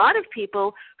States, a lot of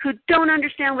people who don't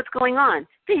understand what's going on.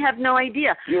 They have no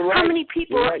idea. You're right. How many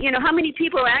people, how many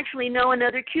people actually know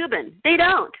another Cuban? They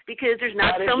don't, because there's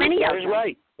not so many of them. That is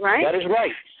right. Right? That is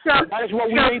right. So, that is what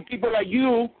we need people like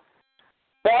you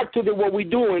back to what we're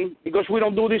doing, because we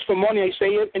don't do this for money. I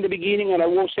say it in the beginning, and I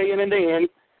won't say it in the end.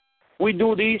 We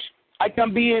do this. I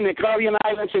can be in the Caribbean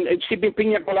Islands and sipping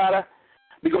piña colada,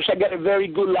 because I got a very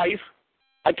good life.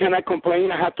 I cannot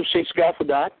complain. I have to thank God for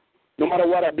that. No matter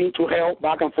what, I've been through hell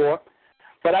back and forth.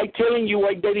 But I'm telling you,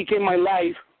 I dedicate my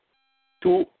life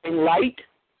to enlighten,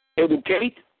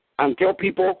 educate, and tell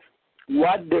people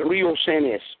what the real sin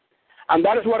is. And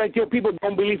that is what I tell people.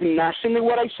 Don't believe in nothing in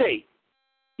what I say.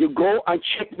 You go and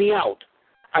check me out,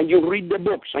 and you read the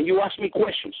books, and you ask me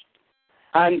questions.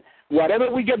 And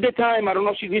whatever we get the time, I don't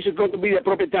know if this is going to be the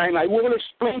proper time, I will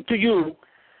explain to you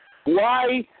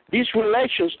why these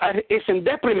relations is in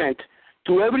detriment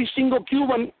to every single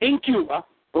Cuban in Cuba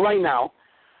right now,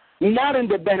 not in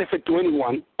the benefit to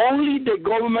anyone. Only the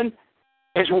government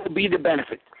will be the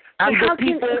benefit. And how can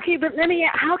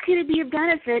it be a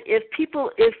benefit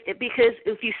because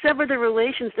if you sever the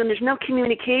relations, then there's no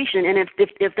communication, and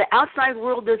if the outside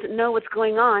world doesn't know what's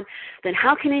going on, then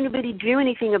how can anybody do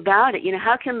anything about it?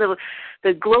 How can the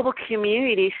global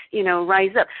community,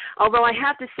 rise up? Although I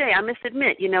have to say, I must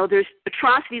admit, there's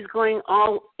atrocities going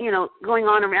on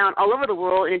around all over the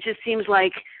world, and it just seems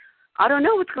like I don't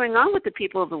know what's going on with the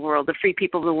people of the world, the free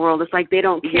people of the world. It's like they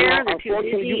don't care. They're too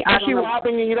busy. You see what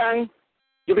happened in Iran?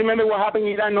 You remember what happened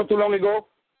in Iran not too long ago?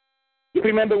 You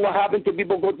remember what happened to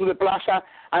people go to the plaza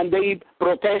and they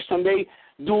protest and they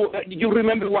do? You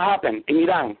remember what happened in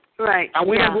Iran? Right. And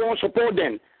we don't go and support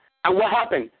them. And what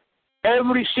happened?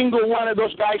 Every single one of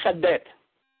those guys are dead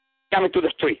coming to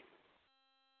the street.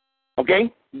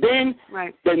 Okay? Then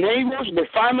the neighbors, the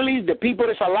families, the people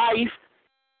that's alive,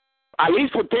 at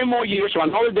least for 10 more years or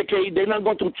another decade, they're not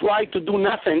going to try to do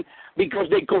nothing because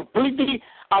they're completely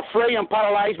afraid and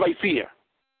paralyzed by fear.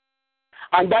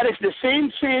 And that is the same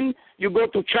thing. You go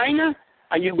to China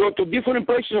and you go to different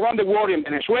places around the world in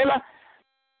Venezuela.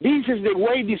 This is the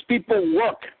way these people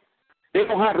work. They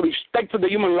don't have respect for the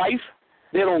human life.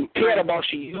 They don't care about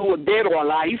you are dead or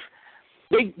alive.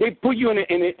 They put you in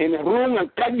a room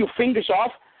and cut your fingers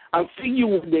off and feed you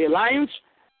with the lions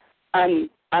and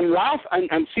laugh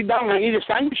and sit down and eat a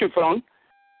sandwich in front.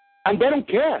 And they don't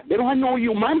care. They don't have no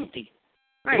humanity.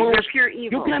 Right, they're pure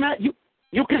evil.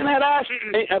 You cannot ask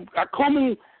a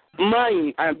common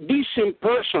mind, a decent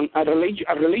person, a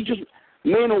religious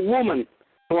man or woman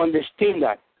to understand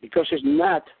that because it's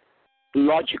not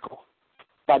logical.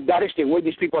 But that is the way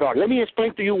these people are. Let me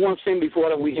explain to you one thing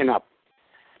before we hang up.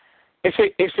 It's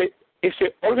an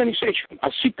organization,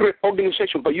 a secret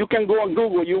organization, but you can go on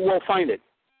Google, you will find it.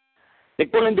 They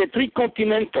call them the Three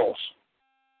Continentals.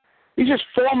 This is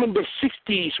formed in the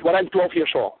 60s when I'm 12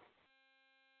 years old.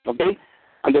 Okay?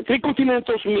 And the Three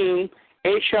Continentals mean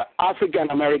Asia, Africa, and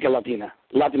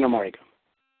Latin America.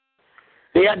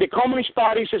 They are the communist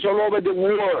parties all over the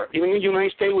world. Even in the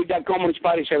United States, we got communist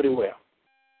parties everywhere.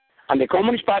 And the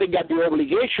Communist Party got the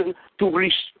obligation to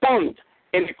respond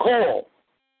in a call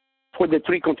for the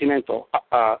Three Continental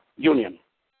Union.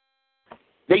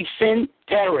 They send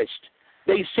terrorists.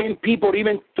 They send people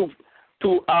even to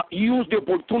use the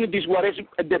opportunities, what is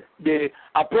the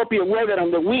appropriate weather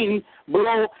and the wind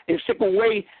blow in second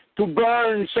way to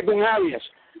burn second areas,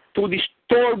 to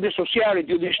distort the society,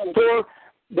 to distort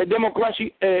the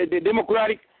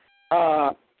democratic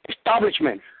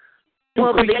establishment.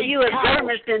 Well, the U.S.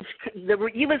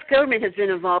 government has been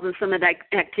involved in some of that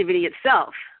activity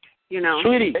itself.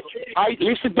 Sweetie,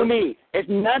 listen to me. It's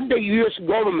not the U.S.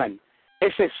 government.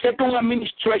 It's a second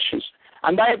administrations.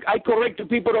 And I correct to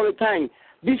people all the time.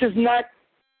 This is not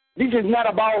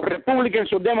about Republicans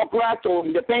or Democrats or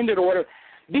Independent or whatever.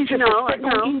 This is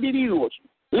second individuals.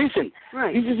 Listen,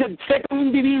 this is a second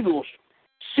individuals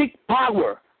seek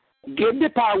power, get the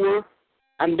power,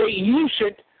 and they use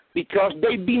it because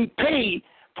they've been paid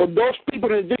for those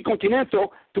people in the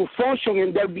Continental to function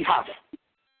in their behalf.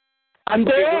 And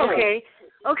they are.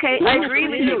 Okay, I agree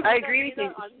with you.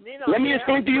 Let me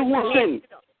explain to you one thing.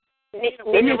 We're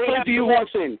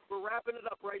wrapping it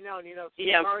up right now, Nina.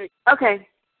 Yeah. Sorry. Okay,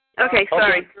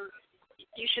 sorry.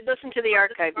 You should listen to the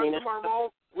archive, Nina.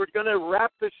 We're going to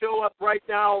wrap the show up right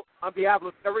now on behalf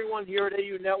of everyone here at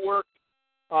AU Network.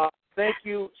 Thank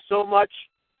you so much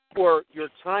for your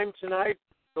time tonight,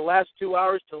 the last 2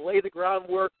 hours, to lay the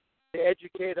groundwork, to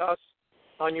educate us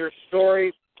on your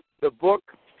story, the book,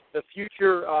 the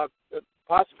future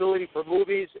possibility for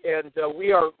movies, and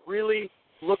we are really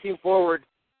looking forward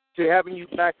to having you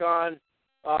back on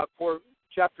for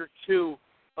Chapter 2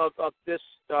 of this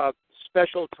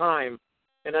special time.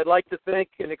 And I'd like to thank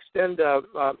and extend a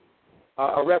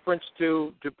reference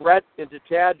to Brett and to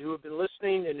Tad, who have been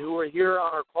listening and who were here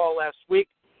on our call last week.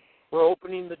 We're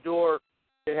opening the door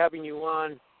to having you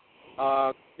on.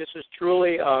 This is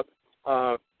truly a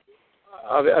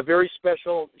very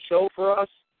special show for us.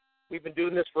 We've been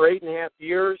doing this for 8.5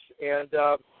 years, and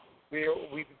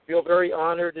we feel very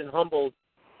honored and humbled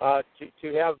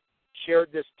to have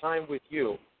shared this time with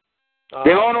you.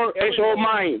 The honor is all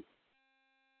mine.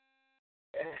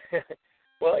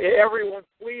 Well, everyone,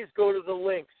 please go to the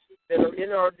links that are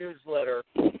in our newsletter.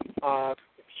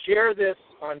 Share this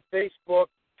on Facebook,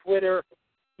 Twitter,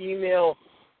 email,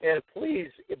 and please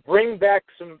bring back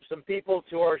some people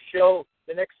to our show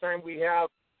the next time we have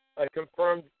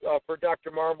confirmed for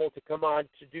Dr. Marmol to come on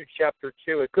to do Chapter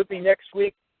 2. It could be next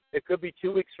week. It could be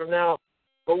 2 weeks from now,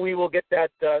 but we will get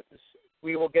that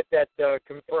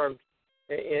confirmed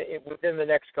within the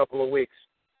next couple of weeks.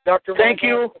 Dr. Thank Marmol,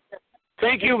 you.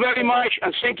 Thank you very much,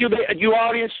 and thank you, you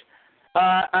audience.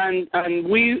 And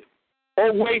we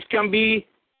always can be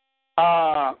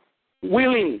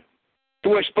willing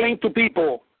to explain to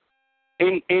people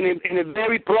in a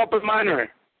very proper manner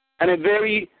and a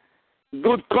very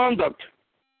good conduct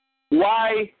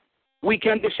why we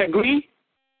can disagree,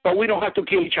 but we don't have to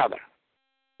kill each other.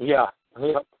 Yeah.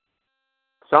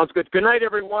 Sounds good. Good night,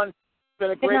 everyone. It's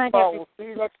been a great call. We'll see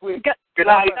you next week. Good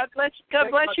night. God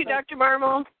bless you, Dr.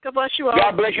 Marmol. God bless you all.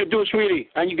 God bless you too, sweetie.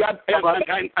 And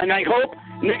and I hope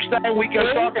next time we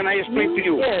can talk and I explain to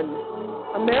you.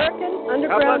 American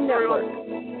Underground Network.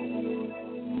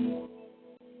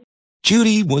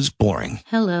 Judy was boring.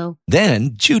 Hello.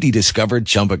 Then Judy discovered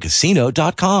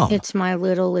ChumbaCasino.com. It's my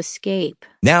little escape.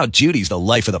 Now Judy's the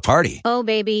life of the party. Oh,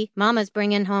 baby, mama's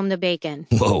bringing home the bacon.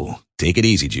 Whoa, take it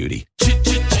easy, Judy.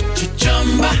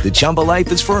 The Chumba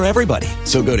life is for everybody.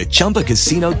 So go to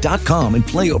ChumbaCasino.com and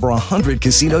play over 100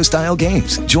 casino-style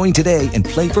games. Join today and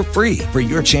play for free for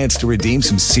your chance to redeem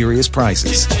some serious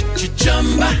prizes.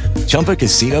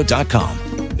 ChumbaCasino.com.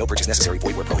 No purchase necessary.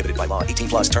 Void where prohibited by law.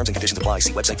 18+ terms and conditions apply.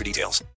 See website for details.